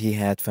mentioned he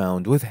had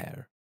found with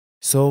her.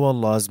 So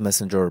Allah's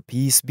Messenger,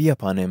 peace be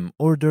upon him,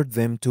 ordered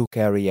them to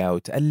carry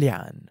out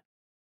al-li'an.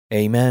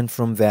 A man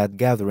from that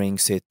gathering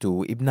said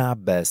to Ibn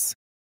Abbas,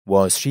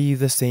 was she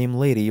the same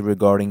lady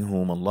regarding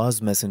whom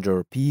Allah's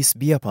Messenger, peace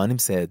be upon him,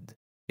 said,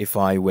 if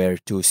I were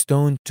to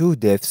stone to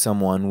death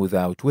someone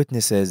without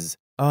witnesses,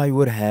 I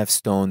would have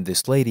stoned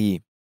this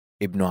lady?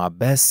 Ibn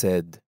Abbas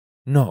said,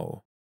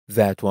 no.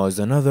 That was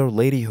another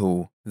lady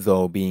who,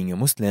 though being a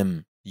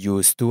Muslim,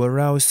 used to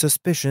arouse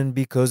suspicion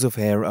because of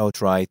her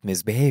outright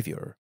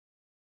misbehavior.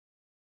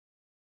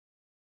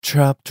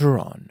 Chapter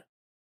on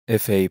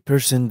if a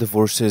person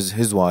divorces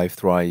his wife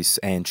thrice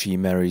and she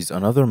marries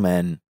another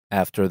man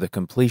after the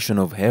completion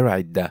of her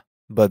iddah,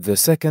 but the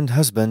second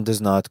husband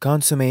does not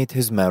consummate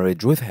his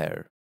marriage with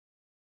her.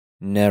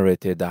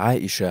 Narrated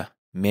Aisha,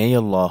 may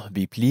Allah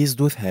be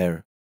pleased with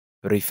her,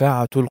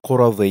 Rifa'atul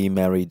Quradi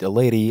married a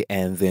lady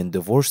and then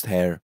divorced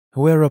her,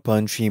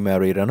 whereupon she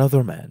married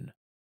another man.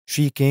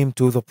 She came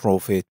to the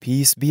Prophet,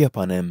 peace be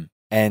upon him,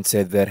 and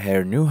said that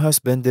her new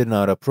husband did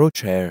not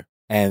approach her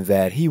and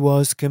that he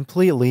was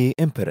completely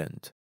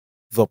impotent.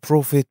 The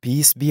Prophet,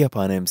 peace be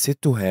upon him,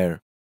 said to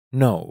her,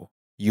 no,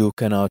 you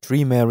cannot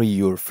remarry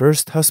your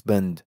first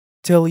husband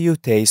till you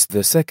taste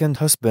the second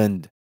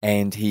husband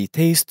and he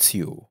tastes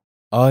you,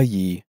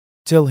 i.e.,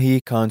 till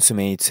he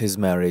consummates his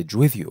marriage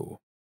with you.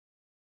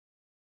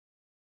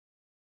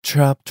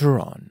 Chapter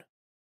on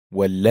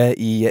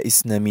وَاللَّائِي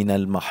يَئِسْنَ مِنَ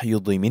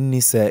الْمَحْيِضِ مِن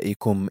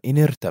نِسَائِكُمْ إِنِ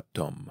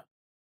ارْتَبْتُمْ.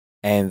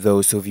 And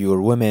those of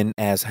your women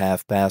as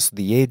have passed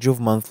the age of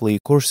monthly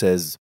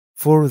courses,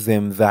 for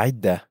them the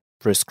iddah,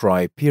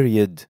 prescribed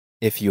period,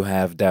 if you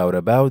have doubt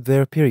about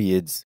their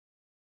periods.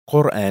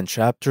 Quran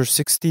chapter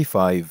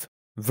 65,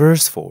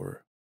 verse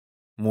 4.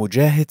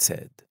 Mujahid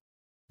said,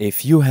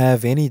 if you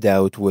have any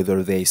doubt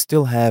whether they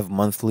still have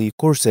monthly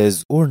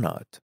courses or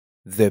not,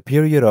 The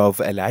period of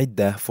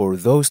al-iddah for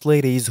those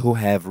ladies who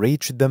have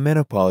reached the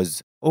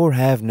menopause or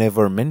have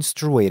never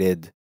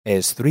menstruated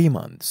is 3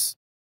 months.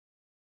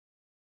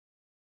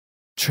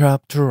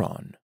 Chapter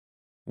on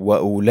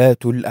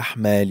وَأُولَاتُ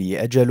الْأَحْمَالِ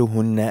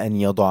أَجَلُهُنَّ أَنْ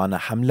يَضَعْنَ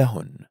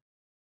حَمْلَهُنَّ.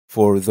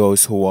 For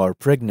those who are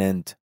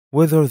pregnant,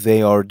 whether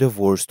they are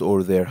divorced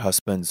or their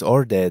husbands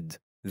are dead,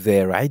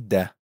 their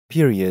iddah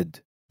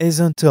period is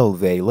until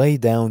they lay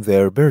down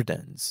their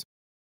burdens.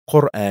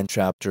 Quran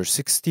chapter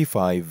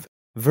 65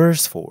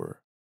 verse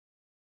 4.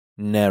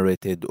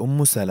 Narrated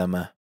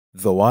Salama,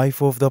 the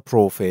wife of the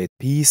Prophet,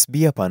 peace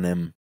be upon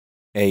him,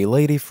 a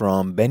lady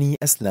from Bani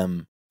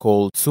Aslam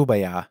called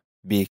Subay'ah,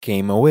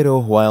 became a widow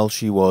while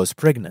she was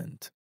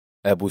pregnant.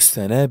 Abu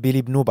Sanabil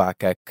ibn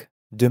Ba'kak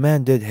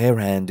demanded her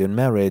hand in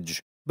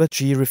marriage, but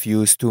she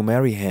refused to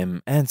marry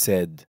him and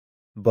said,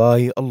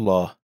 "By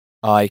Allah,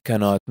 I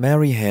cannot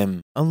marry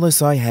him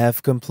unless I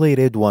have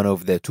completed one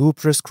of the 2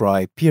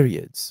 prescribed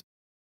periods."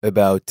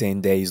 About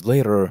 10 days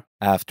later,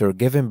 after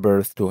giving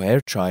birth to her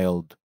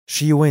child,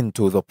 she went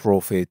to the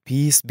Prophet,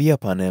 peace be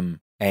upon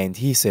him, and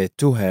he said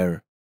to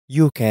her,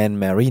 "You can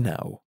marry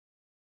now."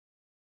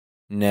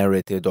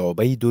 Narrated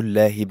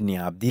Ubaydullah ibn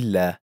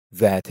Abdullah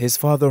that his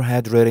father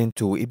had written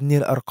to Ibn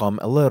al-Arqam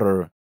a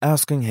letter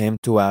asking him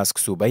to ask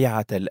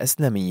Subay'at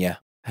al-Aslamiyah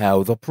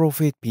how the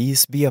Prophet,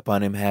 peace be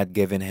upon him, had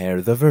given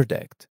her the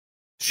verdict.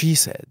 She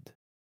said,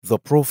 "The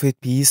Prophet,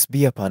 peace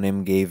be upon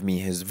him, gave me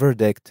his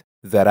verdict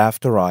that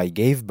after I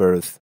gave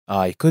birth,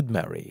 I could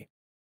marry."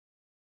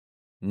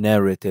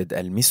 Narrated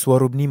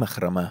Al-Miswar ibn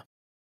Makhrama,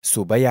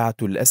 Subay'at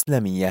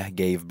al-Aslamiyah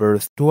gave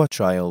birth to a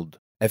child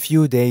a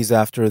few days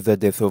after the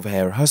death of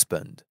her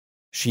husband.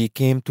 She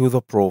came to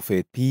the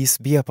Prophet, peace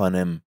be upon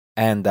him,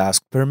 and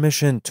asked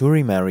permission to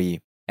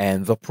remarry,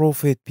 and the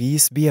Prophet,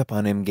 peace be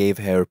upon him, gave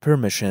her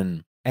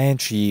permission, and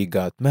she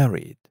got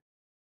married.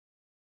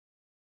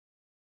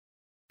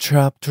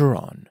 Chapter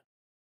on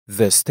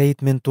the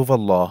statement of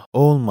Allah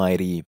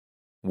Almighty,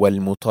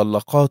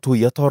 وَالْمُطَلَّقَاتُ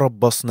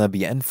يَتَرَبَّصْنَ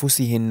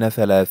بِأَنفُسِهِنَّ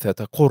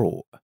ثَلَاثَةَ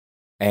قُرُوءٍ.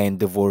 And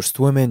divorced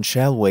women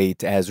shall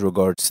wait as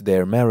regards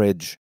their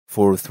marriage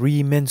for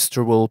 3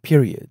 menstrual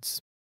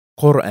periods.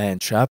 Quran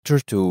chapter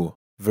 2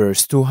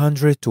 verse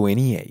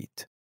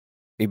 228.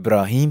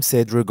 Ibrahim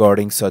said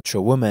regarding such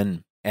a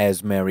woman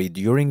as married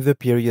during the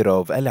period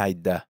of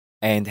al-iddah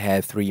and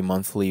had 3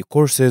 monthly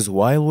courses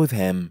while with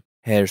him,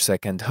 her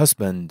second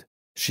husband,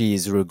 she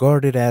is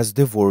regarded as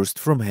divorced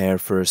from her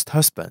first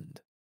husband.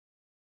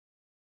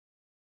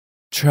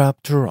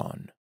 Chapter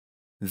on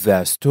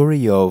the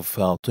story of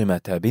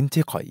Fatimah bint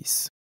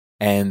Qais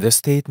and the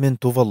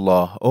statement of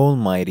Allah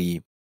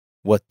Almighty,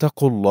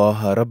 وَاتَّقُوا اللَّهَ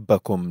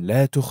رَبَّكُمْ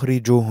لَا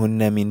تُخْرِجُوهُنَّ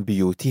مِنْ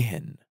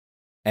بِيُوتِهِنَّ.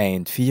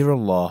 And fear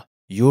Allah,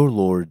 your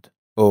Lord,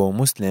 O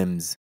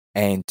Muslims,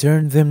 and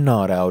turn them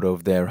not out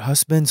of their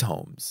husbands'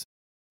 homes.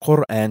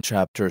 Quran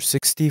chapter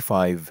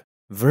 65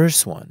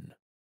 verse 1.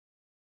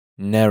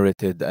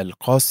 Narrated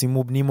Al-Qasim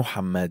ibn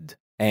Muhammad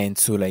and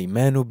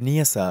Sulaiman ibn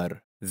Yasar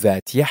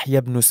that Yahya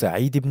ibn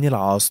Sa'id ibn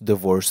al-As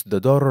divorced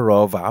the daughter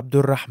of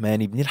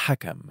Abdurrahman ibn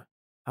al-Hakam.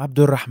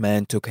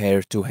 Abdurrahman took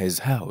her to his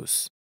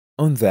house.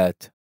 On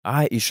that,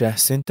 Aisha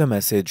sent a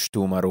message to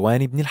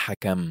Marwan ibn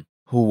al-Hakam,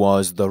 who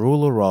was the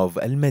ruler of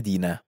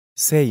Al-Madinah,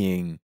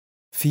 saying,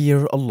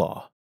 "Fear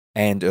Allah,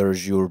 and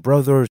urge your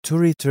brother to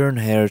return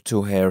her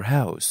to her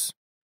house."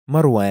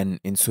 Marwan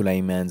in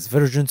Sulaiman's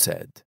version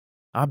said,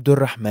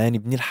 "Abdurrahman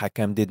ibn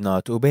al-Hakam did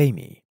not obey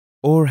me,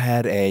 or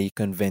had a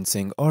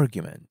convincing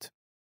argument."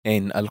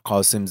 In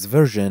Al-Qasim's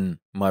version,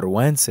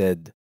 Marwan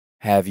said,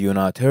 "Have you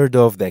not heard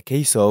of the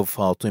case of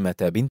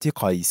Fatimah bint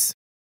Qais?"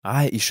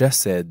 Aisha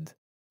said,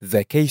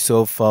 "The case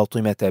of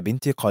Fatimah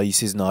bint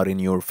Qais is not in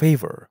your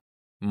favor."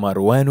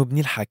 Marwan ibn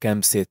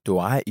al-Hakam said to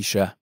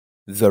Aisha,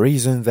 "The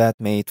reason that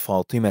made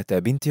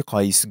Fatimah bint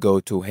Qais go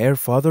to her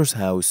father's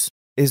house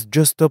is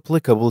just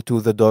applicable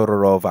to the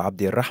daughter of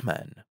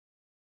Abdurrahman."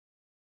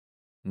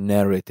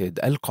 Narrated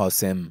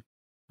Al-Qasim,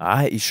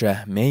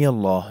 Aisha, may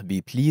Allah be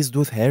pleased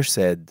with her,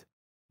 said,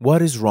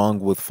 "What is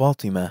wrong with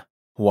Fatima?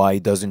 Why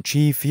doesn't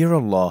she fear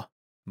Allah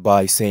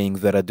by saying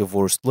that a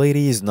divorced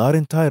lady is not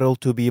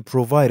entitled to be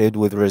provided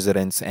with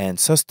residence and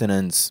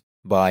sustenance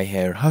by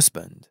her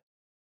husband?"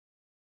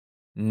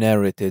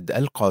 Narrated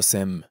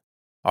Al-Qasim,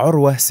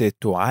 Urwa said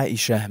to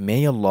Aisha,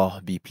 may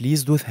Allah be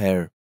pleased with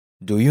her,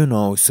 "Do you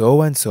know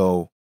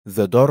so-and-so,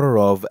 the daughter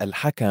of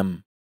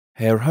Al-Hakam?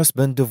 Her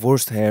husband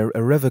divorced her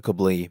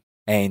irrevocably,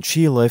 and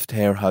she left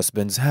her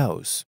husband's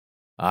house."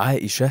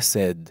 Aisha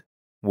said,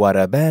 "What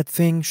a bad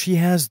thing she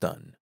has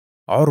done."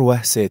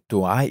 Urwa said to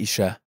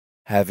Aisha,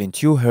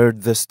 "Haven't you heard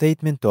the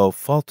statement of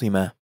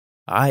Fatima?"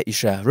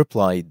 Aisha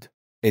replied,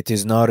 "It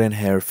is not in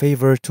her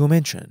favor to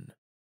mention."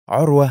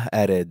 Urwa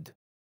added,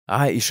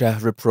 Aisha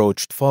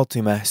reproached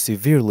Fatima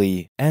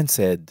severely and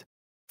said,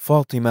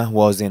 "Fatima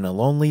was in a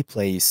lonely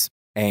place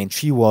and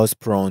she was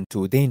prone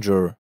to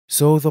danger,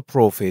 so the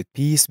Prophet,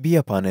 peace be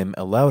upon him,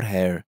 allowed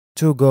her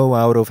to go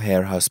out of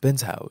her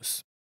husband's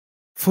house."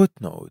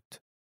 Footnote: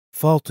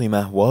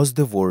 Fatima was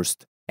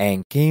divorced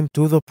and came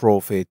to the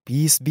Prophet,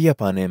 peace be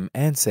upon him,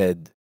 and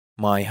said,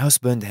 My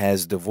husband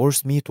has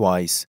divorced me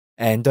twice,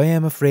 and I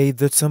am afraid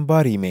that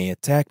somebody may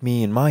attack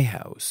me in my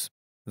house.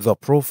 The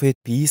Prophet,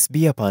 peace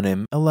be upon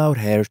him, allowed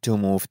her to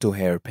move to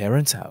her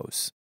parents'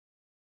 house.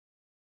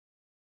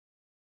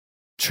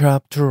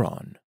 Chapter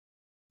on: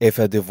 If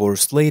a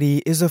divorced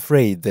lady is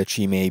afraid that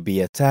she may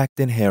be attacked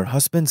in her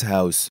husband's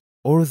house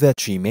or that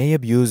she may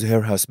abuse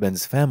her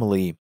husband's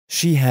family,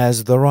 she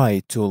has the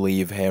right to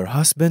leave her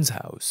husband's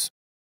house.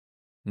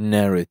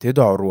 Narrated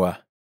Urwa.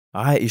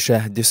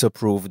 Aisha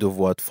disapproved of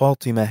what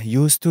Fatima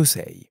used to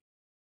say.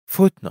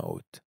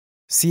 Footnote: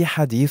 see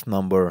Hadith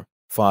number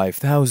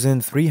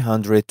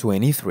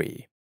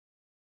 5323.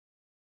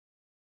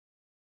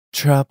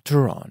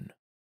 Chapter on: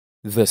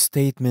 The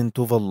statement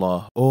of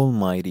Allah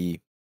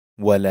Almighty,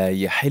 وَلَا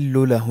يَحِلُّ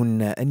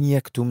لَهُنَّ أَنْ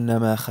يَكْتُمْنَ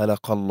مَا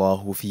خَلَقَ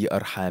اللَّهُ فِي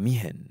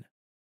أَرْحَامِهِنَّ.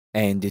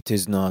 And it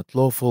is not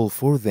lawful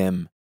for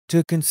them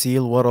to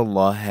conceal what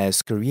Allah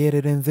has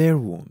created in their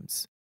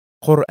wombs.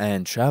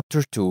 Quran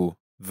chapter 2,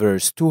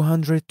 verse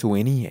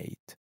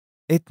 228.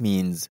 It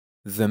means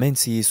the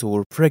menses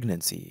or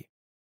pregnancy.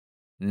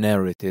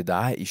 Narrated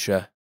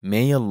Aisha,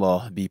 may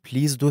Allah be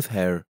pleased with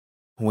her,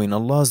 when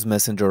Allah's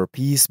Messenger,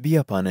 peace be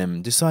upon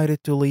him,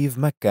 decided to leave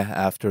Mecca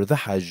after the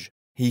Hajj,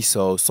 he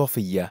saw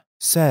Safiya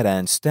sad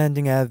and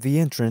standing at the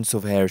entrance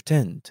of her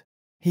tent.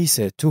 He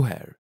said to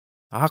her,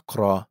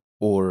 Aqra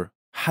or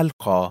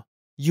Halqa,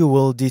 you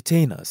will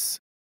detain us.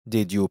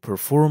 Did you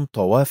perform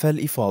Tawaf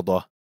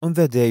al-Ifadah on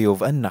the day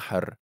of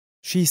An-Nahr?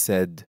 She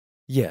said,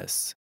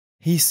 yes.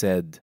 He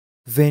said,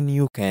 then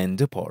you can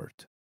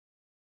depart.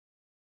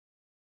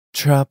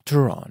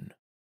 Chapter on: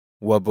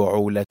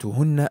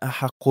 وَبُعُولَتُهُنَّ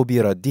أَحَقُّ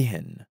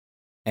بِرَدِّهِنَّ.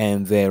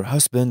 And their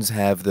husbands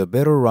have the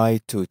better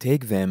right to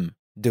take them,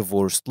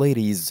 divorced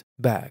ladies,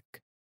 back.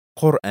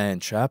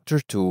 Quran chapter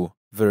 2,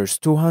 verse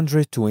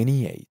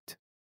 228.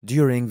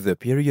 During the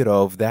period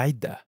of the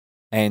Iddah.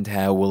 And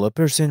how will a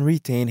person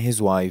retain his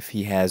wife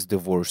he has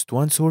divorced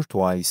once or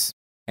twice?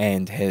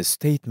 And his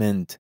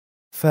statement,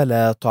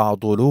 فَلَا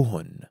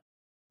تَعْضُلُوهُنَّ.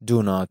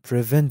 Do not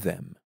prevent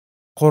them.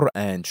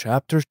 Quran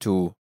chapter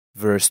 2,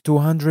 verse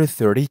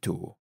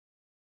 232.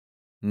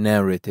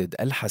 Narrated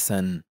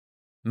Al-Hasan.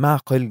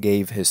 Maqil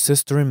gave his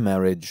sister in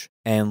marriage,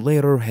 and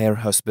later her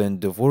husband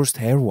divorced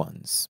her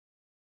once.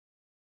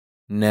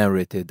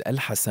 Narrated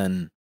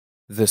Al-Hasan.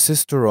 The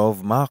sister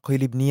of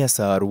Maqil ibn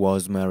Yasar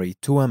was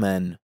married to a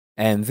man,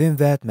 and then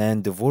that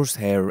man divorced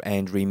her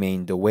and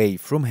remained away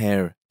from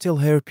her till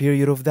her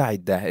period of the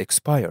Iddah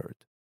expired.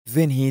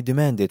 Then he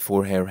demanded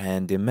for her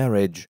hand in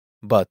marriage,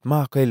 but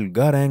Maqil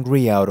got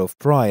angry out of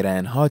pride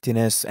and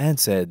haughtiness and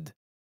said,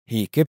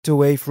 he kept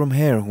away from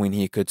her when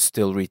he could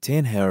still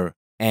retain her,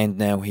 and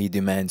now he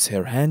demands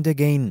her hand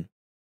again.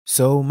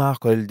 So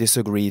Maqil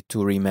disagreed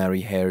to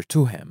remarry her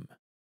to him.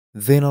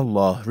 Then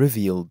Allah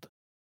revealed,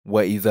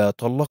 وَإِذَا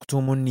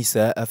طَلَّقْتُمُ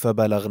النِّسَاءَ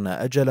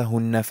فَبَلَغْنَ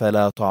أَجَلَهُنَّ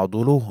فَلَا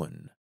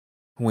تَعْضُلُوهُنَّ.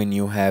 When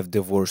you have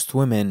divorced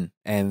women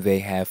and they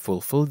have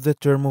fulfilled the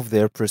term of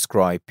their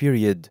prescribed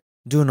period,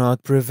 do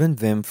not prevent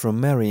them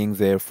from marrying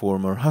their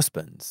former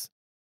husbands.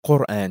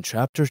 Quran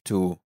chapter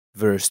 2,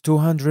 verse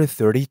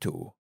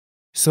 232.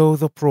 So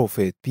the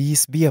Prophet,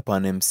 peace be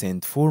upon him,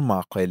 sent for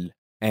Maqil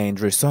and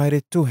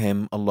recited to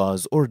him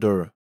Allah's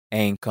order,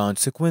 and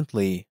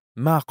consequently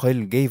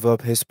Maqil gave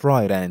up his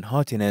pride and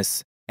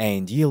haughtiness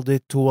and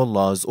yielded to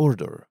Allah's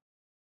order.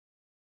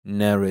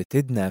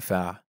 Narrated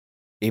Nafi'.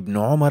 Ibn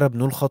Umar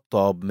ibn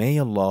al-Khattab, may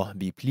Allah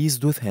be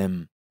pleased with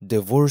him,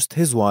 divorced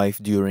his wife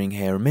during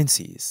her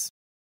menses.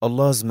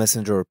 Allah's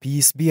Messenger,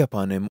 peace be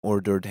upon him,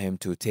 ordered him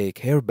to take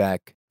her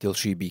back till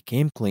she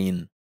became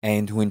clean,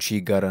 and when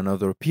she got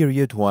another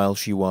period while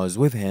she was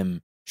with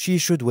him, she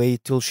should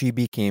wait till she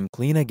became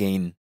clean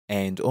again,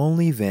 and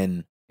only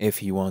then, if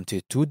he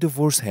wanted to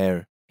divorce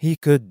her, he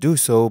could do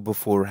so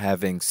before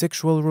having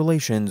sexual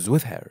relations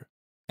with her.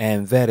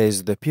 And that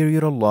is the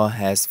period Allah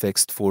has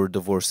fixed for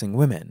divorcing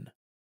women.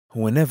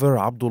 Whenever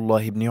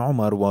Abdullah ibn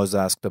Umar was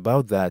asked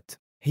about that,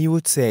 he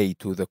would say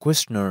to the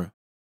questioner,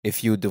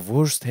 if you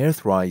divorced her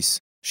thrice,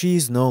 she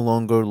is no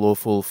longer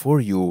lawful for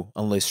you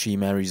unless she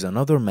marries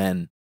another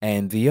man,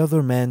 and the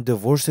other man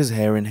divorces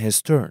her in his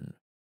turn.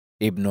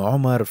 Ibn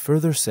Umar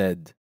further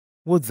said,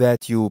 would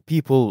that you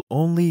people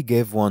only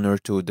give 1 or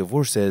 2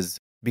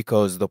 divorces,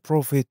 because the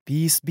Prophet,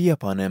 peace be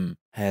upon him,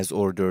 has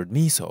ordered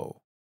me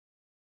so.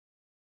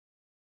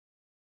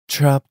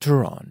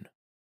 Chapter on: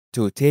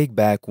 To take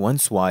back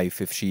one's wife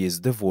if she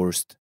is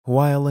divorced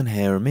while in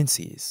her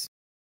menses.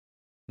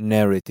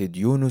 Narrated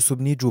Yunus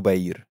ibn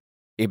Jubayr.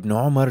 Ibn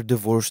Umar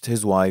divorced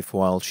his wife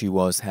while she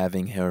was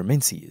having her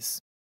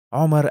menses.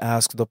 Umar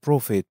asked the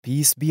Prophet,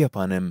 peace be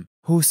upon him,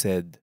 who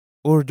said,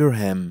 order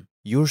him,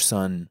 your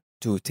son,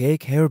 to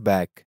take her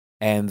back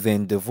and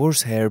then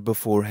divorce her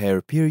before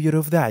her period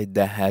of the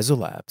Iddah has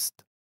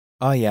elapsed.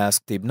 I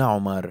asked Ibn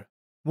Umar,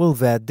 will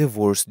that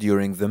divorce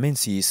during the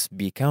menses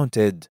be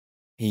counted?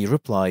 He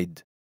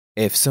replied,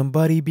 if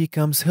somebody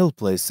becomes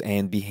helpless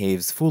and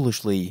behaves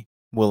foolishly,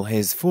 will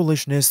his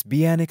foolishness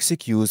be an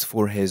excuse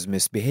for his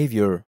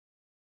misbehavior?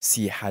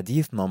 See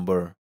Hadith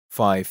number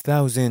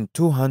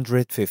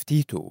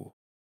 5252.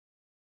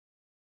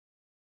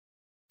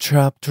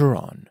 Chapter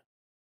on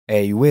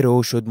A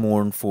widow should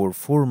mourn for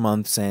 4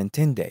 months and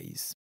 10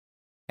 days.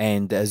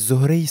 And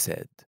Az-Zuhri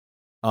said,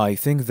 I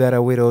think that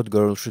a widowed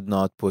girl should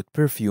not put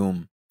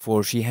perfume,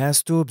 for she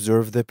has to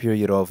observe the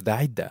period of the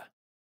Iddah.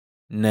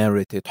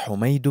 Narrated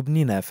Humayd ibn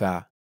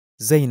Nafi',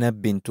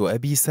 Zainab bint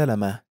Abi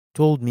Salama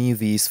told me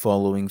these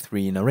following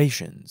 3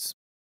 narrations.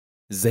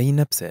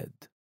 Zainab said,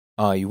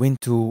 I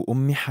went to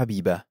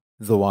Habiba,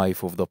 the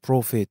wife of the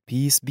Prophet,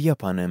 peace be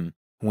upon him,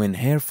 when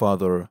her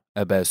father,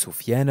 Abu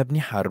Sufyan ibn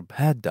Harb,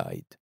 had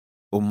died.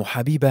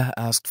 Habiba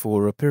asked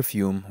for a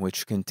perfume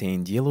which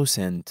contained yellow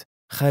scent,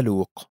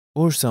 khaluq,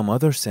 or some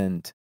other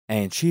scent,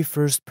 and she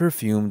first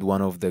perfumed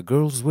one of the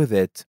girls with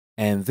it,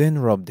 and then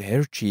rubbed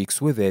her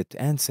cheeks with it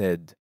and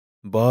said,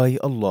 By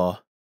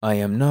Allah, I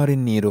am not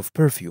in need of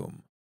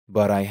perfume,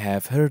 but I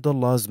have heard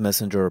Allah's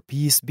Messenger,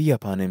 peace be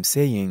upon him,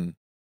 saying,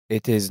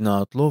 It is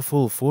not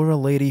lawful for a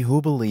lady who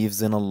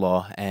believes in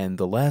Allah and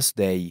the last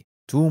day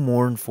to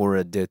mourn for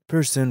a dead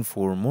person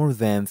for more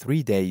than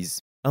 3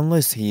 days,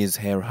 unless he is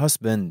her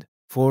husband,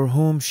 for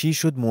whom she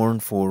should mourn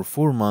for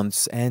 4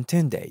 months and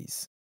 10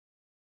 days.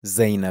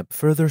 Zainab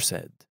further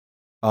said,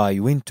 I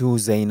went to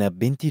Zainab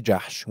bint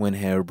Jahsh when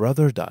her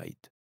brother died.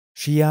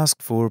 She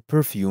asked for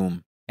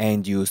perfume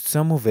and used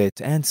some of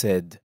it and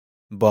said,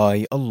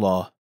 By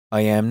Allah,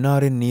 I am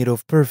not in need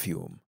of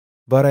perfume,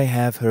 but I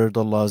have heard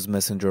Allah's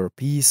Messenger,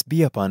 peace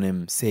be upon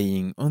him,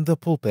 saying on the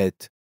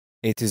pulpit,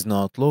 It is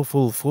not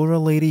lawful for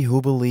a lady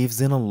who believes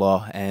in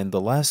Allah and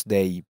the last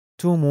day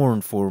to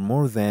mourn for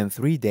more than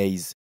 3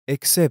 days,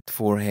 except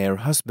for her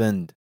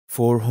husband,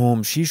 for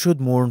whom she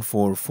should mourn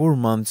for 4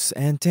 months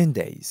and 10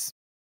 days.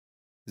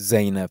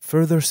 Zainab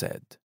further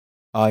said,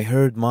 I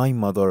heard my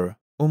mother,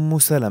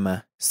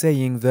 Salama,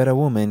 saying that a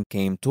woman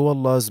came to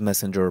Allah's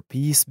Messenger,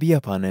 peace be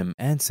upon him,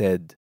 and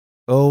said,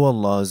 O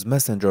Allah's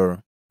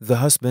Messenger, the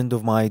husband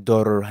of my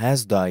daughter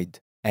has died,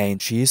 and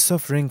she is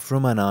suffering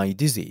from an eye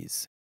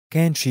disease.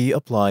 Can she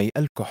apply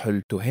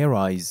alcohol to her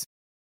eyes?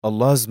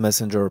 Allah's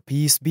Messenger,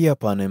 peace be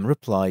upon him,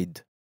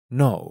 replied,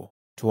 No,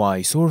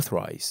 twice or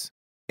thrice.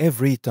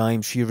 Every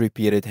time she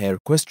repeated her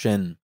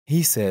question,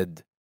 he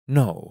said,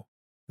 No.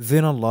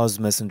 Then Allah's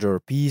Messenger,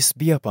 peace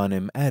be upon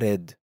him,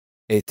 added,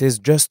 It is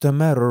just a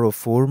matter of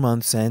 4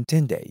 months and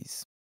 10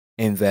 days.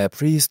 In the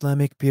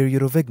pre-Islamic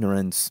period of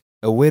ignorance,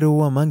 a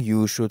widow among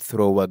you should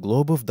throw a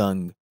globe of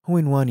dung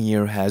when 1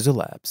 year has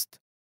elapsed.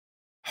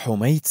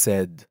 Humayd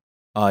said,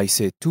 I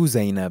said to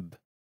Zainab,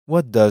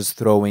 What does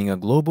throwing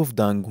a globe of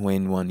dung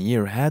when 1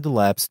 year had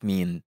elapsed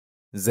mean?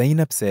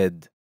 Zainab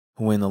said,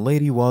 When a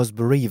lady was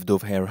bereaved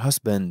of her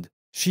husband,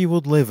 she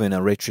would live in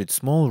a wretched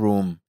small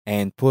room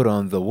and put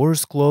on the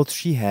worst clothes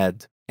she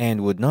had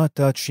and would not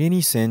touch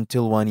any sin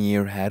till 1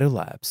 year had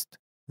elapsed.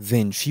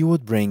 Then she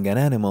would bring an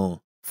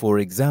animal, for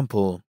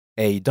example,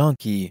 a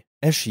donkey,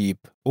 a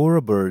sheep, or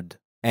a bird,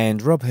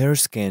 and rub her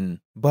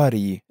skin,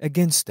 body,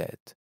 against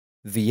it.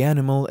 The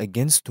animal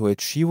against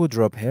which she would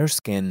rub her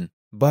skin,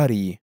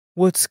 body,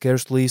 would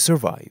scarcely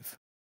survive.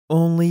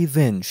 Only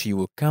then she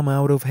would come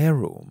out of her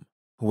room,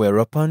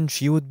 whereupon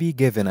she would be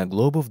given a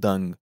globe of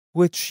dung,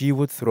 which she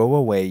would throw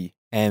away,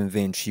 and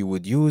then she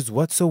would use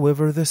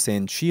whatsoever the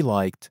scent she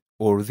liked,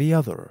 or the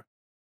other.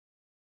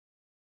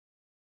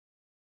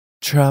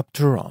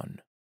 Chapter on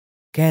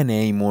Can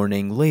a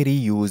mourning lady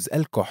use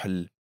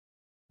alcohol?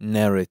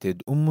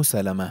 Narrated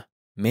Salama,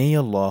 may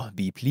Allah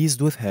be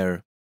pleased with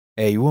her.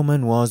 A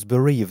woman was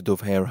bereaved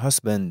of her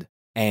husband,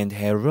 and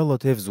her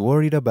relatives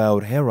worried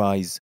about her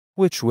eyes,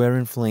 which were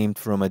inflamed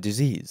from a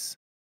disease.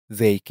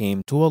 They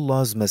came to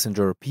Allah's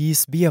Messenger,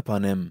 peace be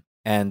upon him,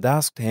 and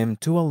asked him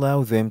to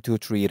allow them to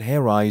treat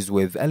her eyes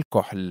with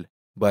alcohol,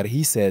 but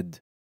he said,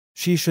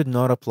 she should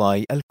not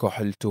apply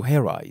alcohol to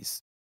her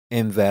eyes.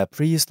 In the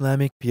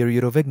pre-Islamic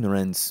period of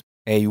ignorance,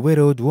 a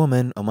widowed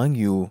woman among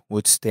you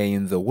would stay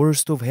in the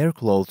worst of her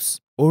clothes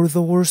or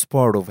the worst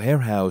part of her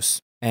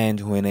house,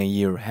 and when a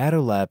year had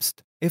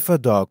elapsed, if a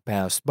dog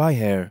passed by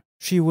her,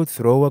 she would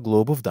throw a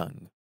globe of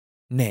dung.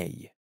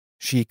 Nay,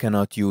 she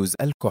cannot use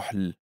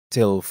alcohol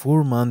till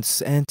 4 months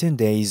and 10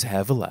 days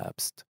have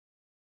elapsed.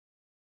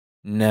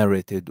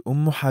 Narrated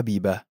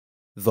Habiba,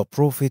 the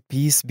Prophet,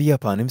 peace be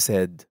upon him,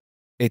 said,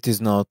 It is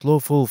not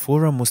lawful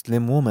for a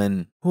Muslim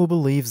woman who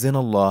believes in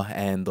Allah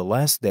and the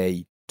last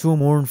day to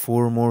mourn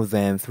for more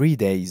than 3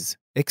 days,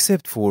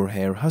 except for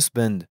her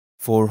husband,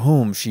 for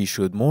whom she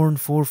should mourn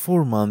for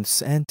 4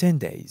 months and 10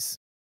 days.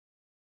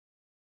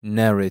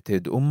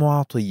 Narrated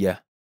Atiyah,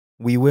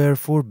 we were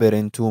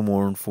forbidden to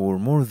mourn for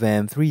more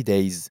than 3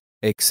 days,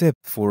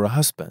 except for a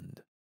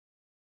husband.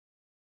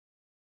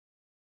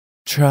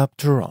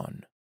 Chapter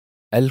on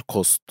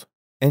Al-Qust,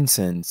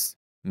 incense,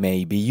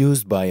 may be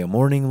used by a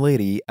mourning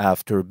lady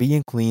after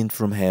being cleaned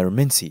from her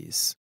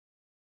menses.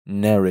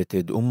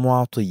 Narrated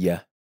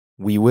Atiyah,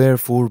 we were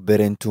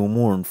forbidden to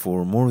mourn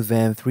for more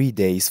than 3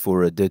 days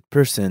for a dead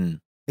person,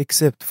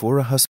 except for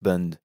a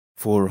husband,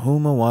 for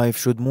whom a wife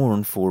should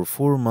mourn for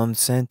 4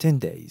 months and 10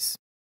 days.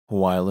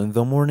 While in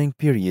the mourning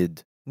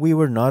period, we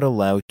were not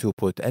allowed to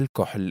put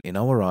alcohol in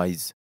our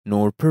eyes,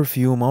 nor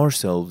perfume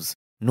ourselves,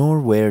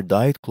 nor wear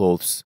dyed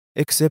clothes,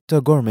 except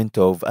a garment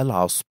of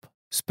al-asp,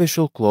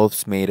 special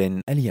clothes made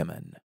in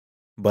Yemen.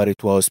 But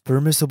it was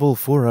permissible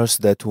for us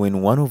that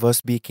when one of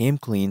us became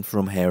clean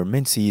from her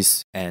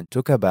menses and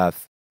took a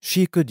bath,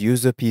 she could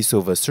use a piece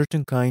of a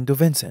certain kind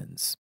of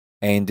incense.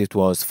 And it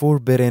was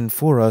forbidden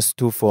for us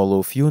to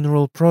follow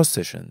funeral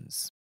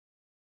processions.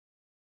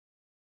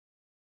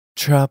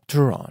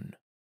 Chapter on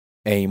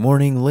A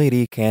mourning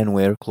lady can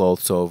wear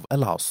clothes of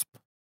al-asp,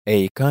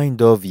 a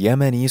kind of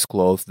Yemenese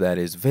cloth that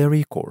is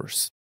very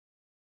coarse.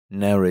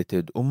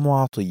 Narrated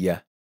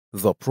Atiyah,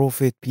 the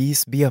Prophet,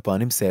 peace be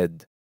upon him,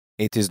 said,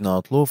 "It is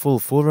not lawful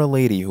for a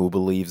lady who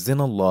believes in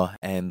Allah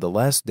and the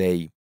Last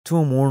Day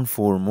to mourn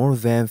for more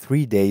than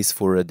 3 days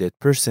for a dead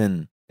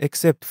person,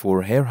 except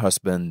for her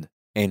husband,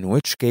 in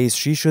which case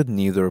she should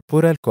neither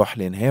put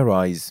al-kuhl in her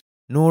eyes,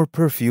 nor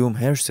perfume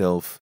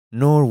herself,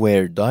 nor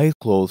wear dyed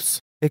clothes,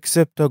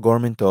 except a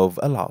garment of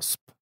al-asp."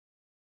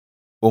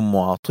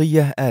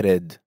 Atiyah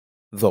added,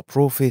 "The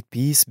Prophet,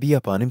 peace be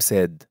upon him,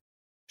 said,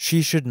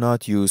 she should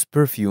not use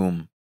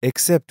perfume,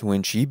 except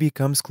when she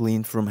becomes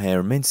clean from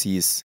her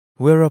menses,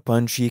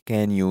 whereupon she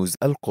can use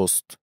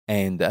al-qust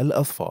and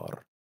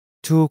al-athfar,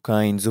 2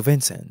 kinds of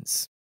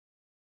incense."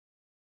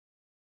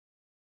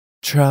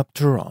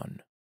 Chapter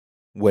on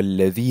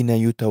وَالَّذِينَ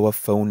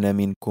يُتَوَفَّوْنَ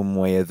مِنْكُمْ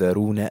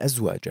وَيَذَرُونَ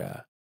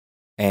أَزْوَاجًا,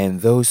 and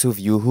those of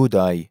you who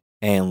die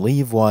and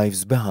leave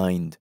wives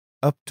behind,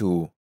 up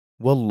to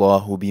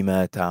وَاللَّهُ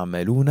بِمَا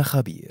تَعْمَلُونَ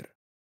خَبِيرٌ,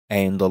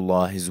 and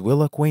Allah is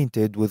well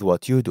acquainted with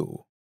what you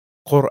do.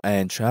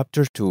 Quran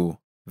chapter 2,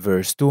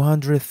 verse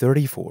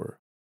 234.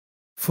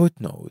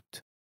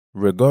 Footnote: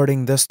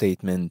 regarding the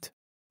statement,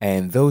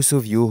 "And those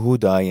of you who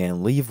die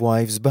and leave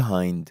wives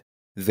behind,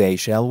 they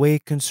shall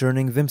wait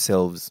concerning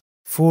themselves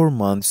 4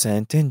 months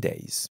and 10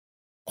 days.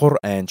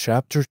 Quran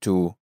chapter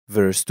 2,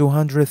 verse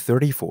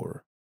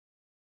 234.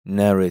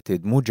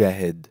 Narrated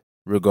Mujahid,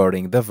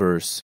 regarding the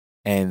verse,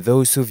 "And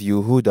those of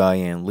you who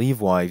die and leave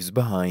wives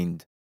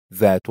behind,"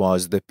 that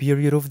was the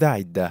period of the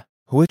iddah,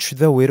 which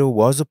the widow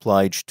was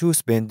obliged to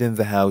spend in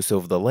the house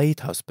of the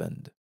late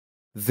husband.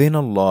 Then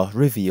Allah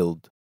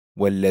revealed,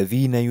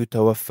 وَالَّذِينَ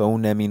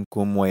يُتَوَفَّوْنَ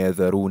مِنْكُمْ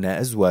وَيَذَرُونَ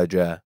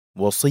أَزْوَاجًا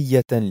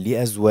وَصِيَّةً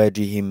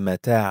لِأَزْوَاجِهِمْ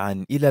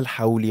مَتَاعًا إِلَى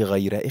الْحَوْلِ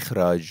غَيْرَ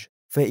إِخْرَاجٍ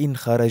فَإِنْ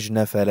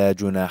خَرَجْنَ فَلَا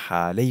جُنَاحَ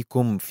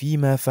عَلَيْكُمْ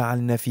فِيمَا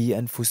فَعَلْنَ فِي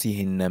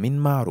أَنفُسِهِنَّ مِنْ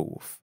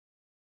مَعْرُوفٍ.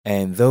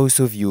 And those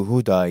of you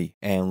who die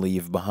and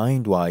leave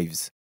behind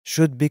wives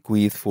should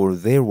bequeath for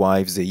their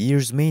wives a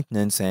year's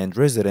maintenance and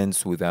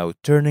residence without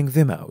turning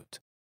them out.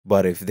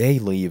 But if they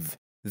leave,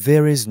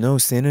 there is no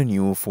sin on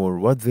you for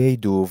what they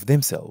do of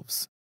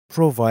themselves,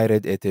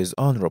 provided it is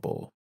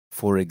honorable.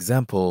 For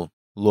example,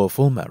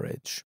 lawful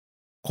marriage.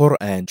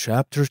 Quran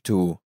chapter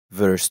 2,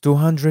 verse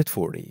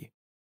 240.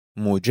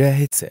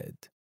 Mujahid said,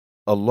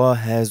 Allah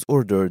has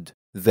ordered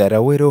that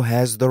a widow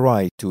has the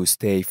right to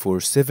stay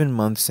for 7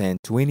 months and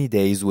 20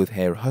 days with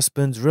her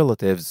husband's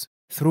relatives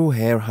through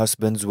her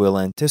husband's will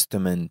and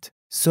testament,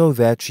 so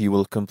that she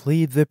will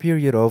complete the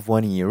period of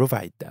 1 year of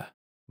iddah.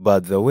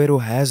 But the widow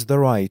has the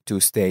right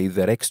to stay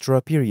that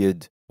extra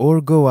period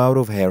or go out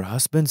of her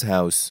husband's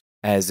house,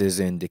 as is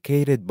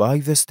indicated by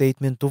the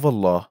statement of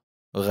Allah,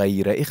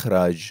 غَيْرَ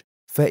إِخْرَاجٍ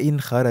فَإِنْ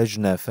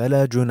خَرَجْنَ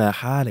فَلَا جُنَاحَ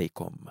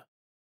عَلَيْكُمْ,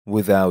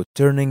 without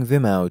turning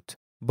them out,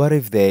 but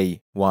if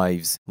they,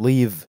 wives,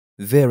 leave,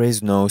 there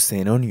is no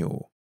sin on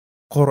you.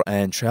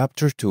 Quran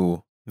chapter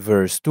 2,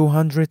 verse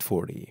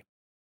 240.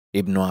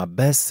 Ibn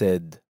Abbas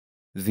said,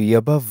 the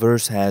above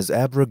verse has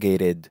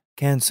abrogated,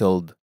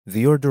 cancelled,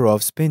 the order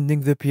of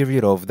spending the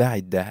period of the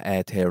iddah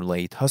at her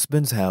late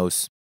husband's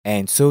house,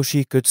 and so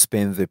she could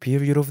spend the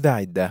period of the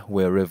iddah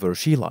wherever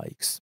she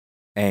likes.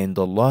 And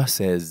Allah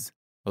says,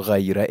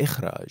 غَيْرَ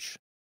إِخْرَاجٍ,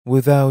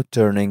 without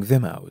turning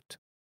them out.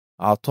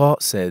 Ata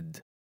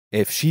said,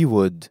 if she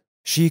would,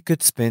 she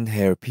could spend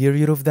her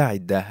period of the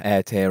iddah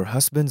at her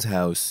husband's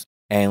house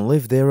and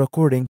live there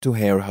according to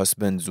her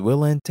husband's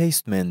will and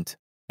testament,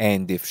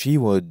 and if she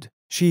would,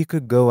 she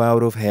could go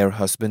out of her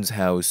husband's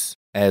house,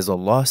 as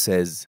Allah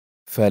says,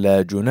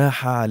 فَلَا جُنَاحَ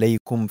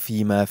عَلَيْكُمْ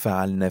فِيمَا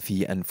فَعَلْنَ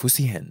فِي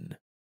أَنفُسِهِنَّ.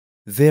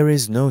 There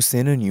is no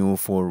sin on you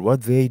for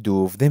what they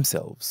do of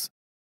themselves.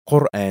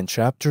 Quran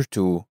chapter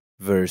 2,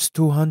 verse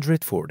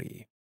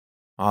 240.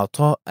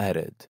 Ata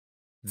added,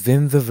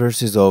 then the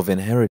verses of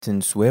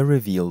inheritance were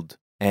revealed,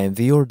 and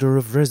the order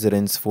of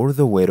residence for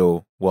the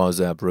widow was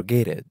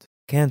abrogated,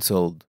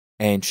 cancelled,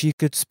 and she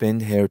could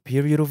spend her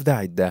period of the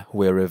iddah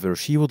wherever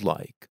she would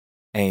like,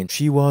 and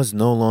she was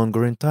no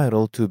longer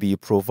entitled to be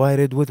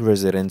provided with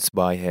residence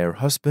by her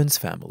husband's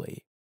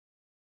family.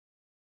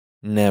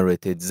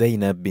 Narrated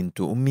Zainab bint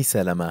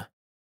Salama,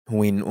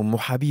 when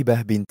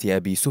Habibah bint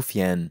Abi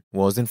Sufyan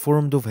was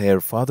informed of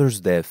her father's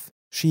death,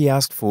 she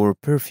asked for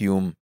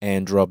perfume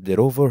and rubbed it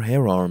over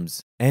her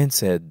arms and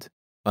said,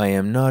 I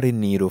am not in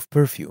need of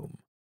perfume,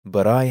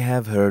 but I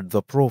have heard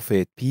the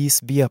Prophet,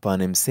 peace be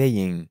upon him,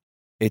 saying,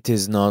 it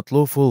is not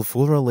lawful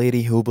for a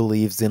lady who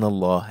believes in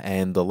Allah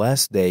and the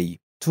Last Day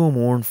to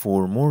mourn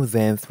for more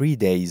than 3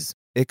 days,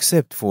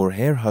 except for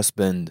her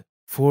husband,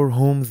 for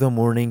whom the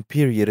mourning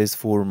period is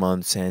 4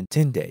 months and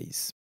 10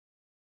 days.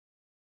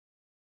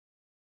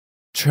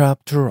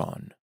 Chapter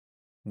on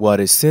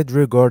What is said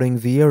regarding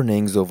the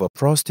earnings of a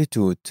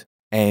prostitute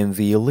and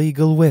the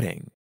illegal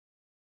wedding?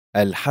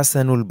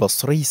 Al-Hasan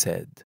al-Basri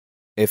said,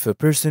 if a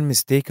person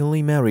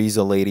mistakenly marries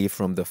a lady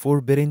from the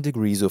forbidden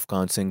degrees of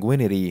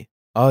consanguinity,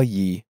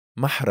 i.e.,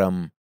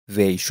 mahram,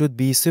 they should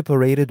be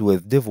separated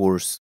with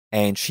divorce,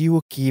 and she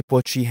will keep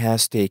what she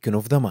has taken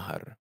of the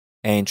mahar,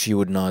 and she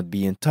would not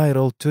be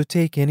entitled to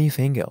take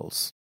anything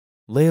else.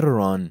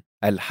 Later on,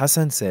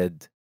 Al-Hasan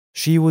said,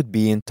 she would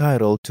be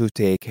entitled to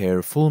take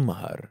her full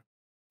mahar.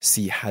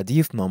 See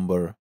hadith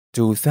number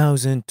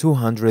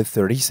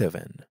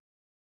 2237.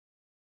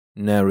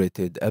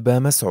 Narrated Aba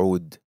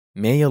Mas'ud,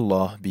 may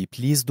Allah be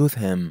pleased with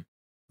him,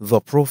 the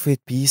Prophet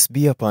peace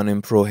be upon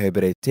him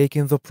prohibited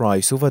taking the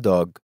price of a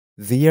dog,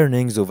 the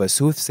earnings of a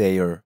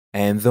soothsayer,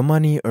 and the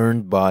money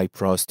earned by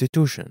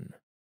prostitution.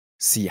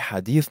 See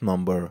hadith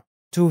number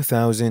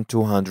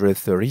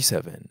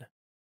 2237.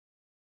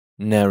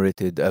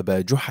 Narrated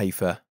Aba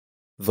Juhayfa,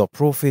 the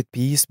Prophet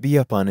peace be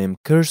upon him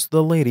cursed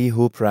the lady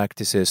who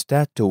practices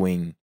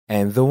tattooing,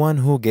 and the one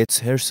who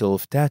gets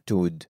herself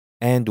tattooed,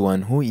 and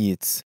one who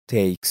eats,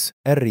 takes,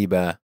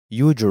 riba,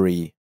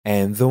 usury,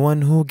 and the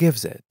one who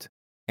gives it.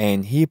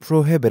 And he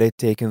prohibited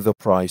taking the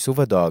price of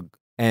a dog,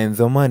 and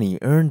the money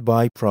earned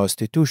by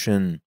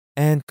prostitution,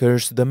 and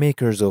cursed the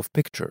makers of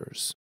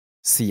pictures.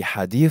 See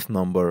hadith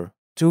number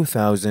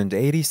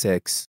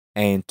 2086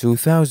 and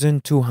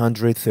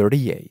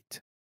 2238.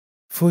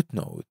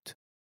 Footnote: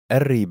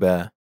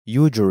 الربا,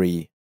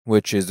 usury,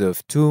 which is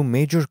of two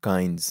major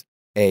kinds: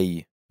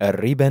 A.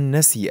 الربا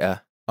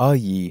النسيئة,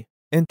 i.e.,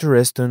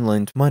 interest on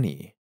lent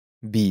money;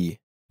 B.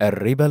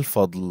 الربا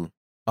الفضل,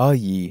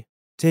 i.e.,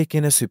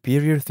 taking a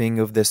superior thing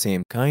of the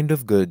same kind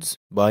of goods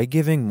by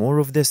giving more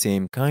of the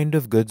same kind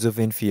of goods of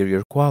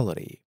inferior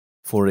quality.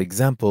 For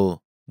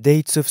example,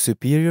 dates of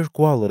superior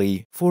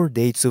quality for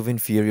dates of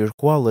inferior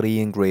quality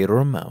in greater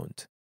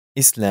amount.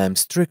 Islam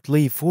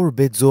strictly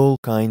forbids all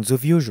kinds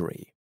of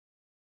usury.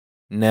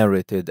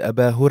 Narrated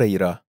Aba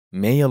Hurairah,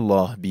 may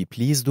Allah be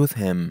pleased with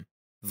him,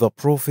 the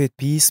Prophet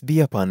peace be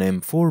upon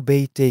him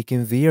forbade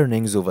taking the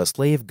earnings of a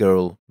slave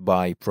girl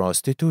by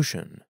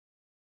prostitution.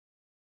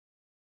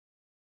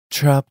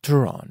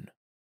 Chapter on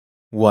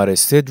what is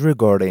said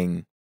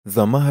regarding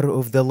the mahr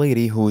of the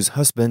lady whose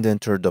husband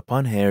entered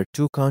upon her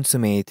to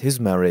consummate his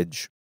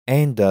marriage,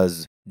 and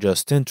does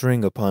just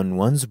entering upon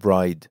one's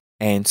bride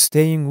and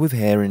staying with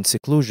her in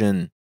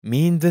seclusion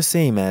mean the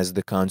same as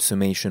the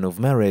consummation of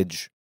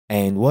marriage?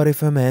 And what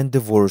if a man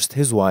divorced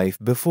his wife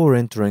before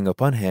entering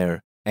upon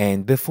her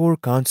and before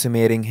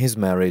consummating his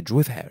marriage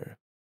with her?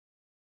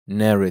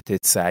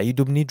 Narrated Sa'id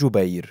ibn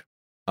Jubayr,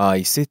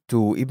 I said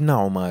to Ibn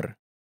Umar,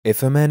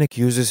 if a man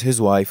accuses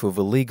his wife of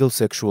illegal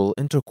sexual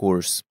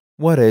intercourse,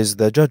 what is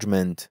the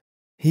judgment?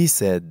 He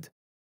said,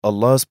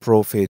 Allah's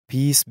Prophet,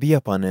 peace be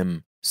upon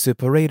him,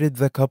 separated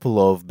the couple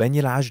of Bani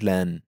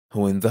al-Ajlan,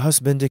 when the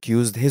husband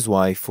accused his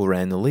wife for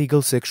an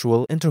illegal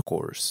sexual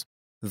intercourse.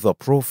 The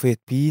Prophet,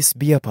 peace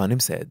be upon him,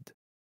 said,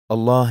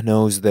 Allah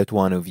knows that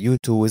one of you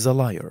two is a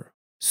liar,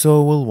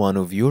 so will one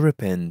of you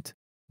repent,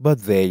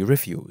 but they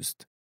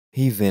refused.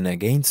 He then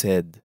again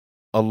said,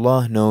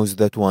 Allah knows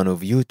that one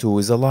of you two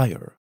is a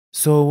liar,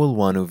 so will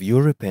one of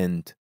you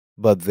repent,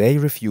 but they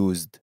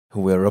refused,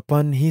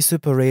 whereupon he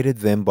separated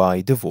them by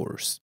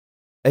divorce.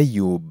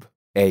 Ayyub,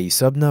 a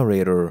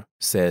sub-narrator,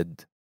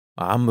 said,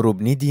 Amr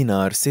ibn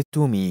Dinar said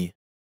to me,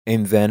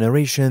 in the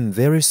narration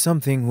there is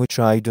something which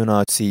I do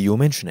not see you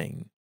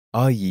mentioning,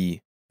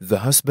 i.e., the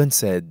husband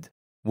said,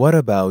 what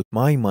about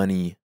my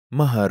money,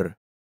 mahar?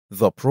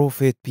 The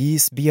Prophet,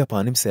 peace be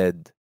upon him,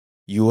 said,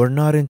 you are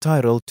not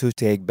entitled to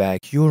take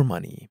back your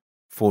money,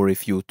 for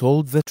if you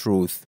told the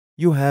truth,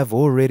 you have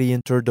already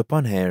entered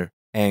upon her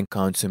and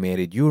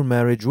consummated your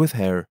marriage with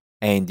her,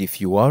 and if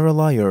you are a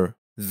liar,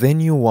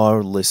 then you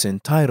are less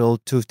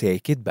entitled to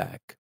take it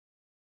back.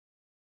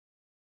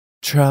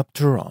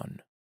 Chapter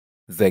on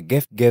the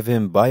gift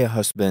given by a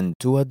husband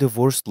to a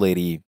divorced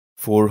lady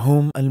for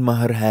whom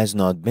al-mahr has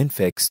not been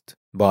fixed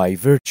by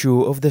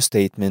virtue of the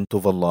statement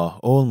of Allah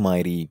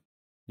Almighty,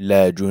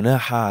 لا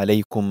جناح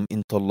عليكم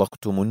إن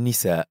طلقتم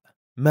النساء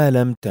ما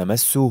لم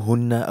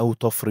تمسوهن أو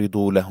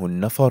تفرضوا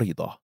لهن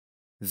فريضة.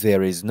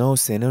 There is no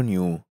sin on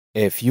you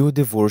if you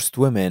divorced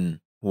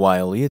women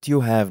while yet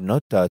you have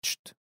not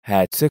touched,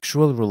 had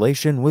sexual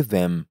relation with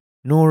them,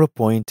 nor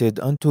appointed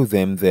unto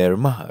them their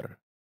mahr,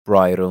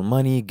 bridal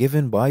money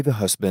given by the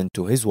husband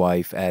to his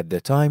wife at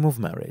the time of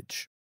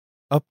marriage,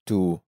 up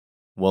to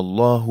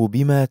Wallahu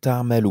bima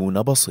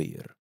ta'maluna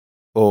basir,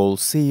 all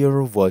seer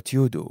of what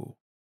you do.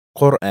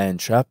 Quran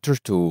chapter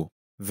 2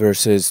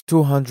 verses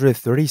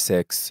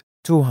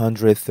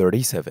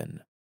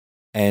 236-237.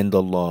 And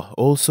Allah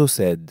also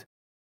said,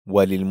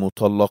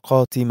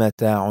 وَلِلْمُطَلَّقَاتِ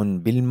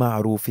مَتَاعٌ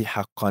بِالْمَعْرُوفِ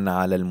حَقًّا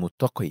عَلَى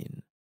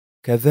الْمُتَّقِينَ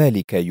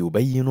كَذَلِكَ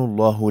يُبَيِّنُ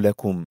اللَّهُ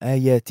لَكُمْ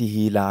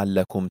آيَاتِهِ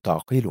لَعَلَّكُمْ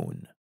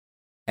تَعْقِلُونَ.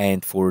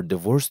 And for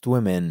divorced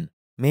women,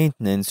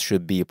 maintenance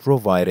should be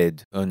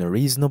provided on a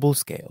reasonable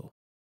scale.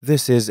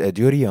 This is a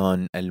duty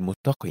on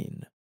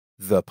al-muttaqin,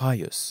 the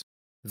pious.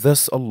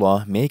 Thus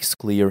Allah makes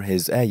clear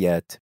His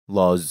ayat,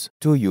 laws,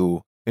 to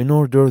you in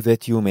order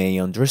that you may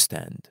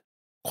understand.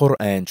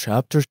 Quran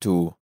chapter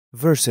 2,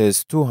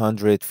 verses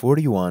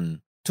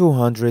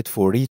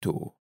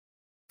 241-242.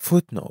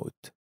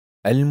 Footnote: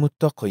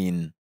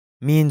 Al-Muttaqin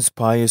means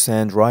pious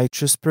and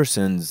righteous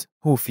persons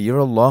who fear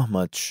Allah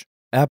much,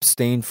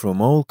 abstain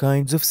from all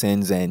kinds of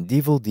sins and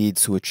evil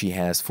deeds which He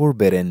has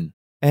forbidden,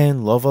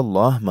 and love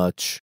Allah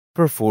much,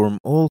 perform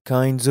all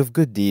kinds of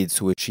good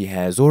deeds which He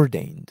has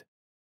ordained.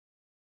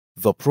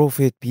 The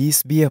Prophet,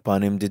 peace be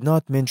upon him, did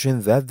not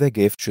mention that the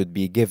gift should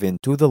be given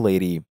to the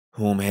lady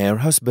whom her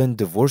husband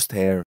divorced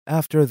her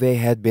after they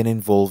had been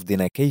involved in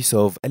a case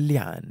of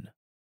al-li'an.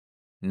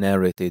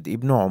 Narrated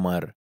Ibn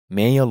Umar,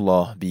 may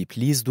Allah be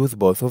pleased with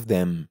both of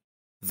them.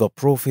 The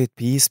Prophet,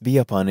 peace be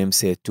upon him,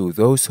 said to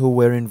those who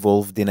were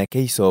involved in a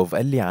case of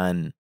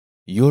al-li'an,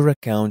 your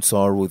accounts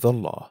are with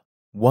Allah.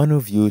 One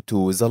of you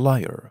two is a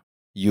liar.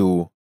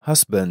 You,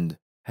 husband,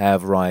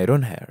 have right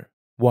on her,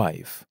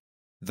 wife.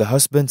 The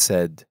husband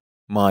said,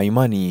 my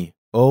money,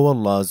 O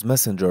Allah's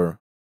Messenger.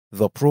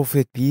 The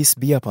Prophet, peace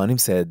be upon him,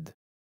 said,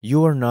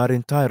 you are not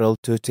entitled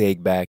to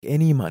take back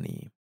any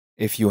money.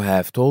 If you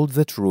have told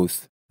the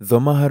truth, the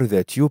mahr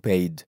that you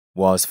paid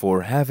was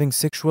for having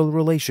sexual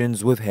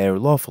relations with her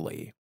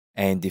lawfully,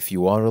 and if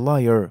you are a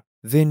liar,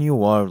 then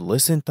you are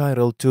less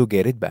entitled to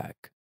get it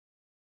back.